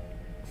 just...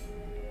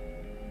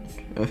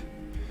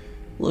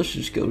 let's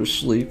just go to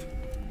sleep.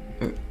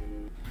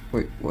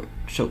 Wait, what?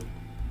 So,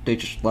 they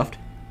just left?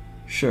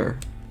 Sure.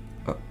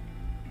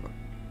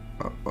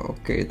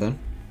 Okay then.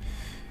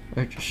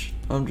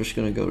 I'm just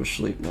gonna go to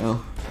sleep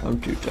now. I'm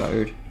too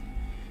tired.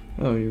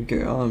 I don't even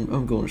care.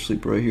 I'm going to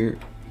sleep right here.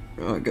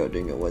 Oh god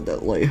dang it, why'd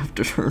that light have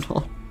to turn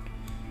on?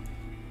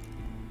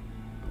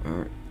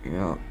 Alright,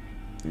 yeah,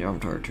 I'm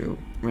tired too.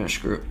 Man,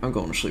 screw it. I'm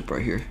going to sleep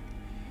right here.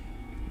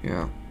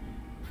 Yeah.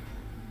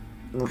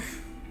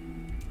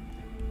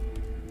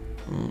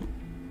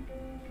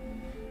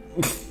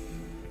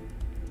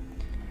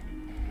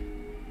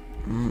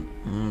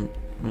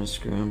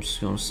 Screw it. I'm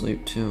just going to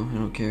sleep too. I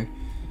don't care.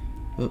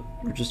 Oh,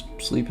 we're just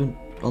sleeping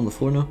on the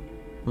floor now?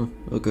 Huh,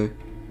 okay.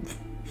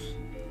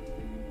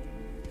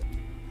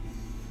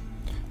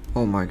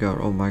 Oh my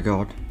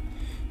god.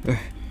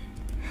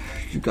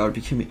 You gotta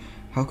be kidding me.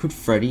 How could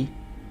Freddy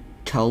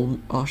tell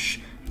us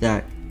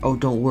that, oh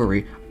don't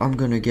worry, I'm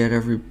gonna get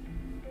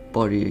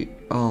everybody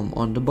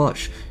on the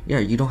bus. Yeah,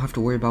 you don't have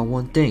to worry about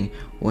one thing,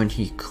 when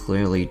he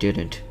clearly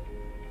didn't.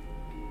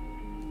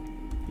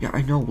 Yeah,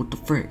 I know, what the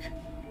frick?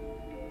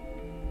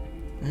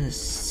 That is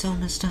so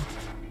messed up.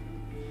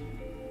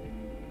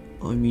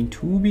 I mean,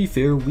 to be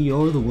fair, we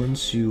are the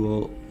ones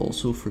who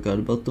also forgot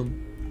about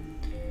them.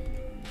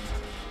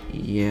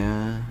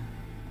 Yeah.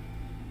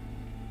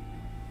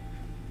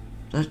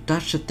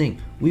 That's the thing.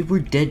 We were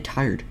dead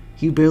tired.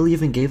 He barely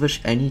even gave us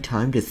any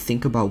time to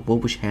think about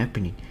what was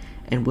happening.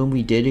 And when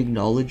we did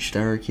acknowledge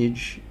that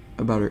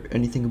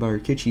anything about our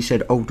kids, he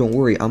said, oh, don't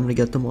worry, I'm gonna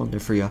get them on there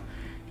for you.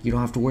 You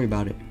don't have to worry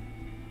about it.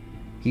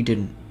 He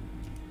didn't.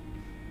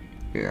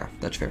 Yeah,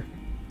 that's fair.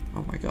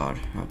 Oh my god.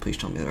 Oh, please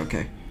tell me that,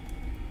 okay.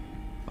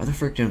 Why the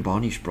frick did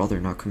Bonnie's brother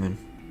not come in?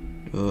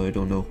 I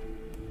don't know.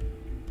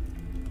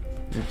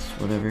 It's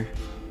whatever.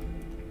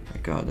 My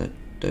god,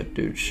 that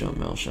dude's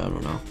something else, I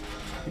don't know.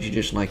 Did he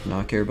just like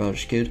not care about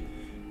his kid?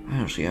 I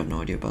honestly have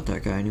no idea about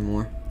that guy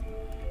anymore.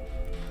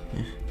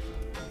 Yeah.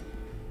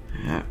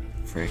 Ah,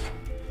 frick.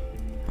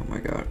 Oh my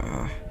god,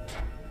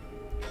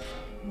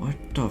 what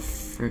the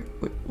frick?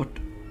 Wait, what?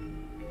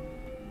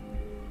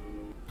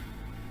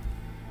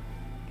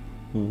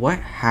 What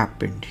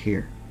happened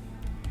here?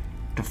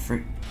 The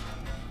frick?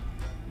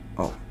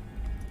 Oh.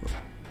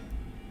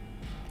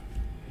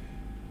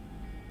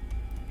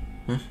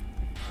 Huh?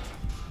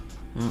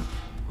 Oh,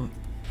 what?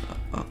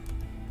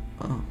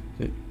 Oh,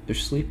 they're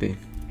sleeping.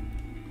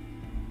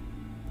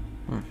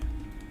 Huh.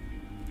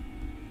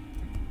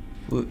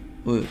 What?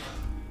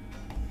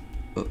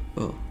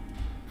 Oh.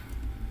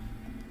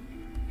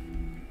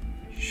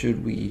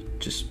 Should we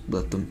just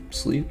let them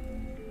sleep?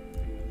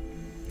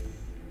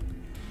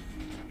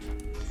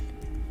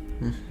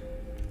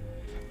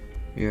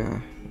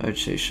 Yeah, I'd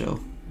say so.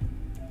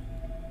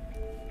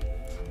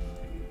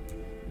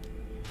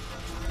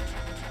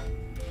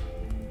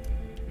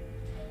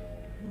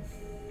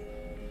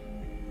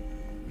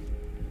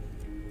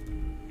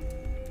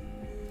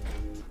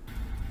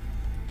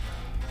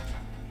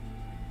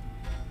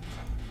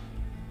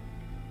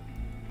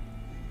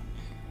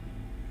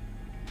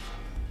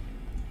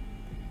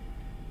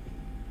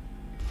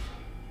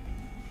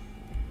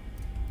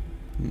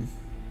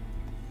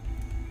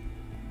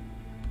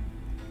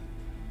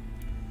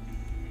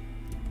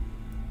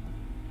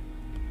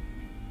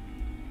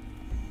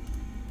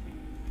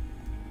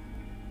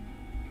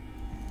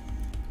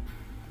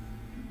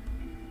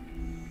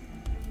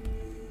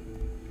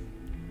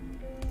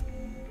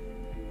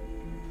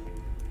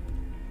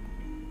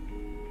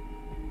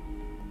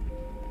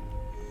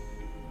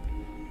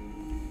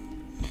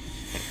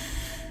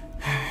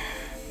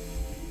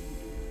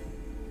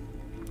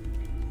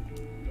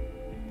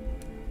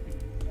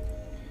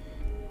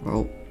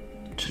 Well,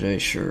 today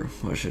sure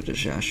was a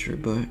disaster,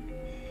 but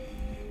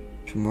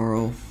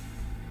tomorrow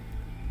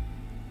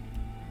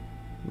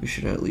we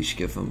should at least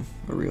give them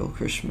a real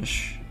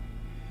Christmas.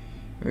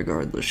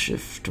 Regardless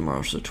if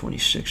tomorrow's the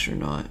 26th or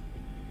not.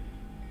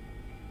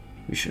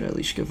 We should at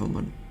least give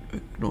them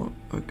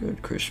a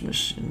good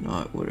Christmas and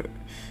not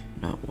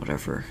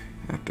whatever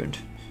happened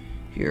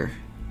here.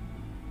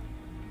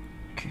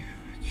 I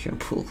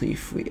can't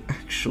believe we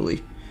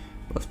actually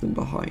left them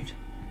behind.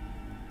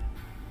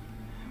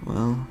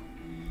 Well,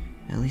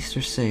 at least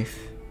they're safe.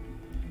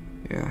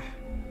 Yeah.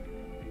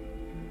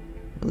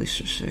 At least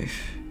they're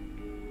safe.